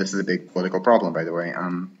subway. And this is a big political problem, by the way.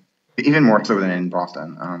 Even more so than in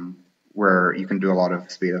Boston, where you can do a lot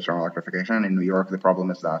of speed from electrification. In New York, the problem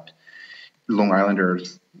is that Long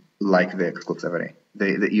Islanders like the exclusivity.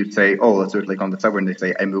 You'd say, oh, let's do it like on the subway, and they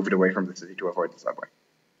say, I moved away from the city to avoid the subway.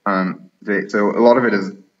 So a lot of it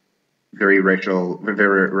is very racially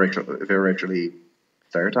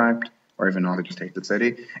stereotyped, or even not, they just hate the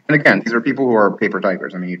city. And again, these are people who are paper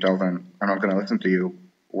tigers. I mean, you tell them, I'm not going to listen to you.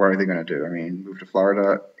 What are they going to do? I mean, move to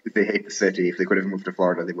Florida. If they hate the city, if they could have moved to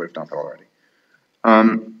Florida, they would have done so already.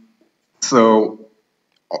 So,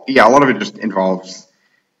 yeah, a lot of it just involves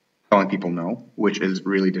telling people no, which is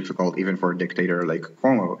really difficult even for a dictator like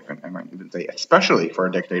Cuomo. I might even say, especially for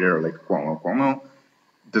a dictator like Cuomo. Cuomo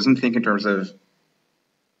doesn't think in terms of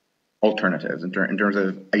alternatives, in terms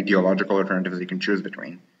of ideological alternatives he can choose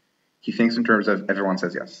between. He thinks in terms of everyone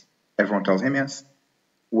says yes. Everyone tells him yes.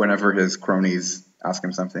 Whenever his cronies ask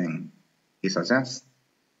him something, he says yes.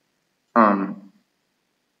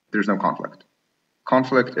 There's no conflict.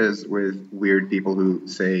 Conflict is with weird people who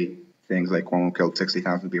say things like Cuomo killed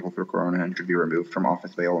 60,000 people through Corona and should be removed from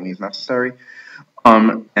office by all means necessary.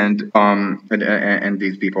 And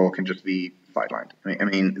these people can just be sidelined. I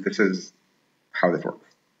mean, this is how this works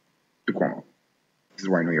to Cuomo. This is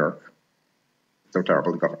why New York is so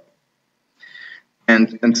terribly governed.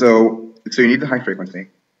 And so you need the high frequency.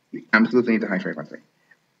 You absolutely need the high frequency.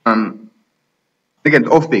 Again,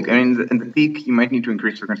 off peak. I mean, in the peak, you might need to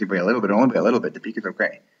increase frequency by a little bit, only by a little bit. The peak is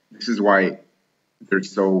okay. This is why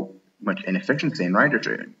there's so much inefficiency in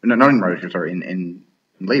ridership. No, not in ridership, sorry, in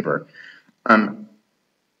labor.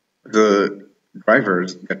 The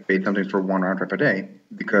drivers get paid sometimes for 1 round trip a day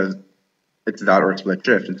because it's that or split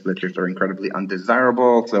shift, and split shifts are incredibly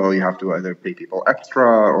undesirable. So you have to either pay people extra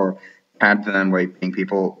or add them by paying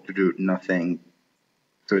people to do nothing.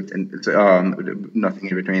 So it's nothing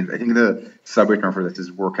in between. I think the subway term for this is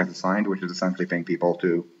work as assigned, which is essentially paying people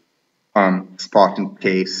to spot in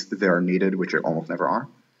case they are needed, which they almost never are.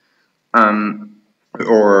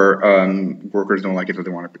 Or workers don't like it, so they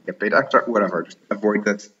want to get paid extra. Whatever, just avoid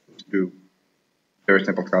this. Do very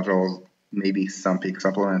simple schedules, maybe some peak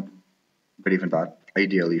supplement, but even that,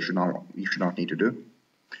 ideally, you should not need to do.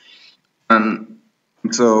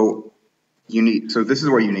 So this is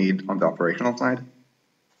what you need on the operational side.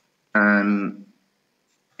 And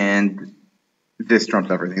this trumps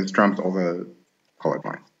everything. This trumps all the colored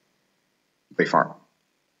lines by far.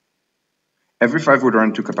 Every 5 would run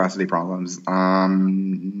into capacity problems,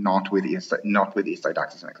 not with East Side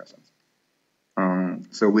access in existence.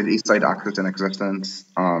 So with East Side access in existence,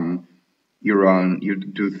 you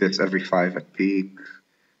do this every 5 at peak,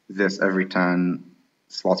 this every 10,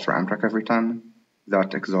 slots for Amtrak every 10.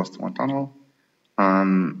 That exhausts 1 tunnel.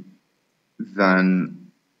 Then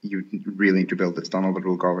you really need to build this tunnel, but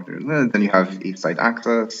we'll go over to. Then you have East Side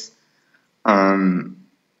access.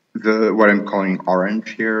 What I'm calling orange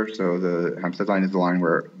here, so the Hempstead line is the line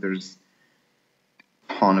where there's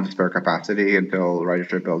a ton of spare capacity until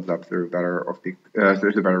ridership builds up through better off-peak,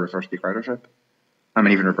 there's a better reverse peak ridership. I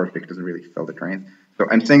mean, even reverse peak doesn't really fill the trains. So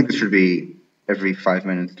I'm saying this should be every 5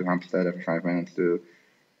 minutes to Hempstead, every 5 minutes to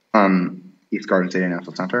East Garden State and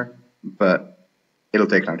National Center, but it'll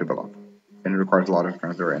take time to build up, and it requires a lot of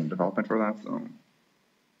trains that are in development for that.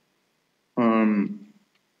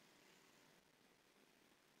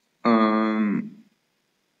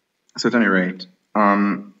 So at any rate,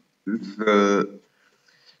 the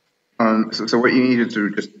so what you need is to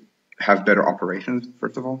just have better operations,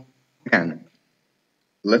 first of all. Again,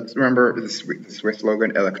 let's remember the Swiss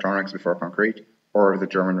slogan, electronics before concrete, or the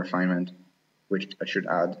German refinement, which I should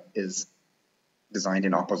add is designed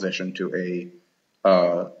in opposition to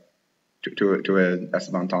an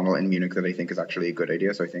S-Bahn tunnel in Munich that I think is actually a good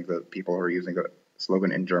idea. So I think that people who are using the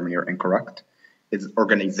slogan in Germany are incorrect. It's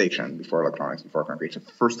organization before electronics before concrete. So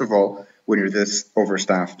first of all, when you're this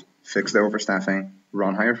overstaffed, fix the overstaffing,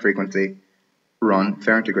 run higher frequency, run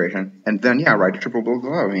fair integration, and then yeah, ridership will build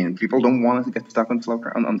low. I mean, people don't want to get stuck on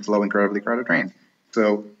slow, incredibly crowded trains.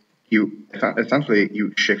 So you essentially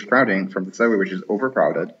you shift crowding from the subway, which is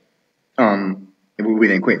overcrowded,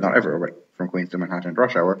 within Queens, not everywhere, but from Queens to Manhattan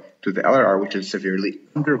rush hour, to the LRR, which is severely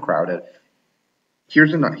undercrowded.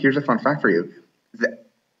 Here's a fun fact for you: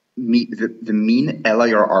 the mean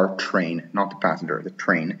LIRR train, not the passenger, the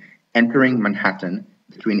train entering Manhattan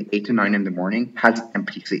between 8 to 9 in the morning has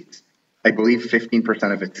empty seats. I believe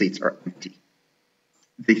 15% of its seats are empty.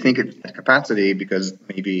 They think it's at capacity because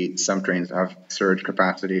maybe some trains have surge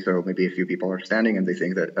capacity, so maybe a few people are standing, and they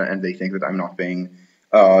think that I'm not paying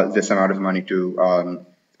this amount of money to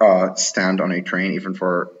stand on a train even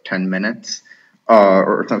for 10 minutes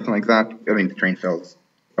or something like that. I mean, the train fills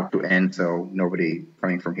up to end, so nobody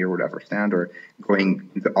coming from here would ever stand, or going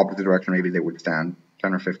in the opposite direction, maybe they would stand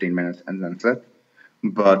 10 or 15 minutes and then sit.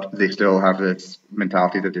 But they still have this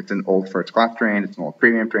mentality that it's an old first class train, it's an old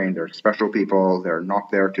premium train, they're special people, they're not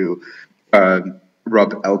there to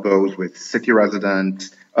rub elbows with city residents.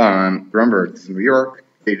 Remember, this is New York,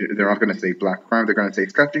 they're not going to say black crime, they're going to say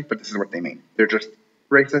sketchy, but this is what they mean. They're just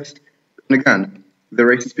racist. And again, the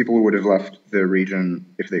racist people would have left the region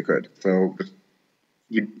if they could. So just,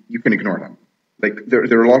 you can ignore them. Like,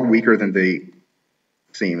 they're a lot weaker than they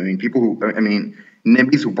seem. I mean,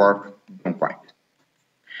 NIMBYs who bark don't bite.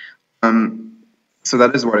 So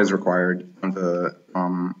that is what is required on the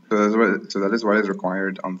that is what is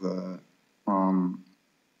required on the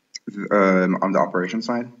operation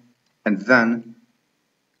side, and then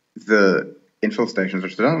the infill stations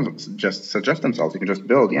just suggest themselves. You can just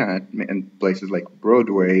build, in places like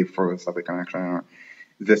Broadway for the subway connection.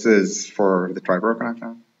 This is for the Triborough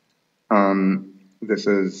connection. This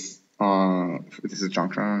is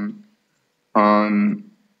Junction.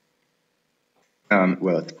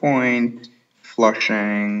 Willets Point,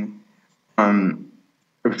 Flushing.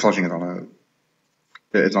 Flushing is on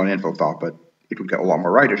an infill stop, but it would get a lot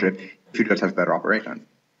more ridership if you just have better operations.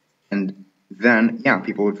 And then,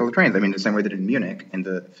 people would fill the trains. I mean, the same way they did in Munich in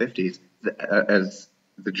the 50s, as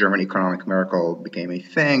the German economic miracle became a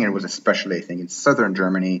thing, and it was especially a thing in southern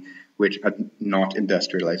Germany, which had not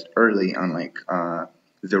industrialized early, unlike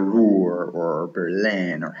the Ruhr or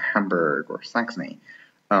Berlin or Hamburg or Saxony.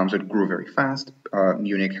 So it grew very fast.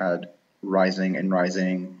 Munich had rising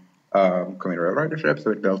commuter rail ridership,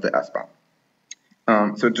 so it built the S-Bahn.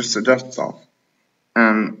 So it just suggests itself.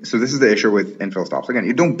 So this is the issue with infill stops. Again,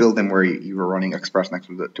 you don't build them where you were running express next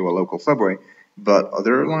to a local subway, but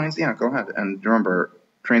other lines, go ahead. And remember,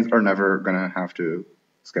 trains are never going to have to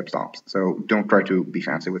skip stops. So don't try to be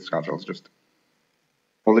fancy with schedules. Just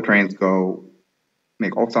all the trains go,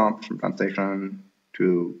 make all stops from Penn Station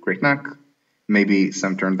to Great Neck. Maybe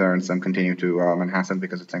some turn there and some continue to Manhattan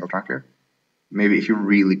because it's single track here. Maybe if you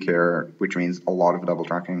really care, which means a lot of double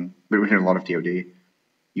tracking, which means a lot of TOD,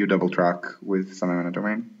 you double track with some amount of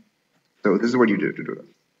domain. So this is what you do to do this.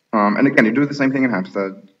 And again, you do the same thing in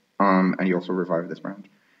Hampstead, and you also revive this branch.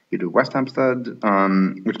 You do West Hampstead,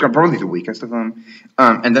 which is probably the weakest of them.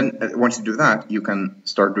 And then once you do that, you can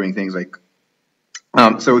start doing things like,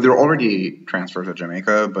 so there are already transfers at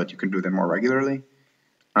Jamaica, but you can do them more regularly.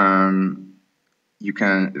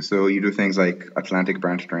 You do things like Atlantic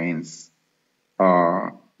branch trains,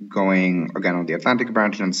 going again on the Atlantic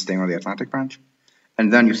branch and staying on the Atlantic branch.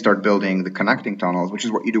 And then you start building the connecting tunnels, which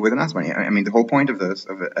is what you do with an S-Bahn. I mean, the whole point of this,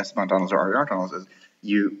 of S-Bahn tunnels or RER tunnels, is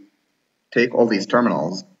you take all these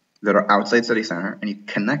terminals that are outside city center and you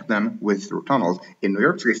connect them through tunnels. In New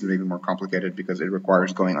York's case, it's maybe more complicated because it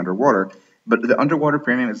requires going underwater, but the underwater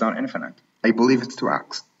premium is not infinite. I believe it's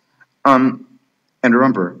 2x. And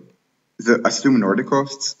remember, the Assume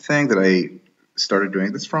Nordicoasts thing that I started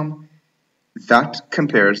doing this from, that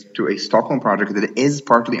compares to a Stockholm project that is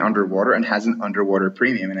partly underwater and has an underwater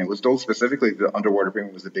premium. And I was told specifically the underwater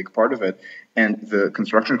premium was a big part of it. And the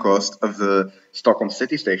construction cost of the Stockholm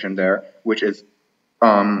city station there, which is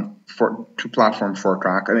to platform 4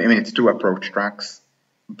 track. I mean, it's 2 approach tracks,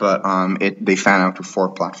 but they fan out to 4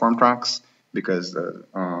 platform tracks because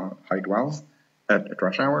height wells at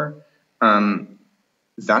rush hour.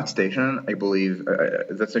 That station, I believe,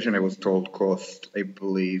 that station I was told cost, I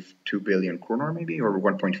believe, 2 billion kroner maybe, or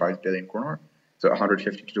 1.5 billion kroner. So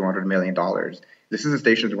 150 to 200 million dollars. This is a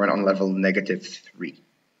station that went on level -3,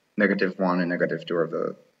 -1 and -2 of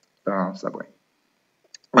the subway.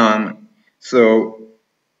 So,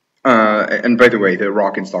 and by the way, the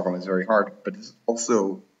rock in Stockholm is very hard, but it's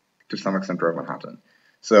also to some extent true of Manhattan.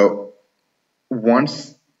 So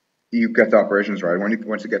once you get the operations right,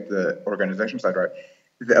 once you get the organization side right,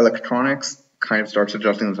 the electronics kind of starts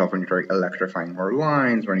adjusting themselves when you start electrifying more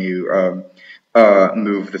lines, when you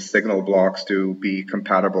move the signal blocks to be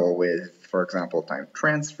compatible with, for example, time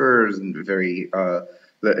transfers and very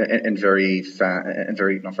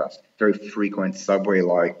frequent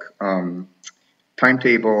subway-like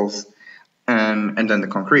timetables, and then the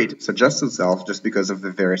concrete suggests itself just because of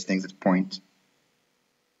the various things that point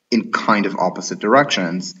in kind of opposite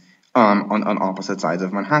directions on opposite sides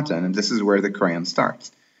of Manhattan, and this is where the crayon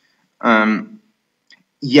starts.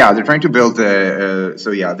 Yeah, they're trying to build the.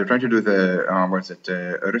 They're trying to do the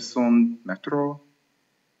Öresund metro.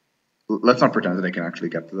 Let's not pretend that I can actually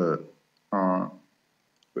get the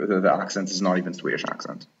accent is not even Swedish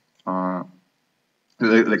accent. Like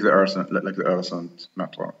the Öresund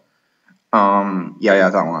metro.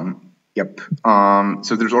 That one. Yep.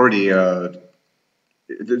 So there's already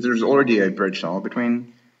a bridge tunnel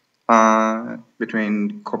between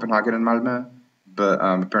Copenhagen and Malmö, but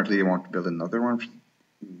apparently they want to build another one. Which is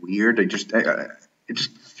weird. It just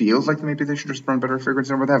feels like maybe they should just run better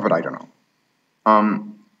figures over that, but I don't know.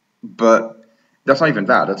 But that's not even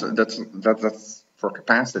that. That's for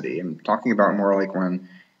capacity. I'm talking about more like when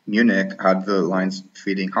Munich had the lines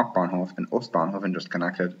feeding Hauptbahnhof and Ostbahnhof and just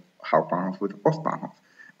connected Hauptbahnhof with Ostbahnhof,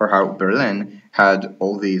 or how Berlin had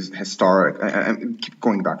all these historic. I keep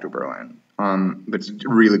going back to Berlin, but it's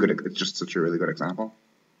really good. It's just such a really good example.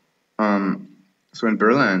 So in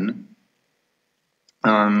Berlin,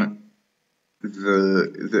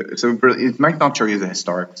 it might not show you the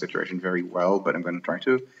historic situation very well, but I'm going to try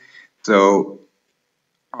to. So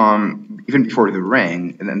even before the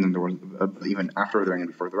ring, and then there was even after the ring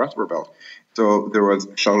and before the rest were built. So there was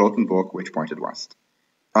Charlottenburg, which pointed west.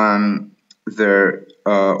 Over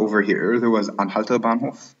here there was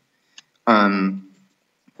Anhalterbahnhof,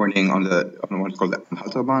 pointing on what's called the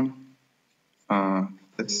Anhalterbahn.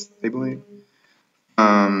 This I believe.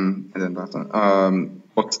 And then that one.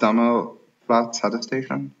 Potsdamer Platz had a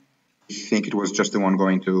station. I think it was just the one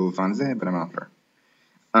going to Wannsee, but I'm not sure.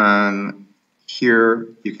 Here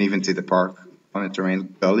you can even see the park on its remains,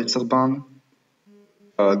 Görlitzer Bahn.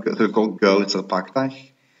 They're called Görlitzer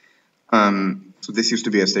Parkteich. So this used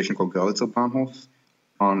to be a station called Görlitzer Bahnhof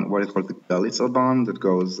on what is called the Görlitzer Bahn that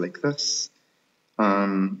goes like this,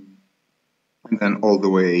 and then all the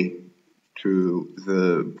way to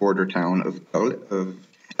the border town of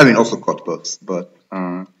also Cottbus, but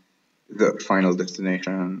the final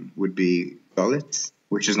destination would be Görlitz,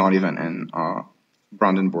 which is not even in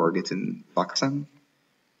Brandenburg, it's in Sachsen.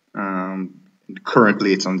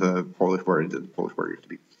 Currently, it's on the Polish border. The Polish border used to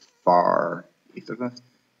be far east of us.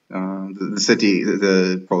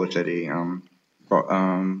 The Polish city,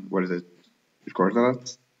 what is it?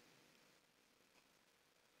 Skorzelec?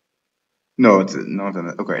 No, it's not.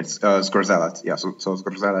 Okay, it's Skorzelec. Yeah, so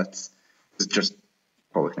Skorzelec is just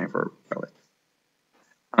Polish name for Görlitz.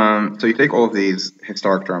 So you take all of these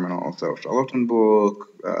historic terminals, so Charlottenburg,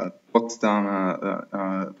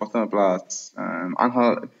 Potsdamer Platz,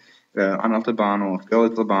 Anhalterbahnhof,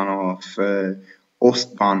 Görlitzer Bahnhof,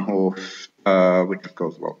 Ostbahnhof, which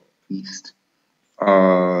goes east,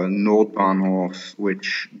 Nordbahnhof,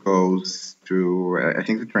 which goes to, I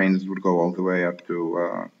think the trains would go all the way up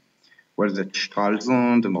to,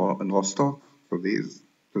 Stralsund and Rostock, so this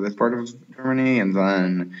part of Germany, and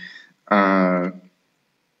then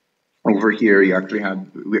over here, we actually had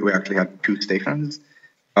two stations.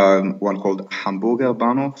 One called Hamburger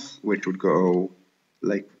Bahnhof, which would go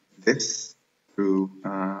like this to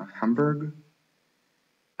Hamburg,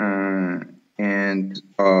 and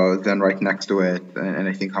then right next to it, and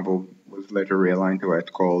I think Hamburg was later realigned to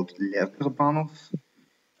it, called Lehrter Bahnhof.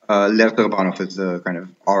 Lehrter Bahnhof is the kind of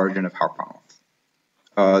origin of Hauptbahnhof.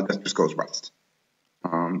 That just goes west.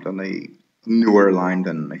 Then a newer line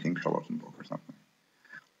than I think Charlottenburg or something.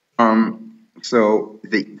 So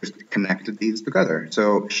they just connected these together.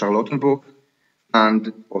 So Charlottenburg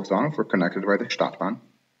and Ostbahnhof were connected by the Stadtbahn.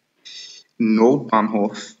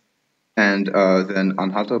 Nordbahnhof and then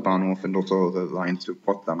Anhalterbahnhof and also the lines to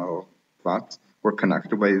Potsdamer Platz were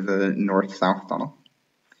connected by the north-south tunnel.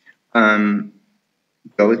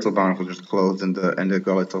 Görlitzer Bahn was just closed, and the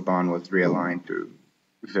Görlitzer Bahn was realigned to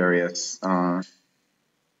various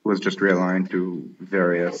was just realigned to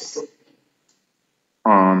various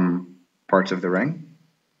parts of the ring.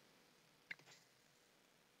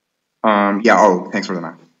 Yeah, oh, thanks for the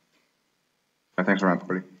map. Thanks for the map,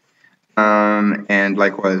 buddy. And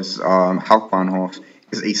likewise, Hauptbahnhof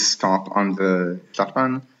is a stop on the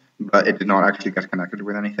S-Bahn, but it did not actually get connected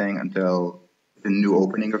with anything until the new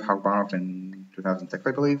opening of Hauptbahnhof in 2006,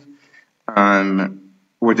 I believe.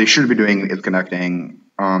 What they should be doing is connecting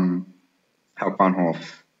Hauptbahnhof,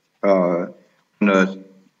 the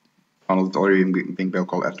tunnel that's already being built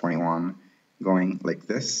called S21, going like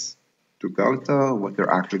this to Galata. What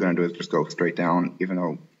they're actually going to do is just go straight down, even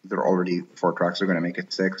though there are already 4 tracks, they're going to make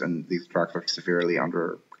it 6, and these tracks are severely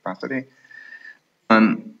under capacity.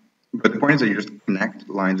 But the point is that you just connect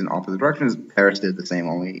lines in opposite directions. Paris did the same,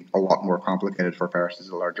 only a lot more complicated, for Paris is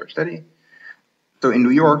a larger city. So in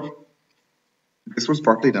New York, this was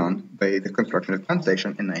partly done by the construction of Penn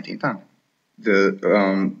Station in 1910.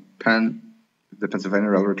 The Pennsylvania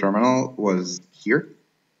Railroad Terminal was here,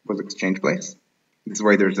 was Exchange Place. This is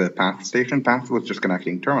why there's a PATH station. PATH was just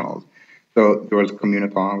connecting terminals. So there was Commuter,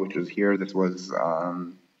 which was here. This was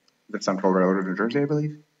the Central Railroad of New Jersey, I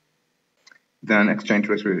believe. Then Exchange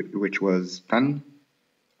Place, which was Penn.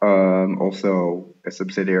 Also a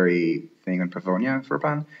subsidiary thing in Pavonia for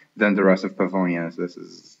Penn. Then the rest of Pavonia, so this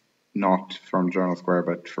is not from Journal Square,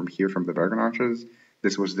 but from here, from the Bergen Arches.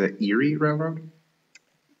 This was the Erie Railroad.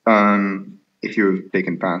 If you've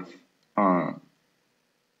taken PATH,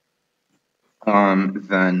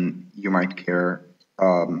 then you might care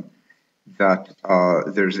that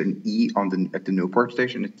there's an E at the Newport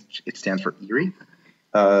station. It stands for Erie.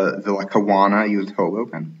 The Lackawanna used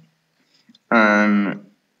Hoboken. I'm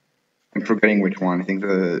forgetting which one. I think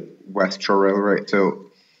the West Shore Railroad. So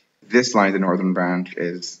this line, the northern branch,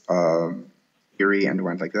 is Erie and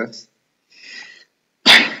went like this.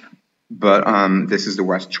 But this is the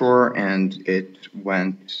West Shore, and it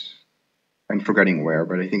went. I'm forgetting where,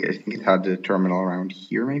 but I think it had the terminal around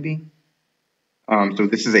here, maybe. So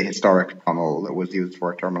this is a historic tunnel that was used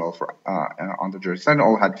for a terminal for on the Jersey side. And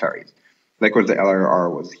all had ferries. Likewise, the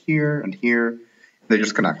LRR was here and here. They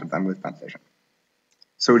just connected them with Penn Station.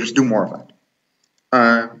 So just do more of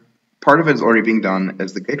that. Part of it is already being done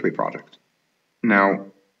as the Gateway project. Now,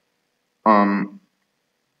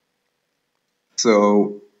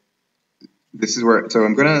 so this is where. So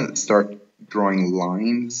I'm gonna start drawing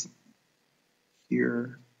lines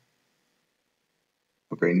here.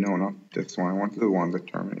 Okay, no, not this one. I want the one that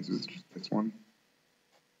terminates. Is it just this one?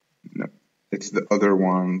 No, it's the other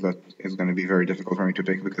one that is going to be very difficult for me to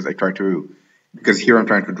pick because because here I'm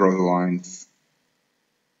trying to draw the lines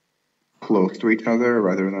close to each other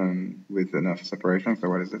rather than with enough separation. So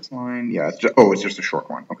what is this line? Yeah, it's just a short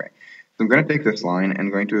one. Okay, so I'm going to take this line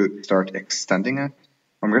and going to start extending it.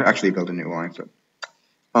 I'm going to actually build a new line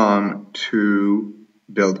to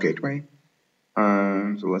build Gateway.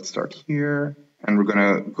 So let's start here, and we're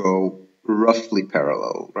gonna go roughly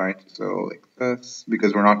parallel, right? So like this,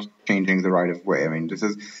 because we're not changing the right of way. I mean, this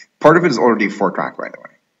is part of it is already 4-track, by the way.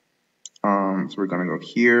 So we're gonna go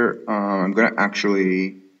here. I'm gonna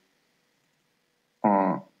actually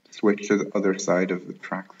switch to the other side of the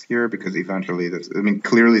tracks here because eventually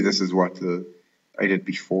clearly this is what I did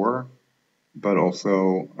before, but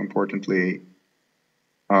also importantly,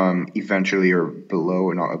 eventually you're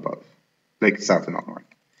below and not above, like south and not north.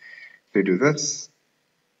 So you do this,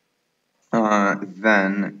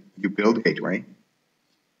 then you build Gateway,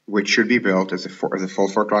 which should be built as a full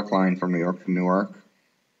 4-track line from New York to Newark.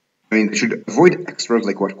 I mean, they should avoid extras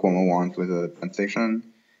like what Cuomo wants with a Penn Station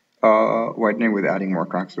widening with adding more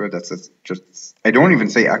tracks to it. That's just, I don't even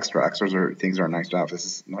say extra. Extras are things that are nice to have. This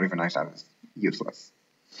is not even nice to have. It's useless.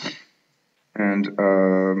 And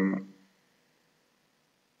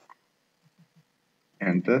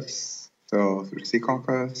this, so through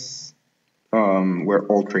Secaucus, where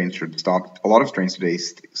all trains should stop. A lot of trains today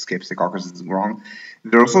skip Secaucus. This is wrong.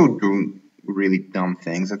 They're also doing really dumb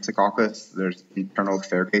things at Secaucus. There's internal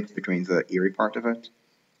fare gates between the Erie part of it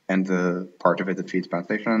and the part of it that feeds Penn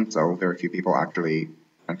Station. So very few people actually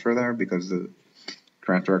transfer there because the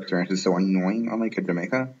transfer experience is so annoying, unlike at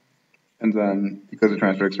Jamaica. And then because the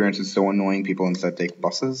transfer experience is so annoying, people instead take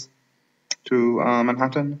buses to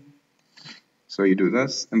Manhattan. So you do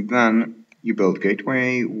this, and then you build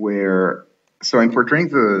Gateway where. So I'm portraying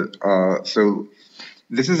so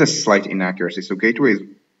this is a slight inaccuracy. So Gateway is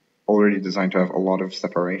already designed to have a lot of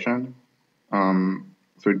separation.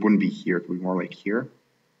 So it wouldn't be here, it would be more like here.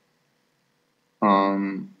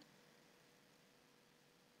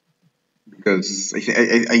 Because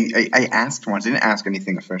I asked once, I didn't ask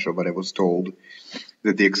anything official, but I was told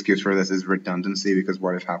that the excuse for this is redundancy because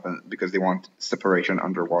what if happened because they want separation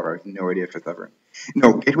underwater. I have no idea if it's ever.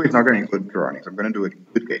 No, gateway is not going to include through running, so I'm going to do it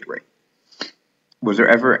with gateway. Was there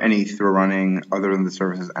ever any through running other than the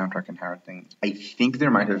services Amtrak inheriting? I think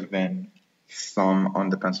there might have been some on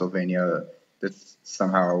the Pennsylvania that's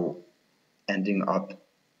somehow ending up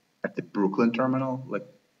at the Brooklyn terminal, like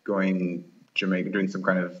going Jamaica, doing some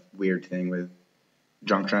kind of weird thing with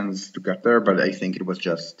junctions to get there. But I think it was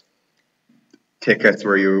just tickets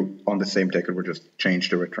where you on the same ticket were just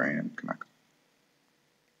changed to a train and connect.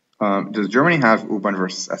 Does Germany have U-Bahn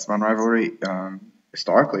versus S-Bahn rivalry?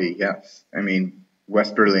 Historically, yes. I mean,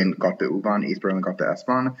 West Berlin got the U-Bahn, East Berlin got the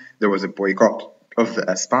S-Bahn. There was a boycott of the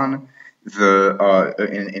S-Bahn in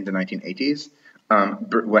the 1980s.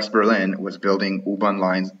 West Berlin was building U-Bahn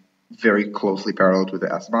lines very closely parallel to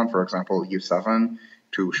the S-Bahn. For example, U7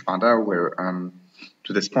 to Spandau, where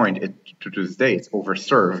to this point, to this day, it's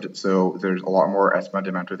overserved. So there's a lot more S-Bahn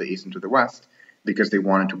demand to the east and to the west because they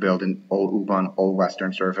wanted to build an all U-Bahn, all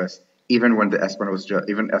Western service. Even when the S-Bahn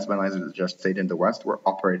S-Bahn lines just stayed in the west, were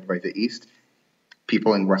operated by the east.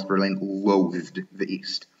 People in West Berlin loathed the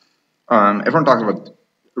east. Everyone talks about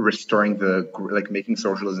restoring making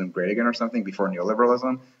socialism great again or something before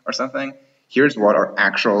neoliberalism or something. Here's what our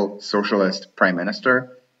actual socialist prime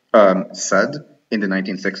minister said in the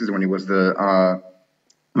 1960s when he was the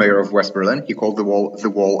mayor of West Berlin. He called the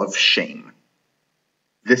wall of shame.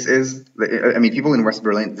 This is, I mean, people in West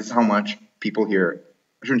Berlin, this is how much people here,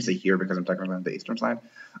 I shouldn't say here because I'm technically on the eastern side,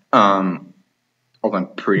 although I'm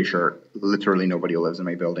pretty sure literally nobody who lives in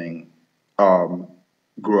my building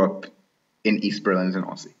grew up in East Berlin as an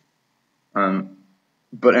Aussie.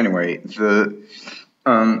 But anyway,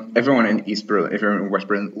 everyone in East Berlin, everyone in West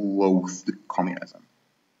Berlin loathed communism.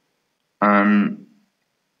 And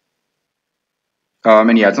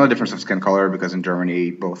yeah, it's not a difference of skin color because in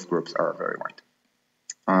Germany both groups are very white.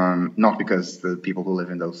 Not because the people who live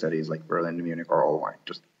in those cities like Berlin and Munich are all white.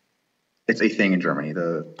 Just it's a thing in Germany.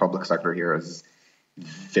 The public sector here is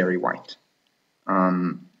very white.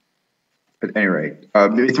 At any rate,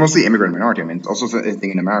 it's mostly immigrant minority. I mean, it's also a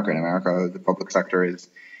thing in America. In America, the public sector is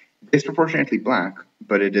disproportionately black,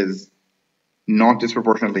 but it is not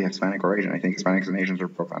disproportionately Hispanic or Asian. I think Hispanics and Asians are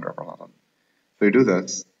profoundly represented. So you do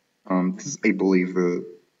this. This is, I believe, the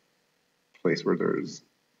place where there's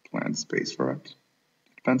planned space for it.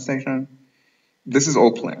 Penn Station. This is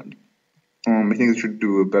all planned. I think they should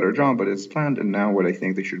do a better job, but it's planned. And now what I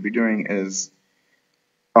think they should be doing is,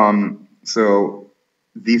 so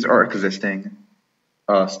these are existing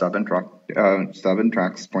stub-in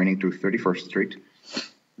tracks pointing to 31st Street.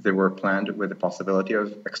 They were planned with the possibility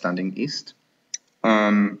of extending east.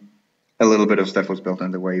 A little bit of stuff was built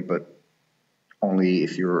in the way, but only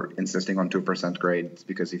if you're insisting on 2% grades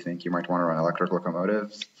because you think you might want to run electric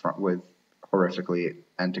locomotives with horrifically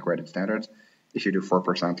antiquated standards. If you do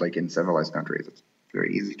 4% like in civilized countries, it's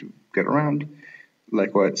very easy to get around.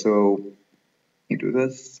 Like what? So you do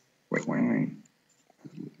this. Wait, why am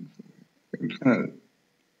I'm just gonna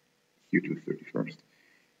do 31st.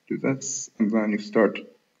 Do this, and then you start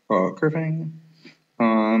curving.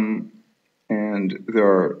 And there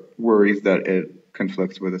are worries that it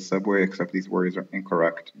conflicts with a subway, except these worries are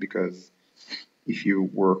incorrect because if you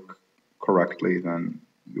work correctly, then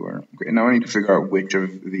you are okay. Now I need to figure out which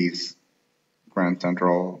of these Grand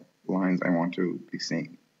Central lines I want to be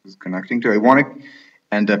seeing is connecting to. I want to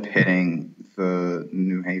end up hitting the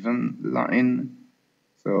New Haven line.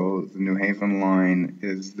 So the New Haven line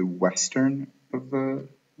is the western of the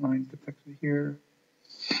line depicted here.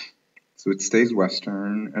 So it stays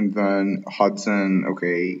western, and then Hudson,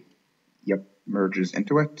 okay, yep, merges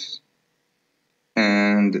into it.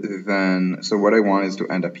 And then, so what I want is to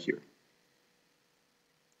end up here.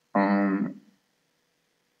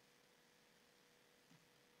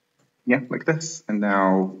 Yeah, like this. And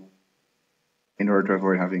now, in order to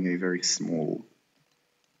avoid having a very small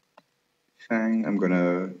thing, I'm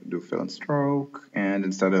gonna do fill and stroke, and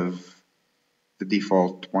instead of the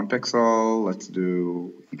default 1 pixel, let's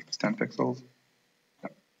do, I think it's 10 pixels.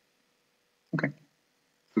 Yep. Okay.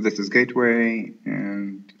 So this is gateway,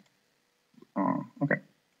 and okay.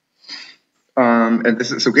 And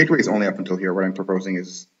this is, so gateway is only up until here. What I'm proposing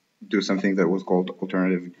is do something that was called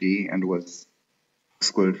alternative D and was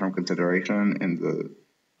excluded from consideration in the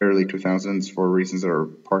early 2000s for reasons that are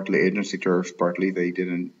partly agency turf, partly they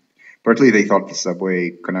thought the subway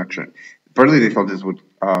connection, partly they thought this would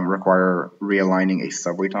require realigning a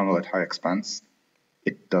subway tunnel at high expense.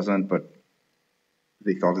 It doesn't, but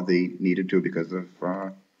they thought that they needed to because of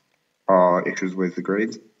issues with the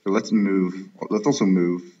grades. So let's also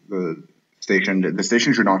move the station. The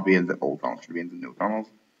station should not be in the old tunnel, it should be in the new tunnels.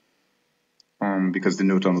 because the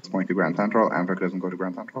new tunnel is going to Grand Central. Amtrak doesn't go to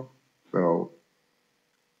Grand Central. So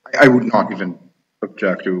I would not even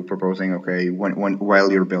object to proposing, okay,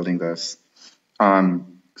 while you're building this,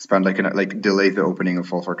 spend like delay the opening of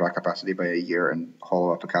full for track capacity by a year and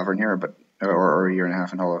hollow out the cavern here, but or a year and a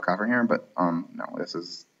half and hollow out cavern here. But no, this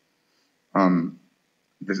is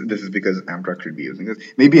this is because Amtrak should be using this.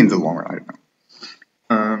 Maybe in the long run, I don't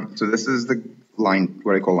know. So this is the line,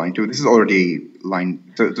 what I call line 2. This is already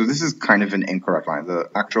line, so this is kind of an incorrect line. The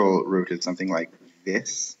actual route is something like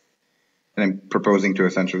this, and I'm proposing to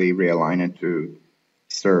essentially realign it to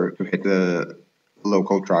hit the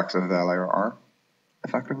local tracks of the LIRR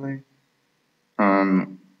effectively.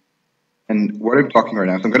 And what I'm talking right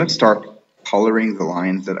now, so I'm going to start coloring the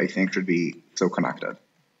lines that I think should be so connected.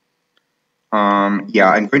 Yeah,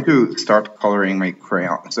 I'm going to start coloring my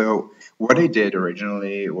crayon. So what I did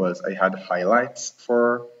originally was I had highlights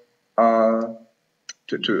for to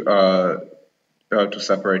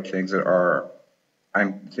separate things that are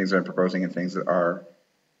things that I'm proposing and things that are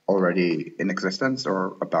already in existence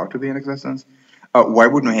or about to be in existence. Why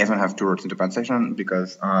would New Haven have two routes into Penn Station?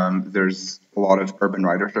 Because there's a lot of urban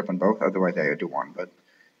ridership on both, otherwise I would do one. But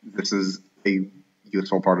this is a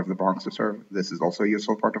useful part of the Bronx to serve. This is also a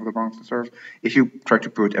useful part of the Bronx to serve. If you try to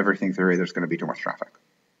put everything through, there's going to be too much traffic.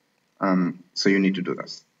 So you need to do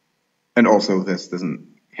this. And also this doesn't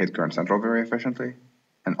hit Grand Central very efficiently,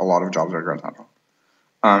 and a lot of jobs are at Grand Central.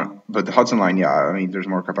 But the Hudson line, yeah, I mean, there's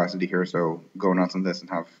more capacity here, so go nuts on this and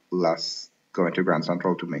have less go into Grand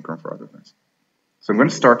Central to make room for other things. So I'm going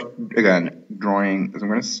to start, again, drawing, so I'm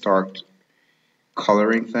going to start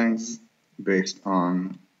coloring things based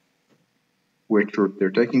on which route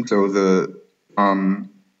they're taking. So the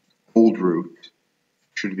old route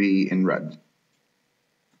should be in red.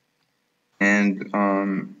 And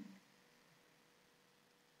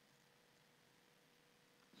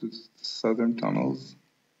southern tunnels.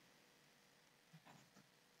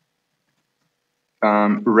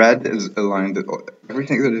 Red is a line that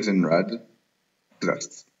everything that is in red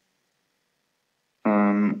exists.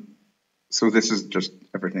 So this is just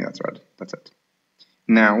everything that's red. That's it.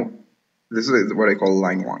 Now, this is what I call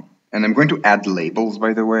line 1. And I'm going to add labels,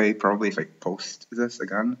 by the way, probably if I post this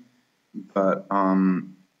again, but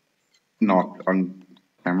not on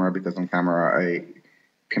camera, because on camera I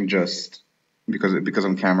can just, because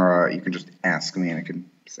on camera you can just ask me and I can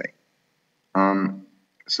say.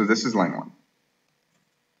 So this is line 1.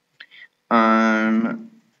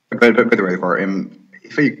 By the way,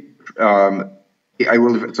 if I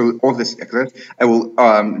will, so all this exists. I will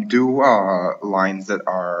do lines that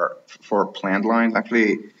are for planned lines,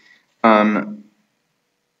 actually.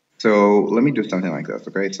 So let me do something like this,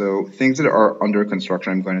 okay? So things that are under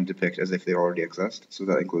construction, I'm going to depict as if they already exist. So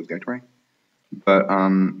that includes gateway. But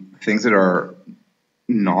things that are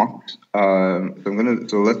not,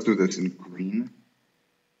 so let's do this in green.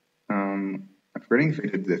 I'm forgetting if I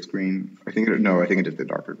did this green. I think I did the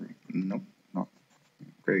darker green. Nope, not.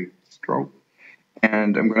 Okay, stroke.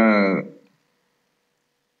 And I'm gonna,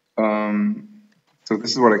 so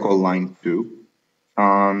this is what I call line 2.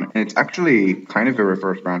 And it's actually kind of a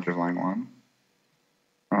reverse branch of line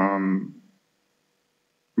 1.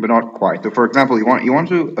 But not quite. So for example, you want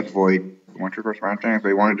to avoid reverse branching, so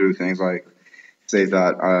you want to do things like say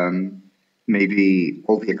that maybe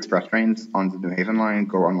all the express trains on the New Haven line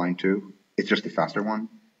go on line 2. It's just the faster one,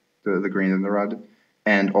 the green and the red.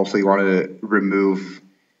 And also you want to remove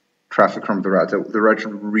traffic from the red. So the red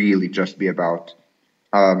should really just be about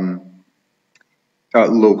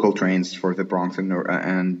local trains for the Bronx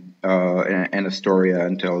and Astoria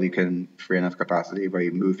until you can free enough capacity by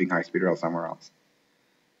moving high-speed rail somewhere else.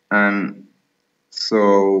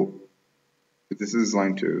 So this is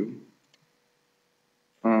line 2.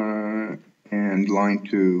 And line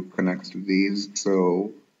 2 connects to these.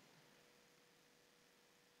 So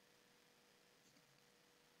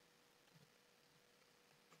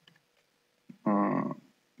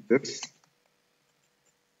this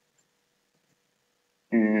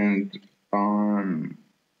and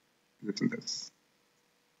this and this.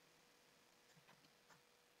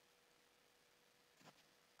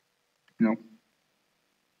 No.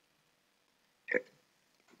 Okay.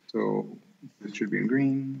 So this should be in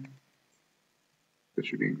green. This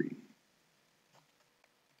should be in green.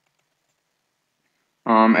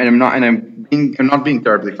 And I'm not being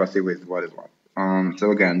terribly fussy with what is what.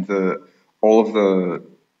 So again, all of the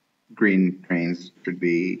green trains should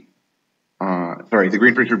be the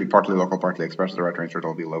green trains should be partly local, partly express. The red trains should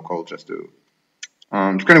all be local, just to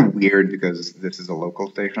it's kind of weird because this is a local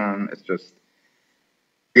station. It's just,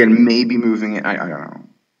 again, maybe moving it, I don't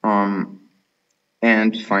know.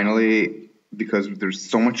 And finally, because there's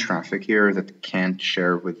so much traffic here that can't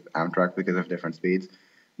share with Amtrak because of different speeds,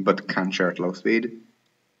 but can share at low speed,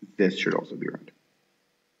 this should also be red.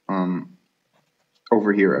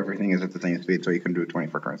 Over here, everything is at the same speed, so you can do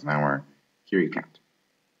 24 km an hour. Here you can't.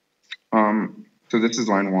 So this is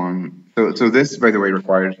line one. So this, by the way,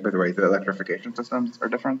 requires, by the way, the electrification systems are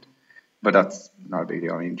different, but that's not a big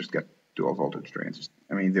deal. I mean, just get dual voltage trains.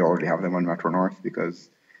 I mean, they already have them on Metro North because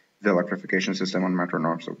the electrification system on Metro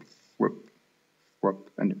North, so whoop,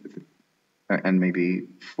 and maybe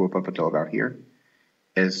swoop up until about here,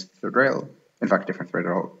 is third rail. In fact, different third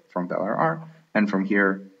rail from the LRR, and from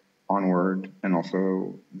here onward, and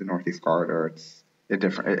also the Northeast Corridor, it's a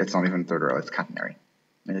different. It's not even third rail; it's catenary.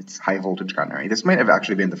 It's high voltage catenary. This might have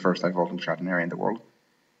actually been the first high voltage catenary in the world.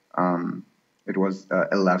 It was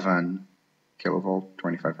 11 kilovolt,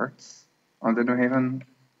 25 hertz on the New Haven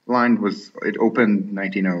line. It opened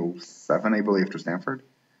 1907, I believe, to Stanford,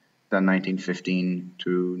 then 1915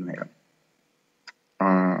 to New Haven.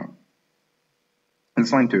 And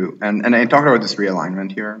it's line two, and I talked about this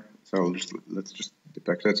realignment here. So let's just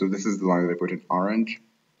depict it. So this is the line that I put in orange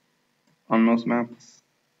on most maps.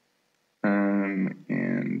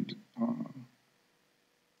 And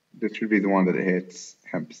this should be the one that hits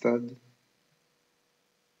Hempstead.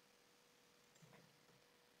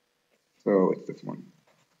 So it's this one.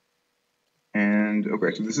 And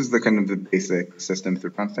okay, so this is the kind of the basic system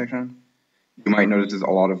through Penn Station. You might notice a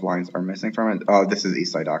lot of lines are missing from it. This is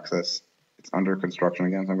East Side Access. It's under construction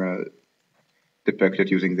again, so I'm going to depict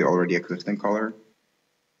it using the already existing color.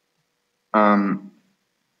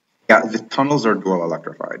 Yeah, the tunnels are dual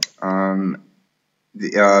electrified.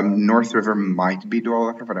 The North River might be dual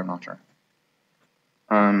electrified, I'm not sure.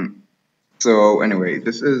 So anyway,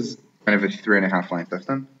 this is kind of a 3.5 line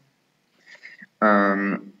system.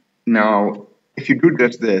 Now, if you do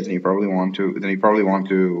just this, then you probably want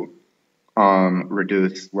to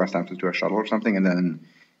reduce West Hampton to a shuttle or something, and then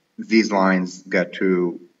these lines get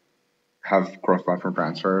to have cross-platform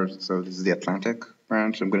transfers. So this is the Atlantic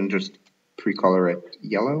branch. I'm going to just pre-color it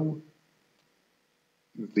yellow,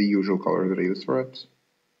 the usual color that I use for it.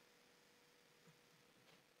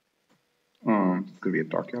 It's going to be a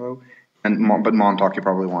dark yellow. But Montauk, you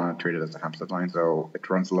probably want to treat it as a Hampstead line, so it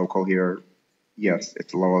runs local here. Yes,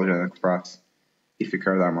 it's Lowell Express, if you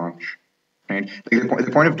care that much. And like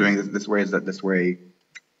the point of doing this way is that this way,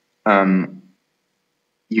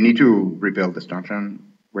 you need to rebuild this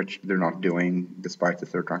junction, which they're not doing despite the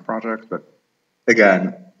third track project. But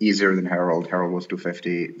again, easier than Herald. Herald was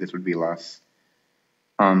 250. This would be less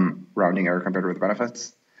rounding error compared with the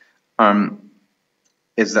benefits.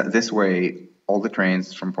 Is that this way, all the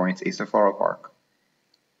trains from points east of Floral Park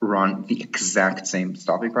run the exact same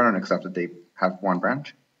stopping pattern, except that they have one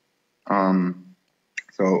branch.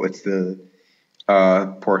 So it's the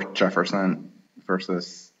Port Jefferson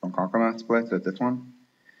versus Ronkonkoma split, that's this one.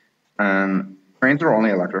 Trains are only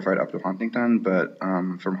electrified up to Huntington, but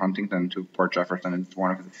from Huntington to Port Jefferson, it's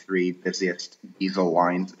one of the 3 busiest diesel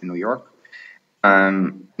lines in New York.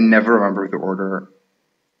 Never remember the order.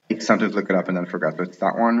 I sometimes look it up and then forget, but it's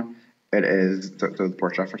that one. It is, so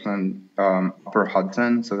Port Jefferson, Upper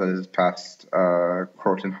Hudson, so that is past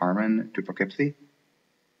Croton Harmon to Poughkeepsie.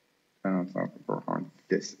 It's not Croton Harmon,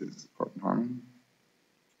 this is Croton Harmon.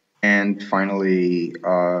 And finally,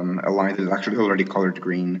 a line that is actually already colored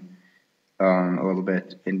green a little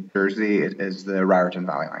bit in Jersey. It is the Raritan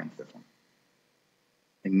Valley line, this one.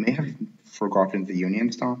 I may have forgotten the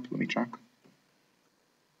Union stop, let me check.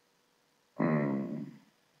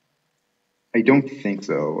 I don't think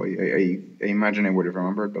so. I imagine I would have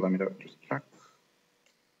remembered, but let me just check.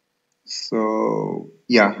 So,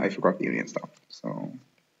 yeah, I forgot the Union stop. So,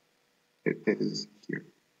 it is here.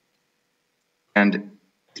 And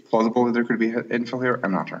it's plausible that there could be infill here.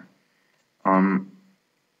 I'm not sure.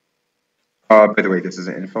 By the way, this is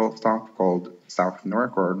an infill stop called South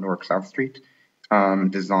Newark or Newark South Street,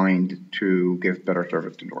 designed to give better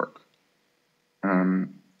service to Newark.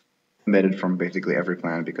 Omitted from basically every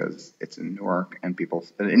plan because it's in Newark, and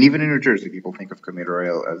even in New Jersey, people think of commuter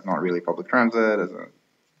rail as not really public transit, as a...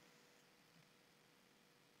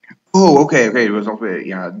 Oh, okay, it was also,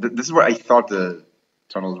 yeah, this is where I thought the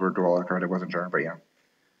tunnels were dual electrified, I wasn't sure, but yeah.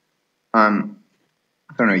 I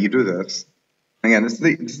don't know, you do this. Again, this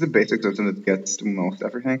is the basic system that gets to most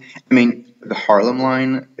everything. I mean, the Harlem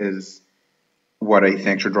line is what I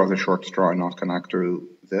think should draw the short straw and not connect to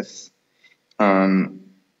this.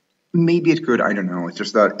 Maybe it could, I don't know. It's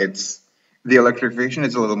just that the electrification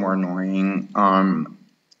is a little more annoying.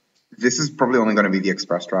 This is probably only going to be the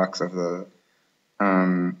express tracks of the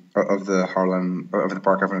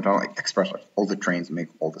Park Avenue Tunnel. Like express tracks, all the trains make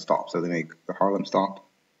all the stops. So they make the Harlem stop,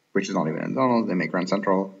 which is not even in Donald. They make Grand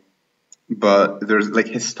Central, but there's like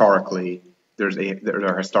historically there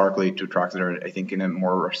are historically two tracks that are, I think, in a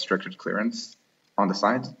more restricted clearance on the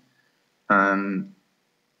sides, and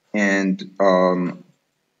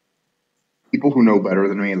people who know better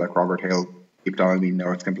than me, like Robert Hale, keep telling me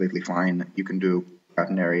no, it's completely fine. You can do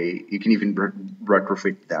catenary. You can even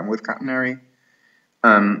retrofit them with catenary.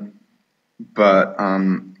 But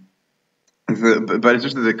it's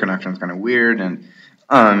just that the connection is kind of weird, and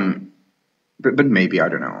but maybe, I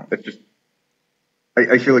don't know. It's just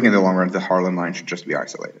I feel like in the long run the Harlem line should just be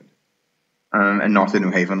isolated, and not the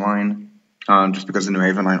New Haven line, just because the New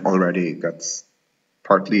Haven line already gets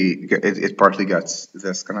it partly gets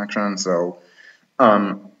this connection, so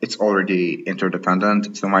it's already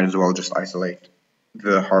interdependent. So might as well just isolate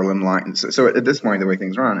the Harlem line. So at this point, the way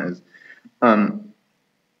things run is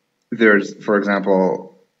there's, for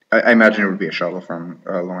example, I imagine it would be a shuttle from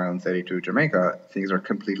Long Island City to Jamaica. Things are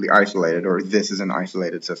completely isolated, or this is an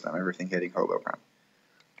isolated system, everything hitting Hoboken.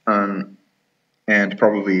 And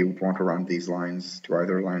probably you would want to run these lines to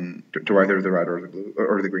either the red or the blue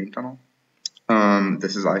or the green tunnel.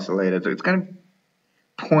 This is isolated, so it's kind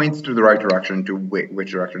of points to the right direction, to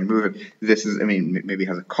which direction to move it. This is, I mean, maybe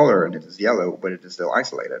has a color and it is yellow, but it is still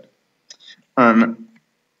isolated.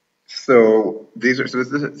 So this is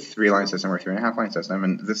a 3-line system or 3.5-line system,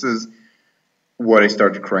 and this is what I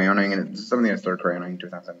started crayoning, and it's something I started crayoning in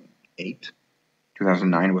 2008.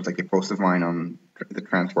 2009 was like a post of mine on the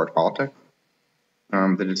transport politics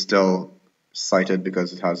that is still cited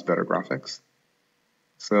because it has better graphics.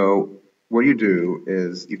 So what you do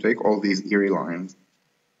is you take all these Erie lines,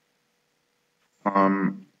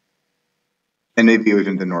 and maybe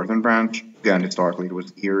even the northern branch. Again, historically it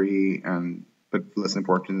was Erie, but less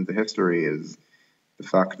important in the history is the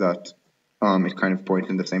fact that it kind of points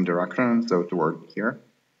in the same direction, so toward here.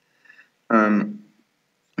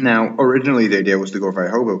 Now, originally the idea was to go via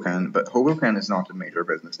Hoboken, but Hoboken is not a major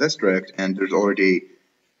business district, and there's already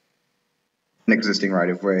an existing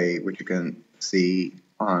right-of-way, which you can see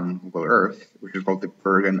on Google Earth, which is called the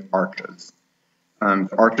Bergen Arches.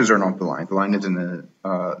 The arches are not the line. The line is in the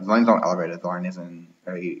line's not elevated. The line is in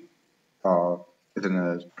a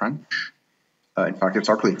trench. In fact, it's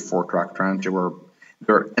actually a 4-track trench.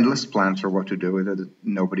 There are endless plans for what to do with it that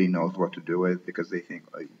nobody knows what to do with, because they think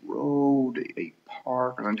a road, a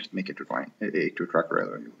park, and then just make it a 2-track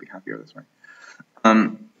railroad. You'll be happier this way.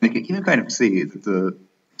 You can even kind of see that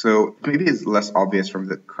so maybe it's less obvious from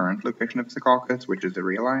the current location of Secaucus, which is the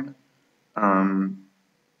real line. And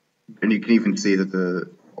you can even see that the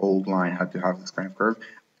old line had to have this kind of curve.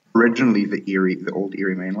 Originally, the old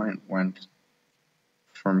Erie main line went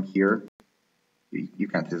from here. You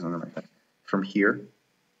can't see this on the right side. From here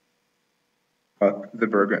up the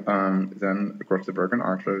Bergen, then across the Bergen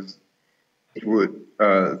Arches. It would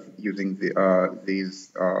using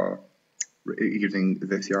this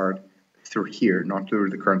yard through here, not through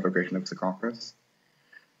the current location of Secaucus.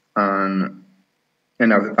 And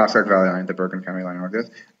now the Pascagoula Valley line, the Bergen County line, like this.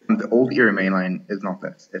 And the old Erie main line is not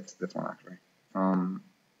this; it's this one actually.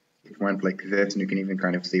 It went like this, and you can even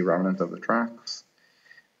kind of see remnants of the tracks.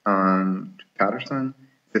 To Patterson.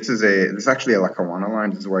 This is actually a Lackawanna line.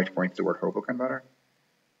 This is where it points toward Hoboken better.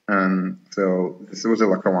 So this was a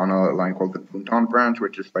Lackawanna line called the Boonton branch,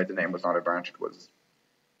 which, despite the name, was not a branch. It was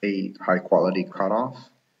a high-quality cutoff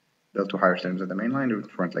built to higher standards than the main line.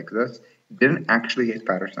 It went like this. It didn't actually hit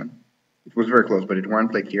Patterson. It was very close, but it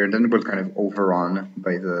went like here, and then it was kind of overrun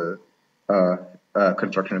by the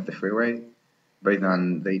construction of the freeway. By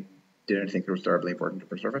then, they didn't think it was terribly important to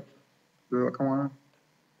preserve it, the Lackawanna.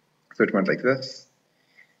 So it went like this,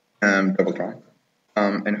 double track,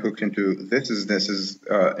 and hooked into this is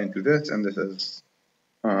into this, and this is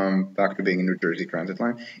back to being a New Jersey Transit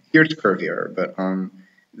line. Here it's curvier, but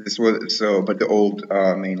this was but the old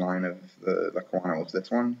main line of the Lackawanna was this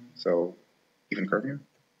one, so even curvier.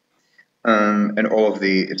 And all of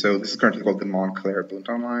so this is currently called the Montclair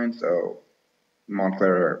Boonton line. So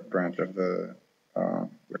Montclair branch of the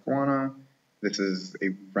Lackawanna. This is a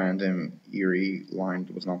random Erie line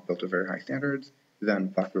that was not built to very high standards. Then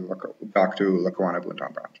back to Lackawanna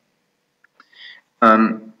Boonton branch.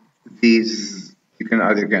 These you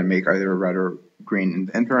can make either a red or green in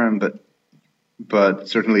the interim, but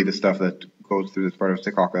certainly the stuff that goes through this part of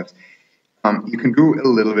Secaucus, you can do a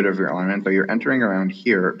little bit of your alignment. So you're entering around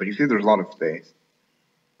here, but you see there's a lot of space,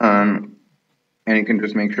 and you can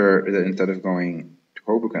just make sure that instead of going to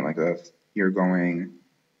Hoboken like this, you're going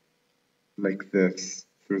like this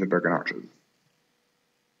through the Bergen Arches.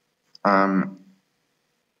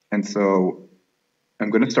 And so I'm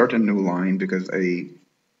going to start a new line because I do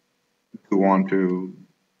want to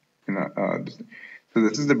So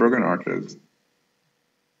this is the broken arches.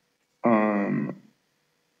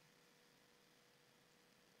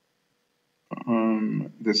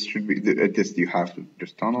 This should be this you have to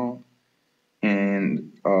just tunnel,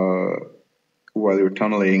 and while you're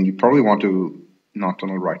tunneling, you probably want to not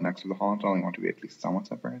tunnel right next to the Holland tunnel. You want to be at least somewhat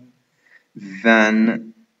separated.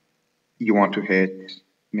 Then you want to hit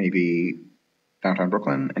maybe downtown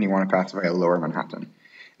Brooklyn, and you want to pass by Lower Manhattan.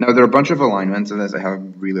 Now there are a bunch of alignments of this. I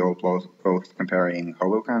have really old posts comparing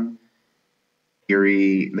Hoboken,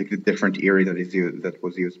 Erie, like the different Erie that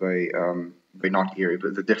was used by not Erie,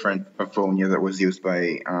 but the different Pavonia that was used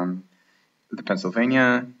by the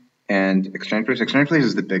Pennsylvania and Exchange Place. Exchange Place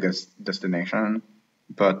is the biggest destination,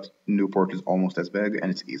 but Newport is almost as big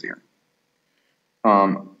and it's easier.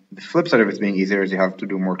 The flip side of it being easier is you have to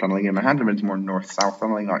do more tunneling in Manhattan, but it's more north-south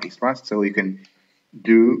tunneling, not east-west. So you can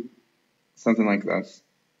do something like this.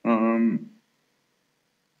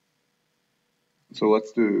 So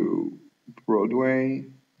let's do Broadway.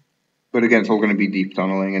 But again, it's all going to be deep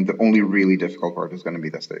tunneling, and the only really difficult part is going to be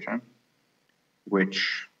the station,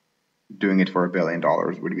 which doing it for $1 billion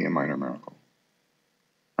would be a minor miracle.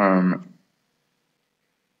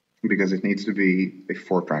 Because it needs to be a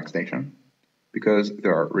 4-track station, because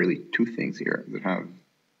there are really 2 things here that have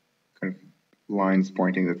kind of lines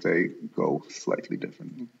pointing that say go slightly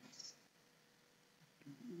differently.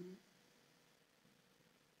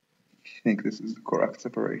 I think this is the correct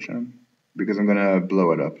separation, because I'm going to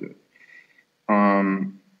blow it up.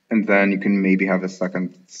 And then you can maybe have a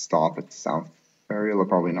second stop at South Ferry, or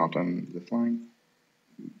probably not on this line.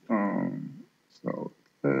 So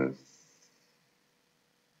this.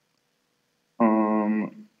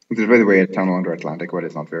 There's, by the way, a tunnel under Atlantic, but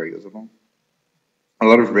it's not very usable. A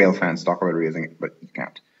lot of rail fans talk about reusing it, but you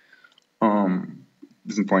can't.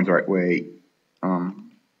 Doesn't point the right way.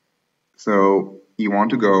 So you want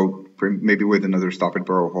to go maybe with another stop at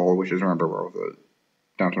Borough Hall, which is, remember, where all the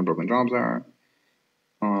downtown Brooklyn jobs are.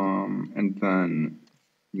 And then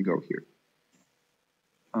you go here.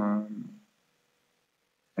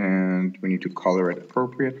 And we need to color it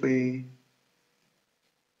appropriately.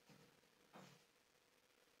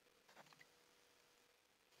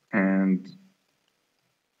 And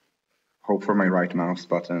hope for my right mouse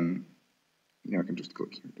button. I can just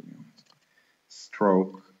click here, to be honest.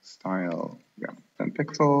 Stroke, style, yeah, 10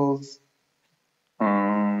 pixels.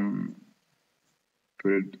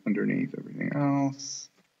 Put it underneath everything else.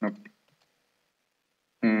 Nope.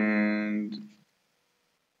 And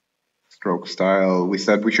stroke style, we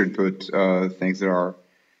said we should put things that are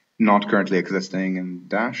not currently existing in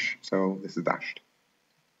dash, so this is dashed.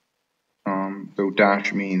 So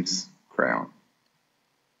dash means crayon.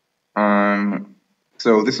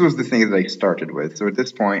 So this was the thing that I started with. So at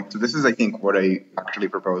this point, so this is, I think, what I actually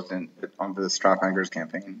proposed on the Strap Hangers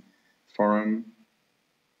campaign forum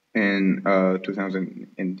in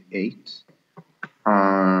 2008.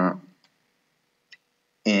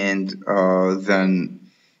 Then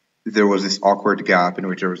there was this awkward gap in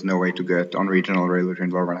which there was no way to get on regional rail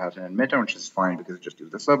between Lower Manhattan and Midtown, which is fine because it just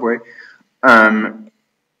used the subway.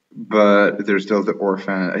 But there's still the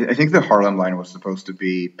orphan. I think the Harlem line was supposed to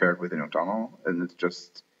be paired with a new tunnel, and it's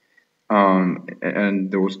just,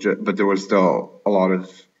 and there was but there was still a lot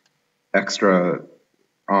of extra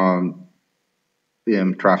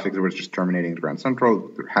traffic that was just terminating at Grand Central.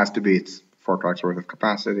 There has to be, it's 4 tracks worth of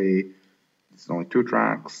capacity. It's only 2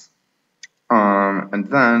 tracks. And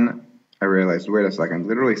then I realized, wait a second,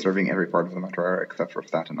 literally serving every part of the metro area except for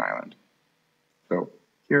Staten Island. So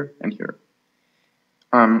here and here.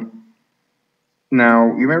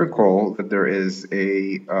 Now, you may recall that there is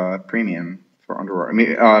a premium for underwear. I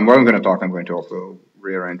mean, while I'm going to talk, I'm going to also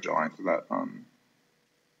rearrange the line so that,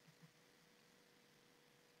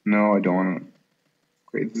 no, I don't want to.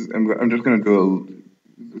 Great, I'm just going to do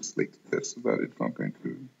this like this so that it's not going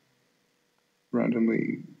to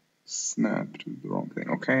randomly snap to the wrong thing.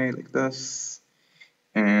 Okay, like this.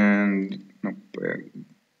 And nope,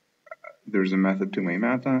 there's a method to my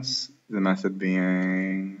madness. The method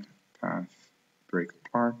being path break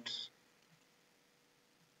apart.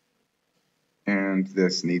 And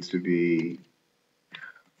this needs to be,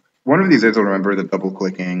 one of these days I'll remember that double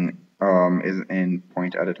clicking is in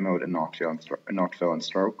point edit mode and not fill and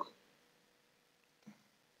stroke.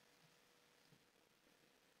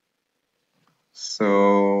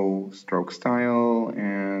 So stroke style,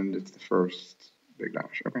 and it's the first big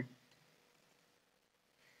dash, okay.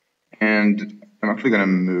 And I'm actually gonna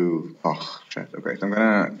move, oh shit, okay, so I'm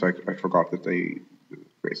gonna, so I forgot that okay,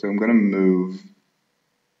 so I'm gonna move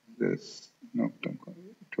this, no, don't go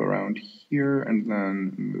to around here, and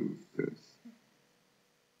then move this,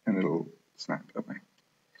 and it'll snap, okay.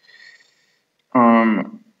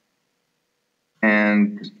 Um,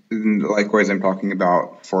 and likewise, I'm talking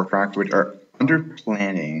about four tracks, which are under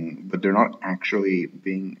planning, but they're not actually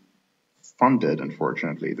being funded,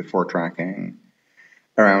 unfortunately, the four tracking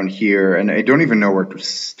around here. And I don't even know where to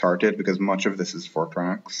start it because much of this is four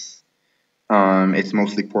tracks. It's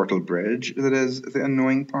mostly Portal Bridge that is the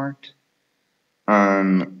annoying part.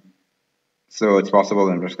 Um, so it's possible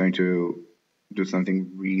that I'm just going to do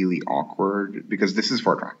something really awkward because this is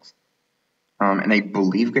four tracks. And I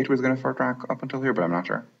believe Gateway is going to four track up until here, but I'm not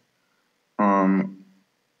sure. Um,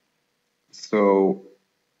 so,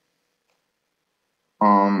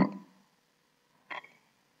 um,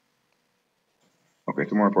 okay,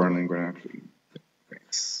 so more importantly, I'm going to actually, okay,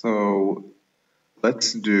 so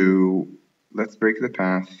let's break the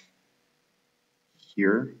path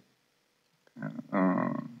here,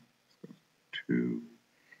 uh, two,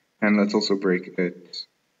 and let's also break it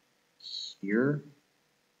here,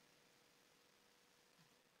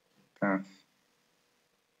 path,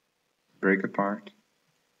 break apart,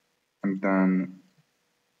 and then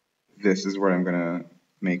this is where I'm going to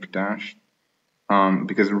make dash,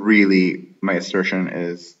 because really my assertion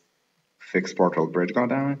is fix portal bridge,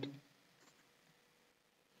 goddammit.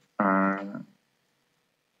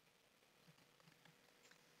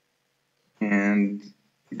 And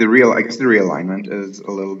I guess the realignment is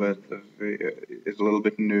a little bit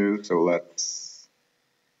new. So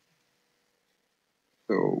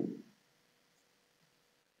so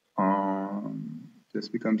this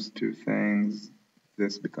becomes two things.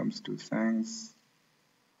 This becomes two things.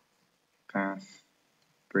 Path,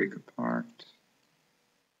 break apart,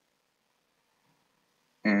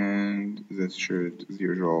 and this should, as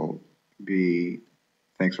usual, be.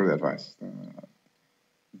 Thanks for the advice.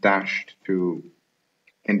 Dashed to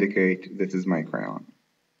indicate this is my crayon.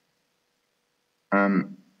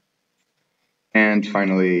 And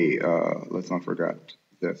finally, let's not forget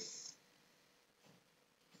this.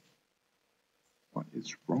 What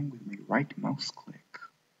is wrong with my right mouse click?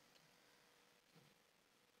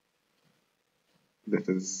 This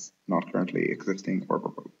is not currently existing or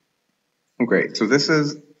proposed. Okay, so this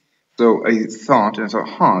is, so I thought, and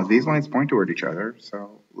so, these lines point toward each other,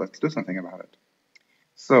 so let's do something about it.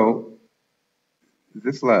 So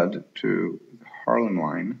this led to the Harlem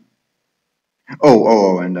line.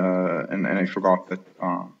 And I forgot that,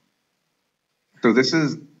 so this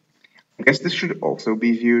is, I guess this should also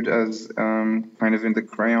be viewed as kind of in the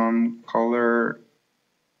crayon color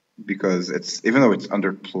because it's, even though it's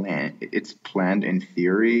under plan, it's planned in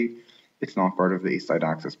theory, it's not part of the East Side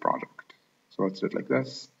Access project. So let's do it like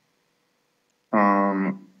this.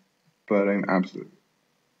 But I'm absolutely,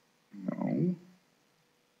 no.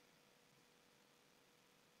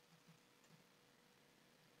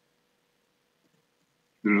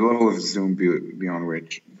 There's a level of zoom beyond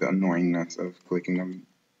which the annoyingness of clicking on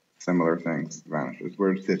similar things vanishes,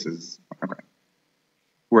 whereas this is, okay.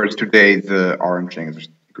 Whereas today the orange thing is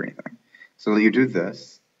just a green thing. So you do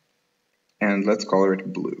this, and let's color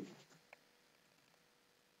it blue.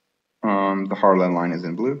 The Harlem line is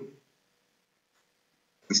in blue.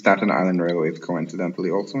 The Staten Island Railway is coincidentally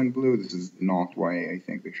also in blue. This is not why I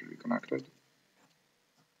think they should be connected.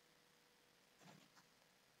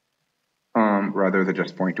 Rather they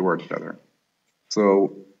just point towards each other.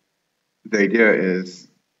 So the idea is,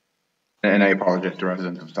 and I apologize to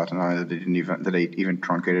residents of Staten Island that they even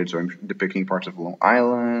truncated. So I'm depicting parts of Long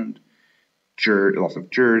Island, lots of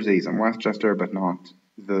Jersey, some Westchester, but not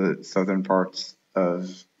the southern parts of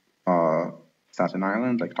Staten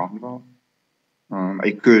Island, like Tottenville.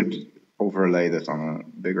 I could overlay this on a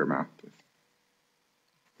bigger map if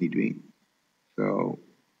need be. So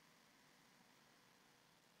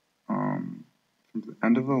from the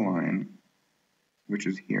end of the line, which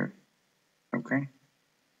is here, okay.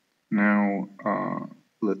 Now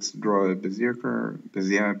let's draw a Bezier curve.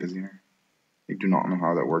 Bezier. I do not know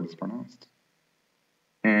how that word is pronounced.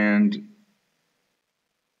 And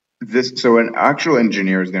this, so an actual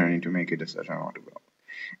engineer is going to need to make a decision on what to build.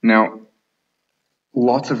 Now,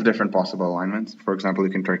 lots of different possible alignments. For example,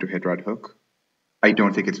 you can try to hit Red Hook. I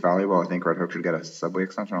don't think it's valuable. I think Red Hook should get a subway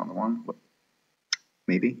extension on the one, but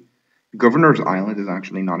maybe. Governor's Island is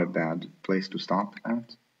actually not a bad place to stop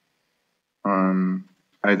at.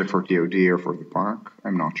 Either for TOD or for the park.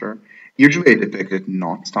 I'm not sure. Usually I depict it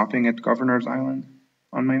not stopping at Governor's Island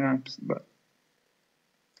on my maps, but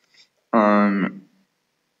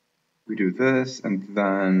we do this and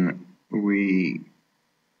then we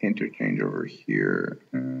interchange over here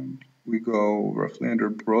and we go roughly under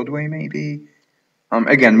Broadway maybe.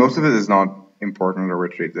 Again, most of it is not important or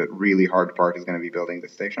retreat. The really hard part is going to be building the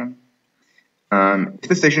station. If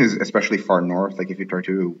the station is especially far north, like if you try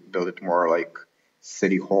to build it more like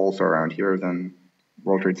city halls around here, then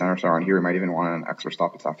World Trade Centers around here, you might even want an extra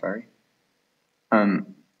stop at South Ferry.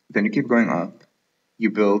 Then you keep going up.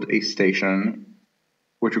 You build a station,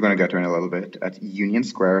 which we're going to get to in a little bit, at Union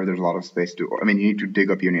Square. There's a lot of space to, I mean, you need to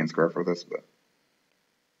dig up Union Square for this, but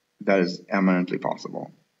that is eminently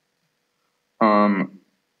possible.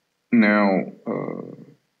 Now,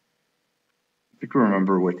 I think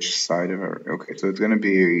remember which side of it. Okay, so it's going to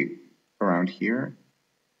be around here,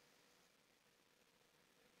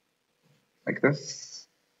 like this,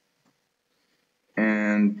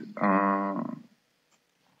 and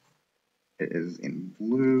it is in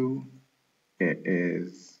blue. It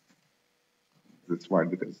is this wide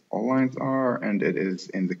because all lines are, and it is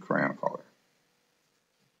in the crayon color.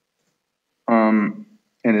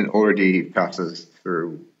 And it already passes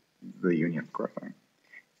through the Union Square thing.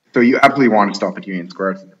 So you absolutely want to stop at Union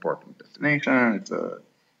Square. It's an important destination. It's a,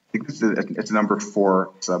 I think this is it's a number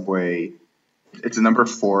 4 subway. It's a number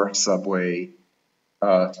 4 subway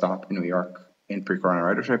stop in New York in pre-corona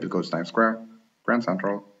ridership. It goes Times Square, Grand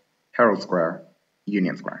Central, Herald Square,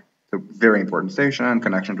 Union Square. So very important station.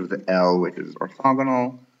 Connection to the L, which is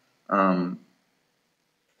orthogonal.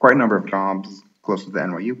 Quite a number of jobs close to the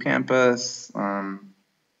NYU campus.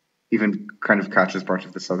 Even kind of catches parts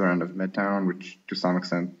of the southern end of Midtown, which to some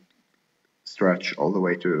extent stretch all the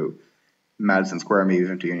way to Madison Square, maybe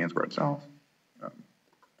even to Union Square itself.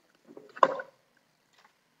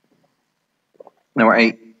 Now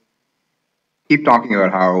I keep talking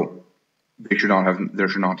about how there should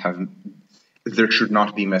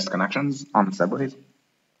not be missed connections on the subways,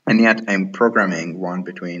 and yet I'm programming one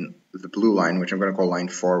between the blue line, which I'm going to call line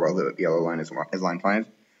 4, while the yellow line is line 5.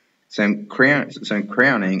 So I'm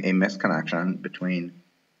crayoning a missed connection between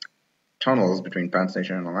tunnels between Penn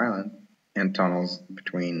Station and Long Island and tunnels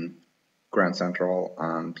between Grand Central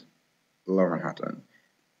and Lower Manhattan.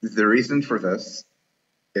 The reason for this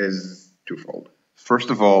is twofold. First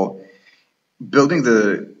of all, building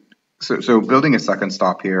a second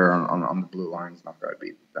stop here on the blue line is not going to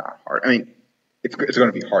be that hard. I mean, it's going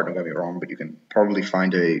to be hard, don't get me wrong, but you can probably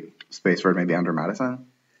find a space for it maybe under Madison.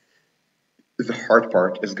 The hard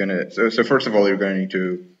part is going to, so first of all, you're going to need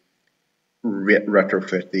to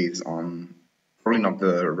retrofit these on, probably not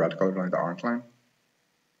the red colored line, the orange line.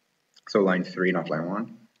 So line 3, not line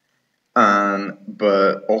 1.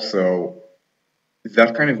 But also,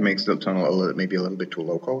 that kind of makes the tunnel maybe a little bit too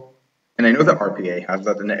local. And I know the RPA has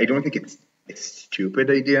that, and I don't think it's a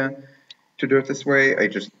stupid idea to do it this way. I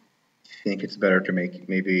just think it's better to make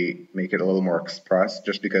it a little more express,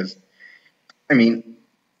 just because, I mean,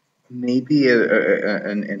 maybe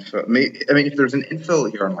an infill. I mean, if there's an infill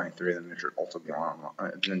here on line 3, then there should also be one.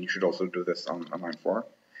 Then you should also do this on line 4.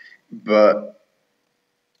 But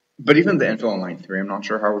even the infill on line 3, I'm not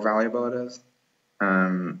sure how valuable it is.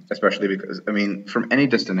 Especially because, I mean, from any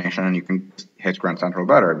destination, you can hit Grand Central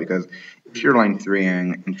better, because if you're line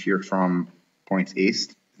 3ing and if you're from points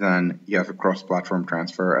east, then you have a cross-platform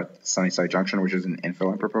transfer at Sunnyside Junction, which is an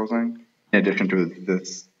infill I'm proposing, in addition to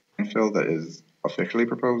this infill that is officially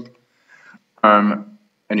proposed. And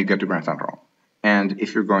you get to Grand Central. And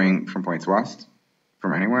if you're going from points west,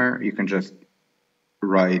 from anywhere, you can just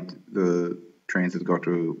ride the trains that go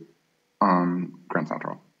to Grand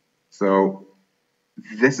Central. So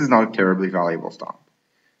this is not a terribly valuable stop.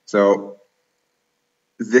 So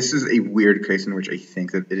this is a weird case in which I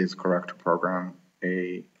think that it is correct to program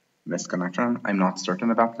a missed connection. I'm not certain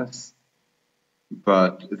about this,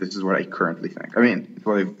 but this is what I currently think. I mean, it's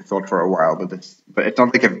what I've thought for a while, but it's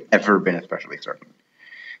not like I've ever been especially certain.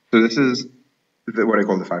 So this is what I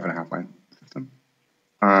call the 5.5 line system.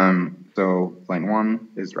 So line 1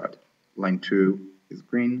 is red, line 2 is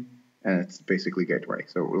green, and it's basically gateway.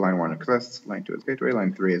 So line 1 exists, line 2 is gateway,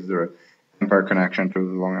 line 3 is the Empire connection to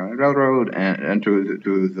the Long Island Railroad and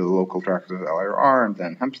to the local tracks of LIRR, and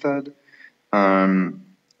then Hempstead, and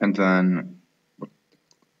then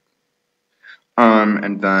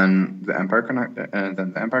the Empire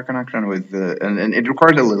connection with and it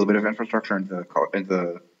requires a little bit of infrastructure in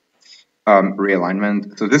the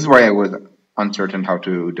realignment. So this is why I was uncertain how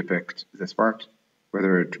to depict this part,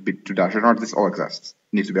 whether to dash it or not. This all exists.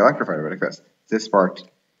 It needs to be electrified, but it exists. This part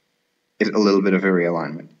is a little bit of a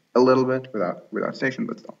realignment, a little bit without station,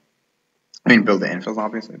 but still. I mean, build the infills,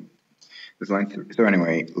 obviously. This line 3. So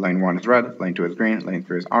anyway, line 1 is red, line 2 is green, line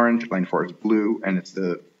 3 is orange, line 4 is blue, and it's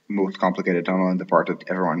the most complicated tunnel, and the part that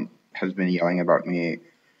everyone has been yelling about me.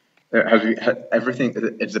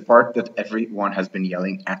 It's the part that everyone has been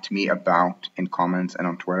yelling at me about in comments and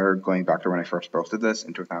on Twitter, going back to when I first posted this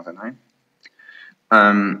in 2009.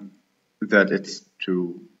 That it's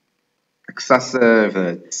too excessive,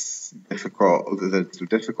 that it's difficult, that it's too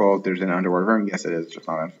difficult. There's an underwater pyramid. Yes, it is, just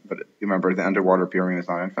not. But remember, the underwater pyramid is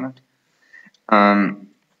not infinite. And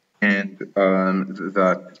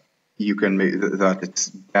that you can that it's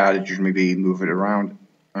bad that you should maybe move it around.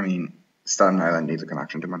 I mean, Staten Island needs a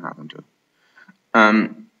connection to Manhattan too.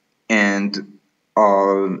 And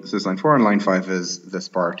so this line 4 and line 5 is this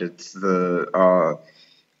part. It's the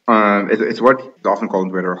it's what is often called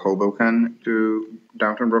Greater Hoboken to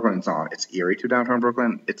downtown Brooklyn. It's not. It's Erie to downtown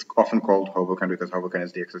Brooklyn. It's often called Hoboken because Hoboken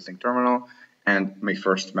is the existing terminal. And my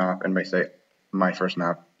first map, and by say my first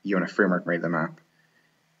map, Yona Framework made the map.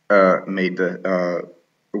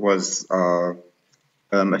 Was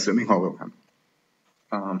assuming Hoboken.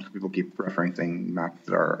 So people keep referencing maps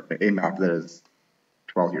that are a map that is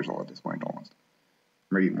 12 years old at this point, almost,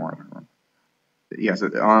 maybe more. I don't know. Yeah. So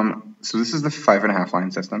this is the 5.5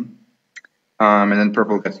 line system, and then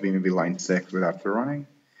purple gets to be maybe line 6 without through running.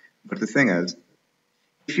 But the thing is,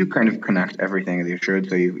 if you kind of connect everything as you should,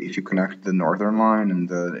 so if you connect the northern line and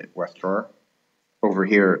the west shore over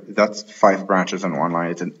here, that's 5 branches on one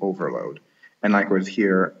line. It's an overload. And likewise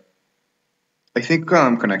here, I think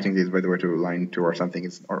connecting these, by the way, to line 2 or something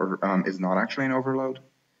is not actually an overload.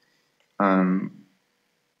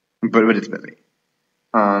 But it's busy.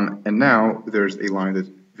 And now there's a line that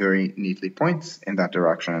very neatly points in that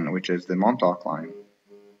direction, which is the Montauk line.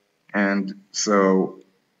 And so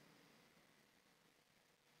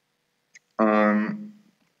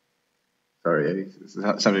sorry,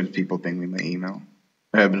 sometimes people ping me my email.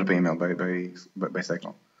 I have been email by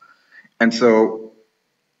Signal. And so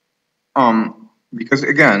because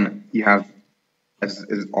again, you have, as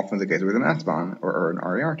is often the case with an S-Bahn or an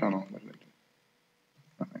RER tunnel.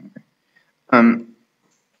 Nothing, okay.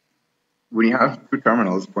 When you have 2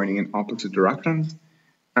 terminals pointing in opposite directions,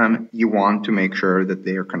 you want to make sure that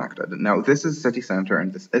they are connected. Now, this is city center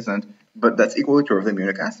and this isn't, but that's equally true of the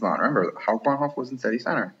Munich S-Bahn. Remember, Hauptbahnhof was in city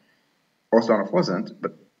center. Ostbahnhof wasn't,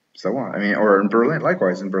 but so what? I mean, or in Berlin,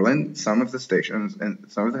 likewise. In Berlin, some of the stations and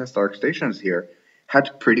some of the historic stations here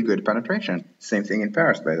had pretty good penetration. Same thing in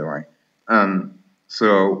Paris, by the way.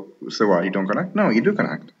 So what? You don't connect? No, you do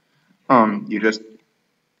connect. You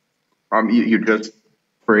just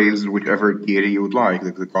praise whichever deity you would like,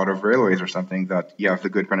 like the god of railways or something, that you have the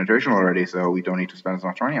good penetration already, so we don't need to spend as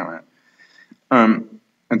much money on it.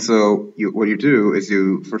 And so what you do is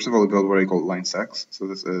you first of all build what I call line 6. So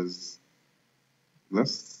this is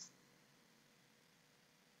this.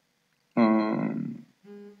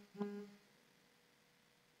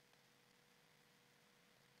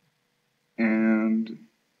 And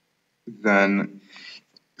then,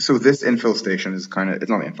 so this infill station is kind of, it's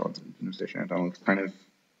not infill, it's a new station. It's kind of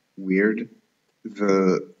weird.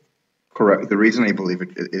 The reason I believe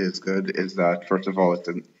it is good is that, first of all, it's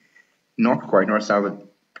not quite north-south, but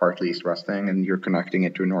partly east-west thing, and you're connecting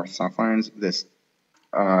it to north-south lines.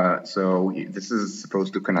 So this is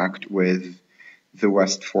supposed to connect with the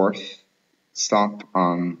West 4th stop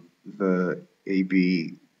on the A,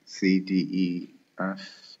 B, C, D, E,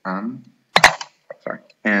 F, M. Sorry,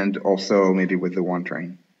 and also maybe with the 1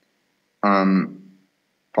 train.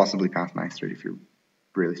 Possibly past 9th Street if you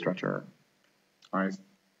really stretch your eyes.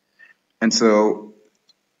 And so,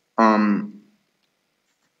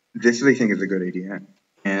 this I think is a good idea,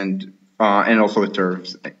 and also it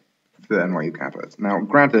serves the NYU campus. Now,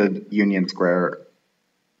 granted, Union Square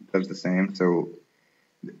does the same, so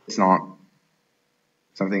it's not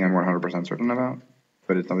something I'm 100% certain about,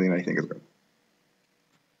 but it's something that I think is good.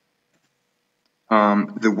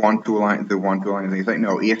 The 1-2 line is like,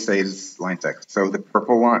 no, ESA is line 6. So the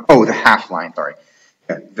purple line, the half line, sorry.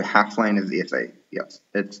 Yeah, the half line is ESA, yes.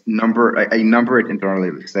 It's I number it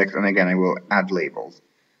internally with 6, and again, I will add labels.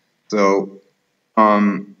 So,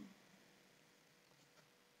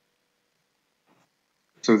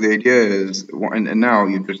 so the idea is, and now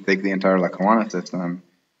you just take the entire Lackawanna system,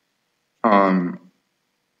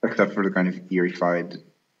 except for the kind of Erie-fied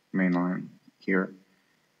main line here,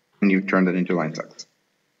 and you turn that into line 6.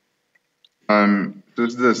 So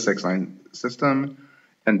this is the 6-line system,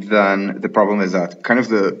 and then the problem is that kind of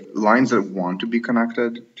the lines that want to be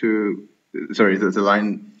connected to, sorry,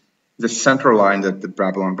 the central line that the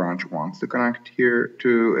Babylon branch wants to connect here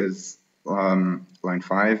to is line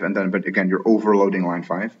 5, and then, but again, you're overloading line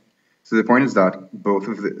 5. So the point is that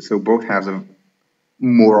both halves of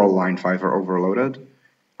moral line 5 are overloaded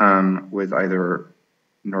with either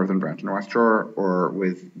Northern Branch and West Shore or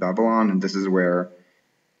with Babylon, and this is where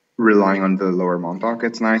relying on the lower Montauk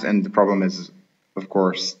gets nice. And the problem is, of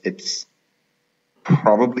course, it's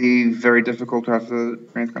probably very difficult to have the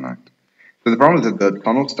trains connect. So the problem is that the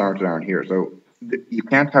tunnel starts down here, so you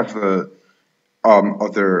can't have so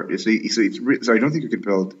I don't think you could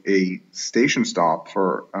build a station stop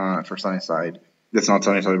for Sunnyside that's not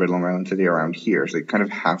Sunnyside but Long Island City around here. So you kind of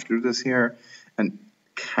have to do this here. And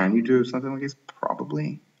can you do something like this?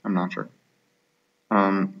 Probably. I'm not sure.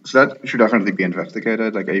 So that should definitely be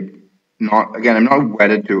investigated. Like I'm not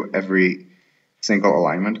wedded to every single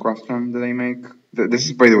alignment question that I make. This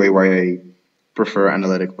is, by the way, why I prefer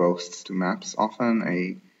analytic posts to maps often.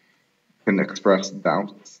 I can express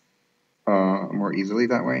doubts more easily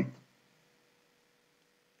that way.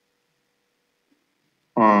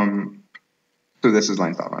 So this is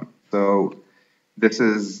line 7. So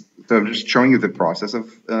I'm just showing you the process of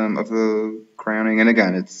the crayoning. And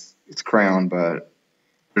again, it's crayon, but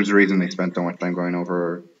there's a reason they spent so much time going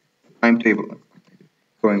over the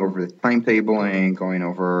timetabling, going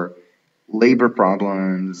over labor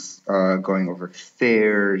problems, going over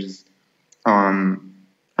fares. I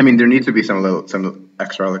mean, there needs to be some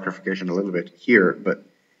extra electrification a little bit here, but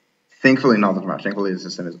thankfully not that much. Thankfully, the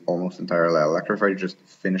system is almost entirely electrified. You just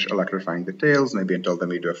finish electrifying the tails, maybe until then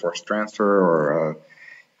we do a forced transfer. Or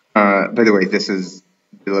by the way, this is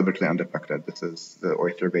deliberately undepicted. This is the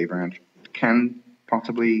Oyster Bay branch. It can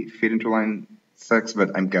possibly feed into line 6,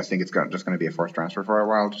 but I'm guessing it's just going to be a forced transfer for a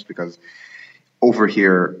while, just because over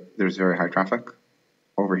here there's very high traffic.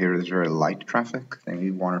 Over here there's very light traffic. Maybe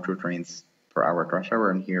 1 or 2 trains per hour at rush hour,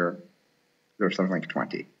 and here there's something like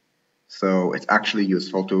 20. So it's actually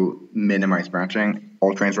useful to minimize branching.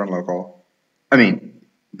 All trains run local. I mean,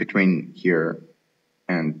 between here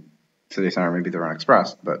and City Center, maybe they run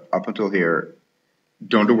express, but up until here,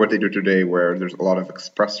 don't do what they do today, where there's a lot of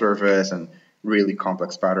express service and really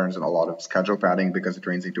complex patterns and a lot of schedule padding because the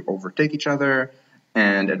trains need to overtake each other.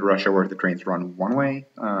 And at rush hour, the trains run one way,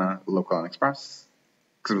 local and express,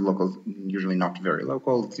 because local is usually not very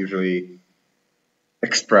local. It's usually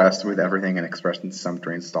expressed with everything, and expressed in some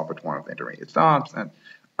trains stop at one of the intermediate stops, and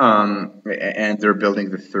they're building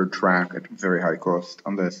the 3rd track at very high cost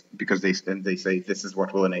on this because they say this is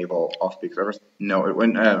what will enable off-peak service. No, it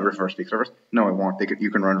won't. Reverse peak service. No, it won't. You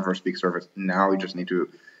can run reverse peak service now. You just need to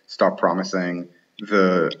stop promising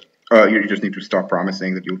you just need to stop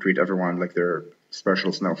promising that you'll treat everyone like they're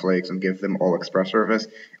special snowflakes and give them all express service.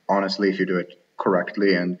 Honestly, if you do it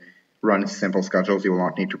correctly and run simple schedules, you will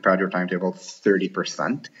not need to pad your timetable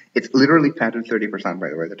 30%. It's literally padded 30%, by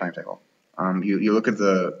the way, the timetable. You look at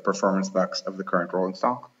the performance specs of the current rolling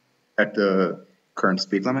stock at the current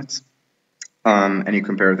speed limits, and you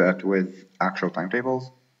compare that with actual timetables.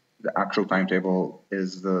 The actual timetable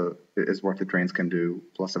is what the trains can do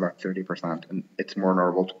plus about 30%, and it's more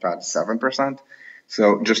normal to pad 7%.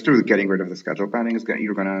 So just through getting rid of the schedule padding,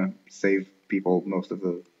 you're going to save people most of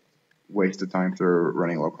the wasted time through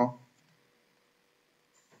running local.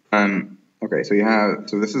 Okay, so we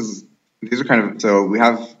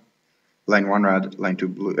have line 1 red, line 2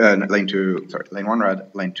 blue, line 1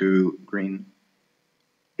 red, line 2 green.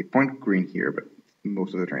 A point green here, but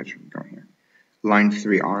most of the trains should be going here. Line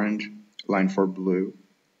 3 orange, line 4 blue,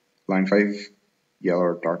 line 5 yellow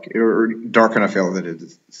or dark enough yellow that it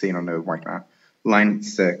is seen on the white map. Line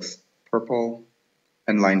 6 purple,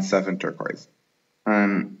 and line 7 turquoise.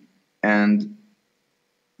 And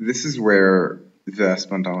this is where the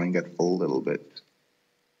S-Bahn tunneling gets a little bit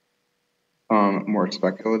more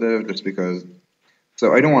speculative, just because.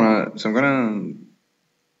 So I'm gonna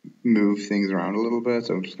move things around a little bit.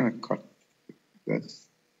 So I'm just gonna cut this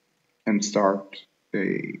and start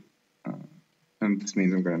and this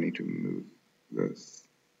means I'm gonna need to move this,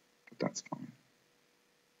 but that's fine.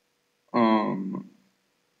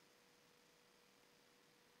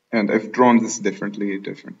 And I've drawn this differently at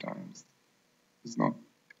different times. It's not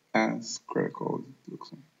as critical as it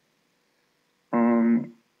looks like.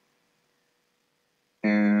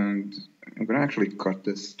 And I'm gonna actually cut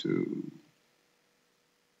this to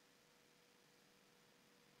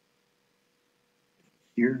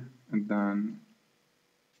here, and then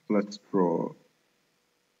let's draw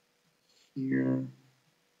here.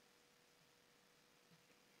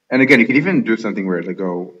 And again, you can even do something where they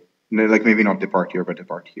go, like maybe not depart here, but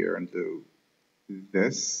depart here and do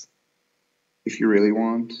this if you really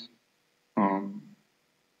want.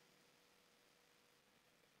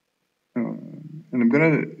 And I'm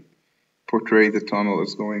gonna portray the tunnel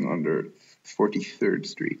as going under 43rd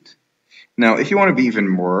Street. Now, if you want to be even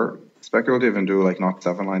more speculative and do like not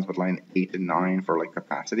 7 lines, but line 8 and 9 for like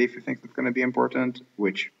capacity, if you think that's going to be important,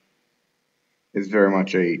 which is very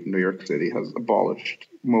much a New York City has abolished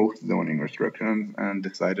most zoning restrictions and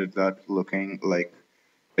decided that looking like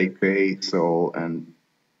Taipei, Seoul, and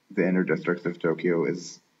the inner districts of Tokyo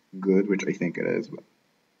is good, which I think it is, but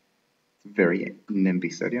it's a very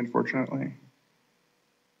NIMBY city, unfortunately.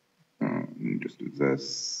 just do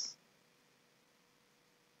this.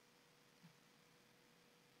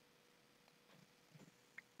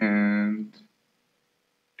 And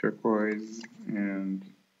turquoise and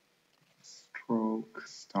stroke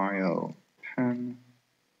style 10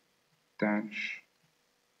 dash.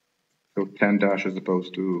 So 10 dash as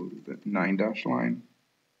opposed to the 9 dash line,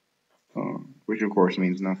 which of course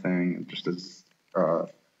means nothing, just as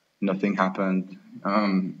nothing happened,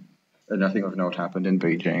 nothing of note happened in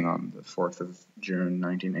Beijing on the 4th of June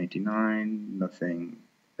 1989. Nothing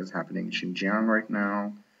is happening in Xinjiang right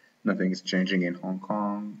now. Nothing is changing in Hong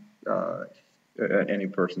Kong. Any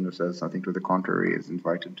person who says something to the contrary is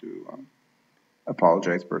invited to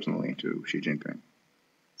apologize personally to Xi Jinping.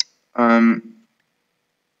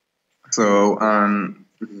 So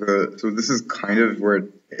this is kind of where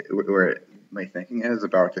my thinking is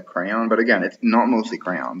about the crayon, but again, it's not mostly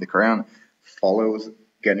crayon. The crayon follows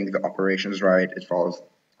getting the operations right. It follows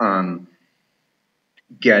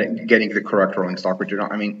getting the correct rolling stock, which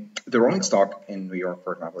I mean, the rolling stock in New York,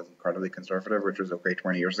 for example, is incredibly conservative, which was okay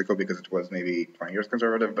 20 years ago because it was maybe 20 years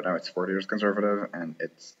conservative, but now it's 40 years conservative, and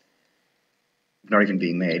it's not even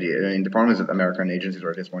being made. I mean, the problem is that American agencies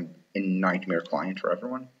are at this point a nightmare client for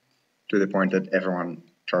everyone, to the point that everyone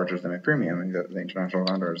charges them a premium. I mean, the international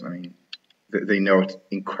vendors, I mean, they know it's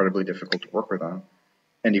incredibly difficult to work with them.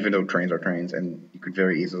 And even though trains are trains, and you could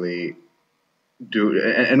very easily do,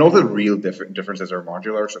 and all the real differences are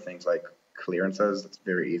modular, so things like clearances, it's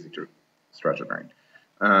very easy to stretch a train.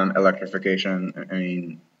 Electrification, I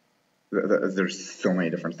mean, there's so many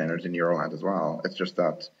different standards in Euroland as well. It's just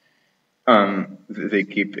that they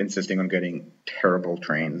keep insisting on getting terrible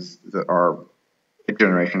trains that are a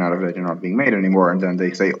generation out of it and not being made anymore, and then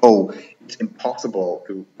they say, oh, it's impossible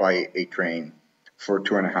to buy a train for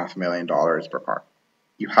 $2.5 million per car.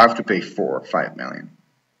 You have to pay $4 or $5 million.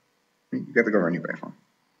 You get the government you pay for.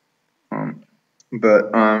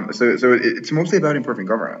 So it's mostly about improving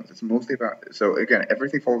governance. It's mostly about, so again,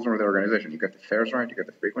 everything falls under the organization. You get the fares right, you get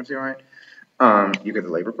the frequency right, you get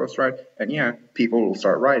the labor cost right, and yeah, people will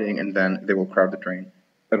start riding, and then they will crowd the train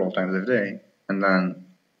at all times of the day, and then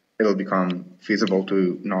it'll become feasible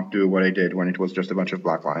to not do what I did when it was just a bunch of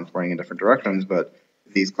black lines pointing in different directions, but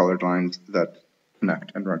these colored lines that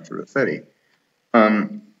connect and run through the city.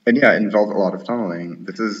 And yeah, it involves a lot of tunneling.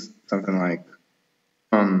 This is something like,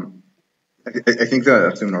 I think the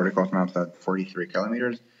assumed Nordic coast maps had 43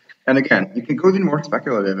 kilometers. And again, you can go even more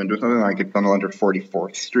speculative and do something like a tunnel under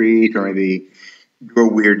 44th Street, or maybe do a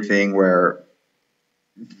weird thing where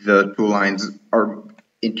the two lines are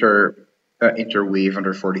interweave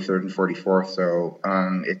under 43rd and 44th, so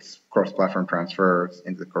it's cross-platform transfers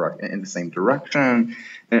in the same direction,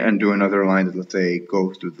 and do another line that, let's say,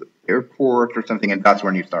 goes to the airport or something, and that's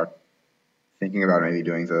when you start thinking about maybe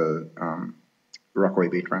doing the Rockaway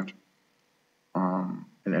Beach route,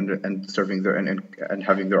 and serving the and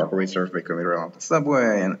having the Rockaway served by commuter rail on the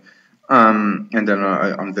subway, and then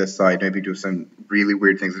on this side maybe do some really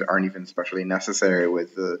weird things that aren't even especially necessary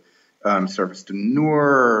with the service to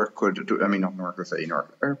Newark, not Newark, let's say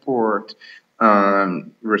Newark Airport,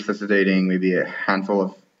 resuscitating maybe a handful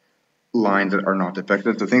of lines that are not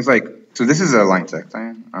depicted. So things like, so this is a line 6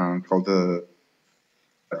 called the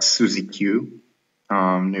Suzy Q.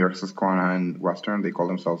 New York, Susquehanna, and Western, they call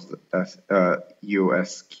themselves the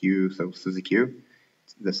USQ, so Suzy Q.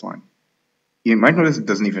 It's this line. You might notice it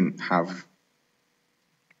doesn't even have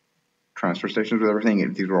transfer stations with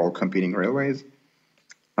everything. These are all competing railways.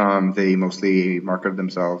 They mostly market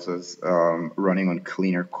themselves as running on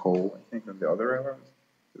cleaner coal, I think, than the other railroads.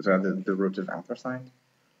 So the route of anthracite.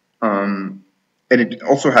 And it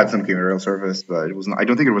also had some commuter rail service, but it wasn't. I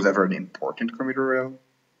don't think it was ever an important commuter rail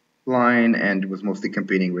line, and it was mostly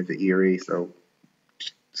competing with the Erie. So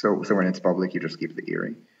when it's public, you just keep the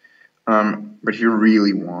Erie. But if you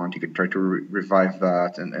really want, you could try to revive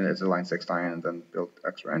that and as a line 6 tie-in, and then build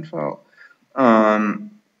extra info.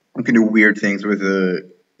 You can do weird things with the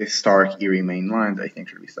historic Erie main lines. I think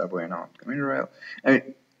should be subway and not commuter rail. I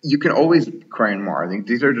mean, you can always cry and more. I think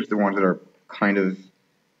these are just the ones that are kind of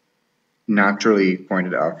naturally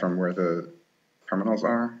pointed out from where the terminals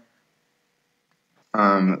are.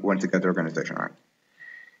 Once you get the organization right.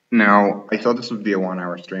 Now, I thought this would be a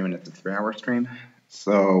 1-hour stream, and it's a 3-hour stream.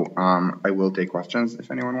 So I will take questions if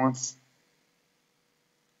anyone wants.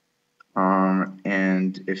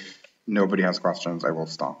 And if nobody has questions, I will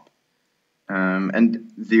stop.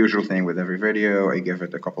 And the usual thing with every video, I give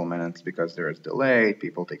it a couple minutes because there is delay.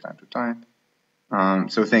 People take time to type.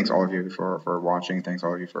 So thanks all of you for watching. Thanks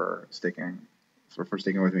all of you for sticking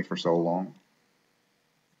with me for so long.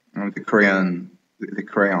 The crayons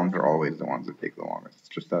are always the ones that take the longest. It's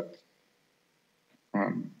just that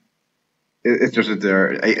It's just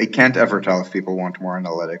that I can't ever tell if people want more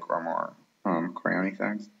analytic or more crayony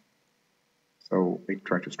things. So we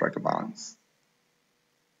try to strike a balance.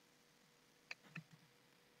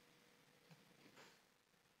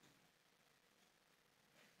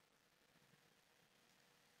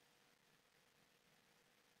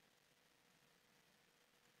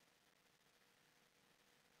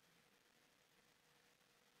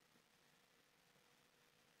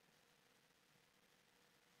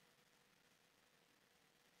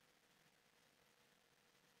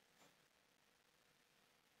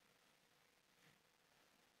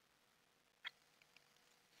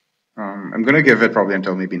 I'm gonna give it probably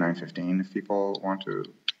until maybe 9:15 if people want to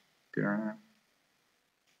get on it.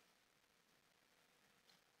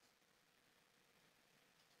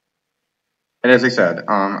 And as I said,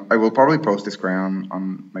 I will probably post this crayon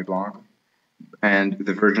on my blog, and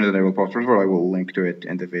the version that I will post, first of all, I will link to it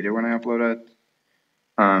in the video when I upload it.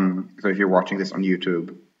 So if you're watching this on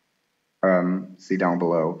YouTube, see down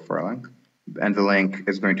below for a link. And the link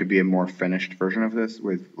is going to be a more finished version of this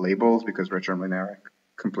with labels, because Richard and Eric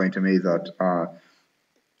complained to me that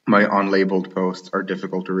my unlabeled posts are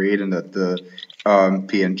difficult to read and that the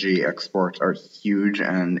PNG exports are huge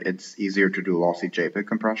and it's easier to do lossy JPEG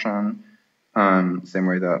compression. Same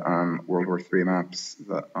way that World War III maps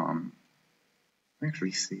that let me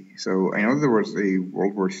actually see. So I know there was a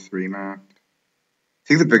World War III map. I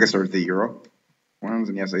think the biggest are the Europe ones,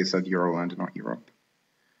 and yes, I said Euroland, not Europe.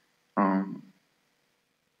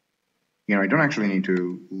 You know, I don't actually need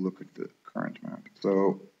to look at the current map.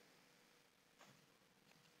 So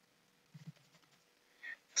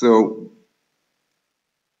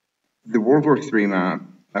the World War III map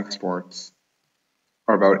exports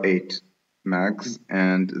are about 8 megs,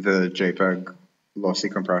 and the JPEG lossy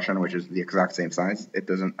compression, which is the exact same size, it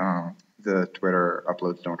doesn't. The Twitter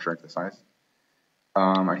uploads don't shrink the size.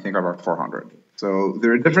 I think about 400. So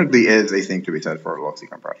there definitely is a thing to be said for lossy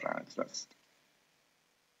compression. It's just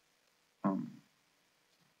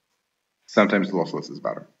sometimes lossless is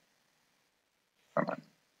better. Sometimes.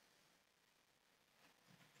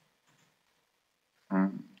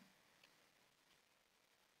 Um,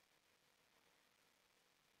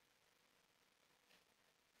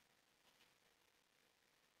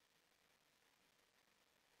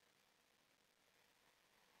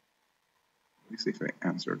 Let me see if I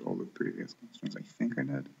answered all the previous questions. I think I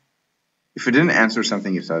did. If I didn't answer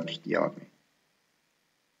something you said, just yell at me.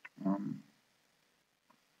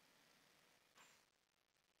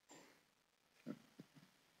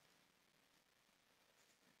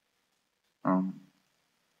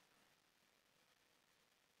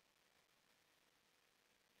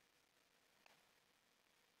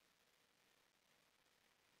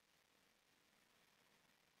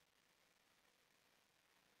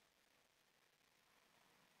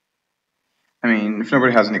 I mean, if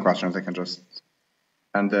nobody has any questions, I can just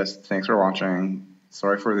end this. Thanks for watching.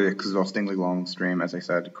 Sorry for the exhaustingly long stream. As I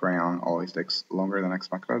said, Crayon always takes longer than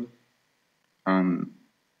expected.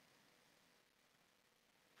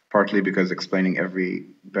 Partly because explaining every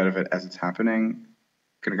bit of it as it's happening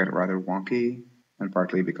can get rather wonky, and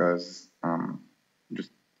partly because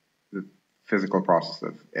just the physical process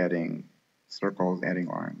of adding circles, adding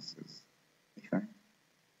lines is a thing.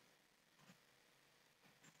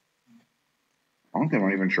 Honestly, I'm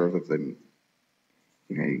not even sure if that's a.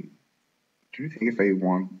 Okay, do you think if I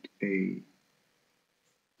want a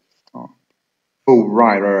stop? Oh,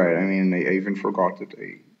 right. I mean, I even forgot that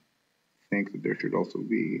I think that there should also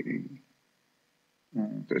be a.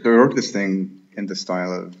 So I wrote this thing in the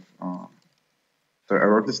style of. So I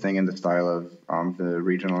wrote this thing in the style of the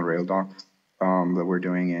regional rail docs that we're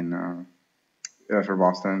doing in for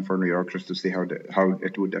Boston, for New York, just to see how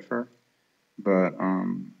it would differ. But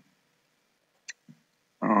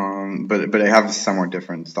I have somewhat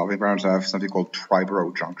different stopping patterns. I have something called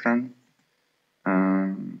Triborough Junction.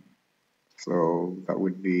 So that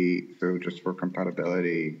would be, so just for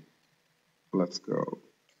compatibility, let's go.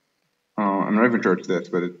 I'm not even sure it's this,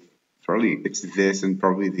 but it's this and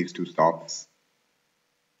probably these two stops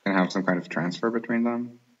can have some kind of transfer between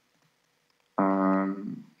them.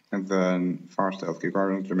 And then Forest Elkie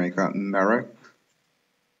Gardens, Jamaica, Merrick.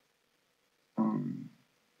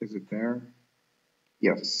 Is it there?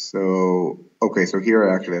 Yes. So okay. So here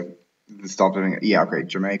I actually have the stop living. Yeah. Okay.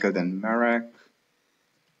 Jamaica, then Merrick,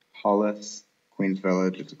 Hollis, Queens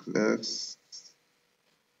Village. It exists.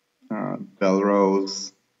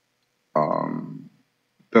 Belrose.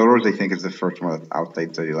 Belrose, I think, is the first one that's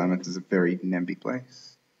outside city limits. It's a very NIMBY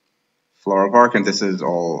place. Floral Park, and this is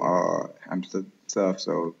all Hempstead stuff.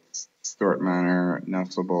 So Stewart Manor,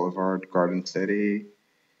 Nestle Boulevard, Garden City.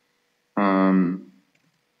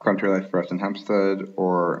 Country Life Press in Hampstead,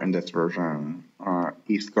 or in this version,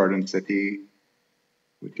 East Garden City,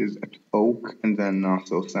 which is at Oak, and then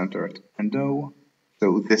Nassau Center at Endo.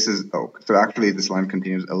 So this is Oak. So actually this line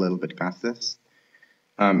continues a little bit past this.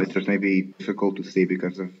 It's just maybe difficult to see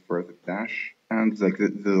because of where the dash ends. Like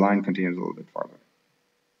the line continues a little bit farther.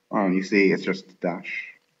 You see, it's just dash.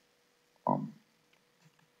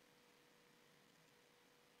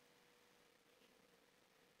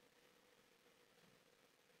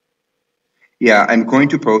 Yeah, I'm going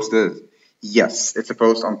to post it. Yes, it's a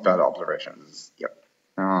post on bad observations. Yep.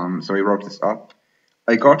 So we wrote this up.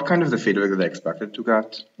 I got kind of the feedback that I expected to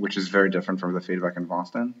get, which is very different from the feedback in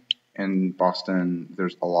Boston. In Boston,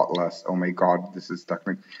 there's a lot less. Oh my God, this is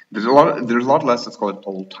technical. There's a lot less. Let's call it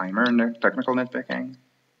old timer technical nitpicking.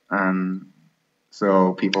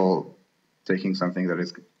 So people taking something that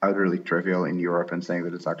is utterly trivial in Europe and saying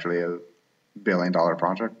that it's actually a billion-dollar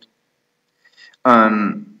project.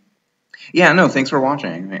 Yeah, no, thanks for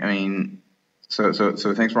watching. I mean, so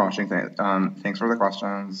thanks for watching. Thanks for the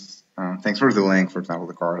questions. Thanks for the link, for example,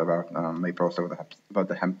 the card about my post about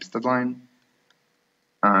the Hempstead line.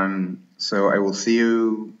 So I will see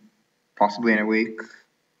you possibly in a week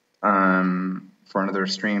for another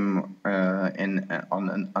stream on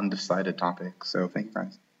an undecided topic. So thank you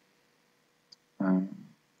guys.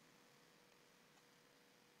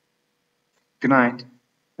 Good night.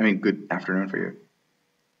 I mean, good afternoon for you.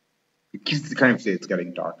 You can kind of see it's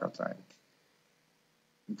getting dark outside.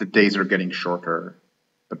 The days are getting shorter,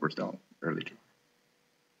 but we're still early July.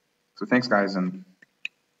 So thanks, guys, and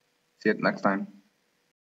see you next time.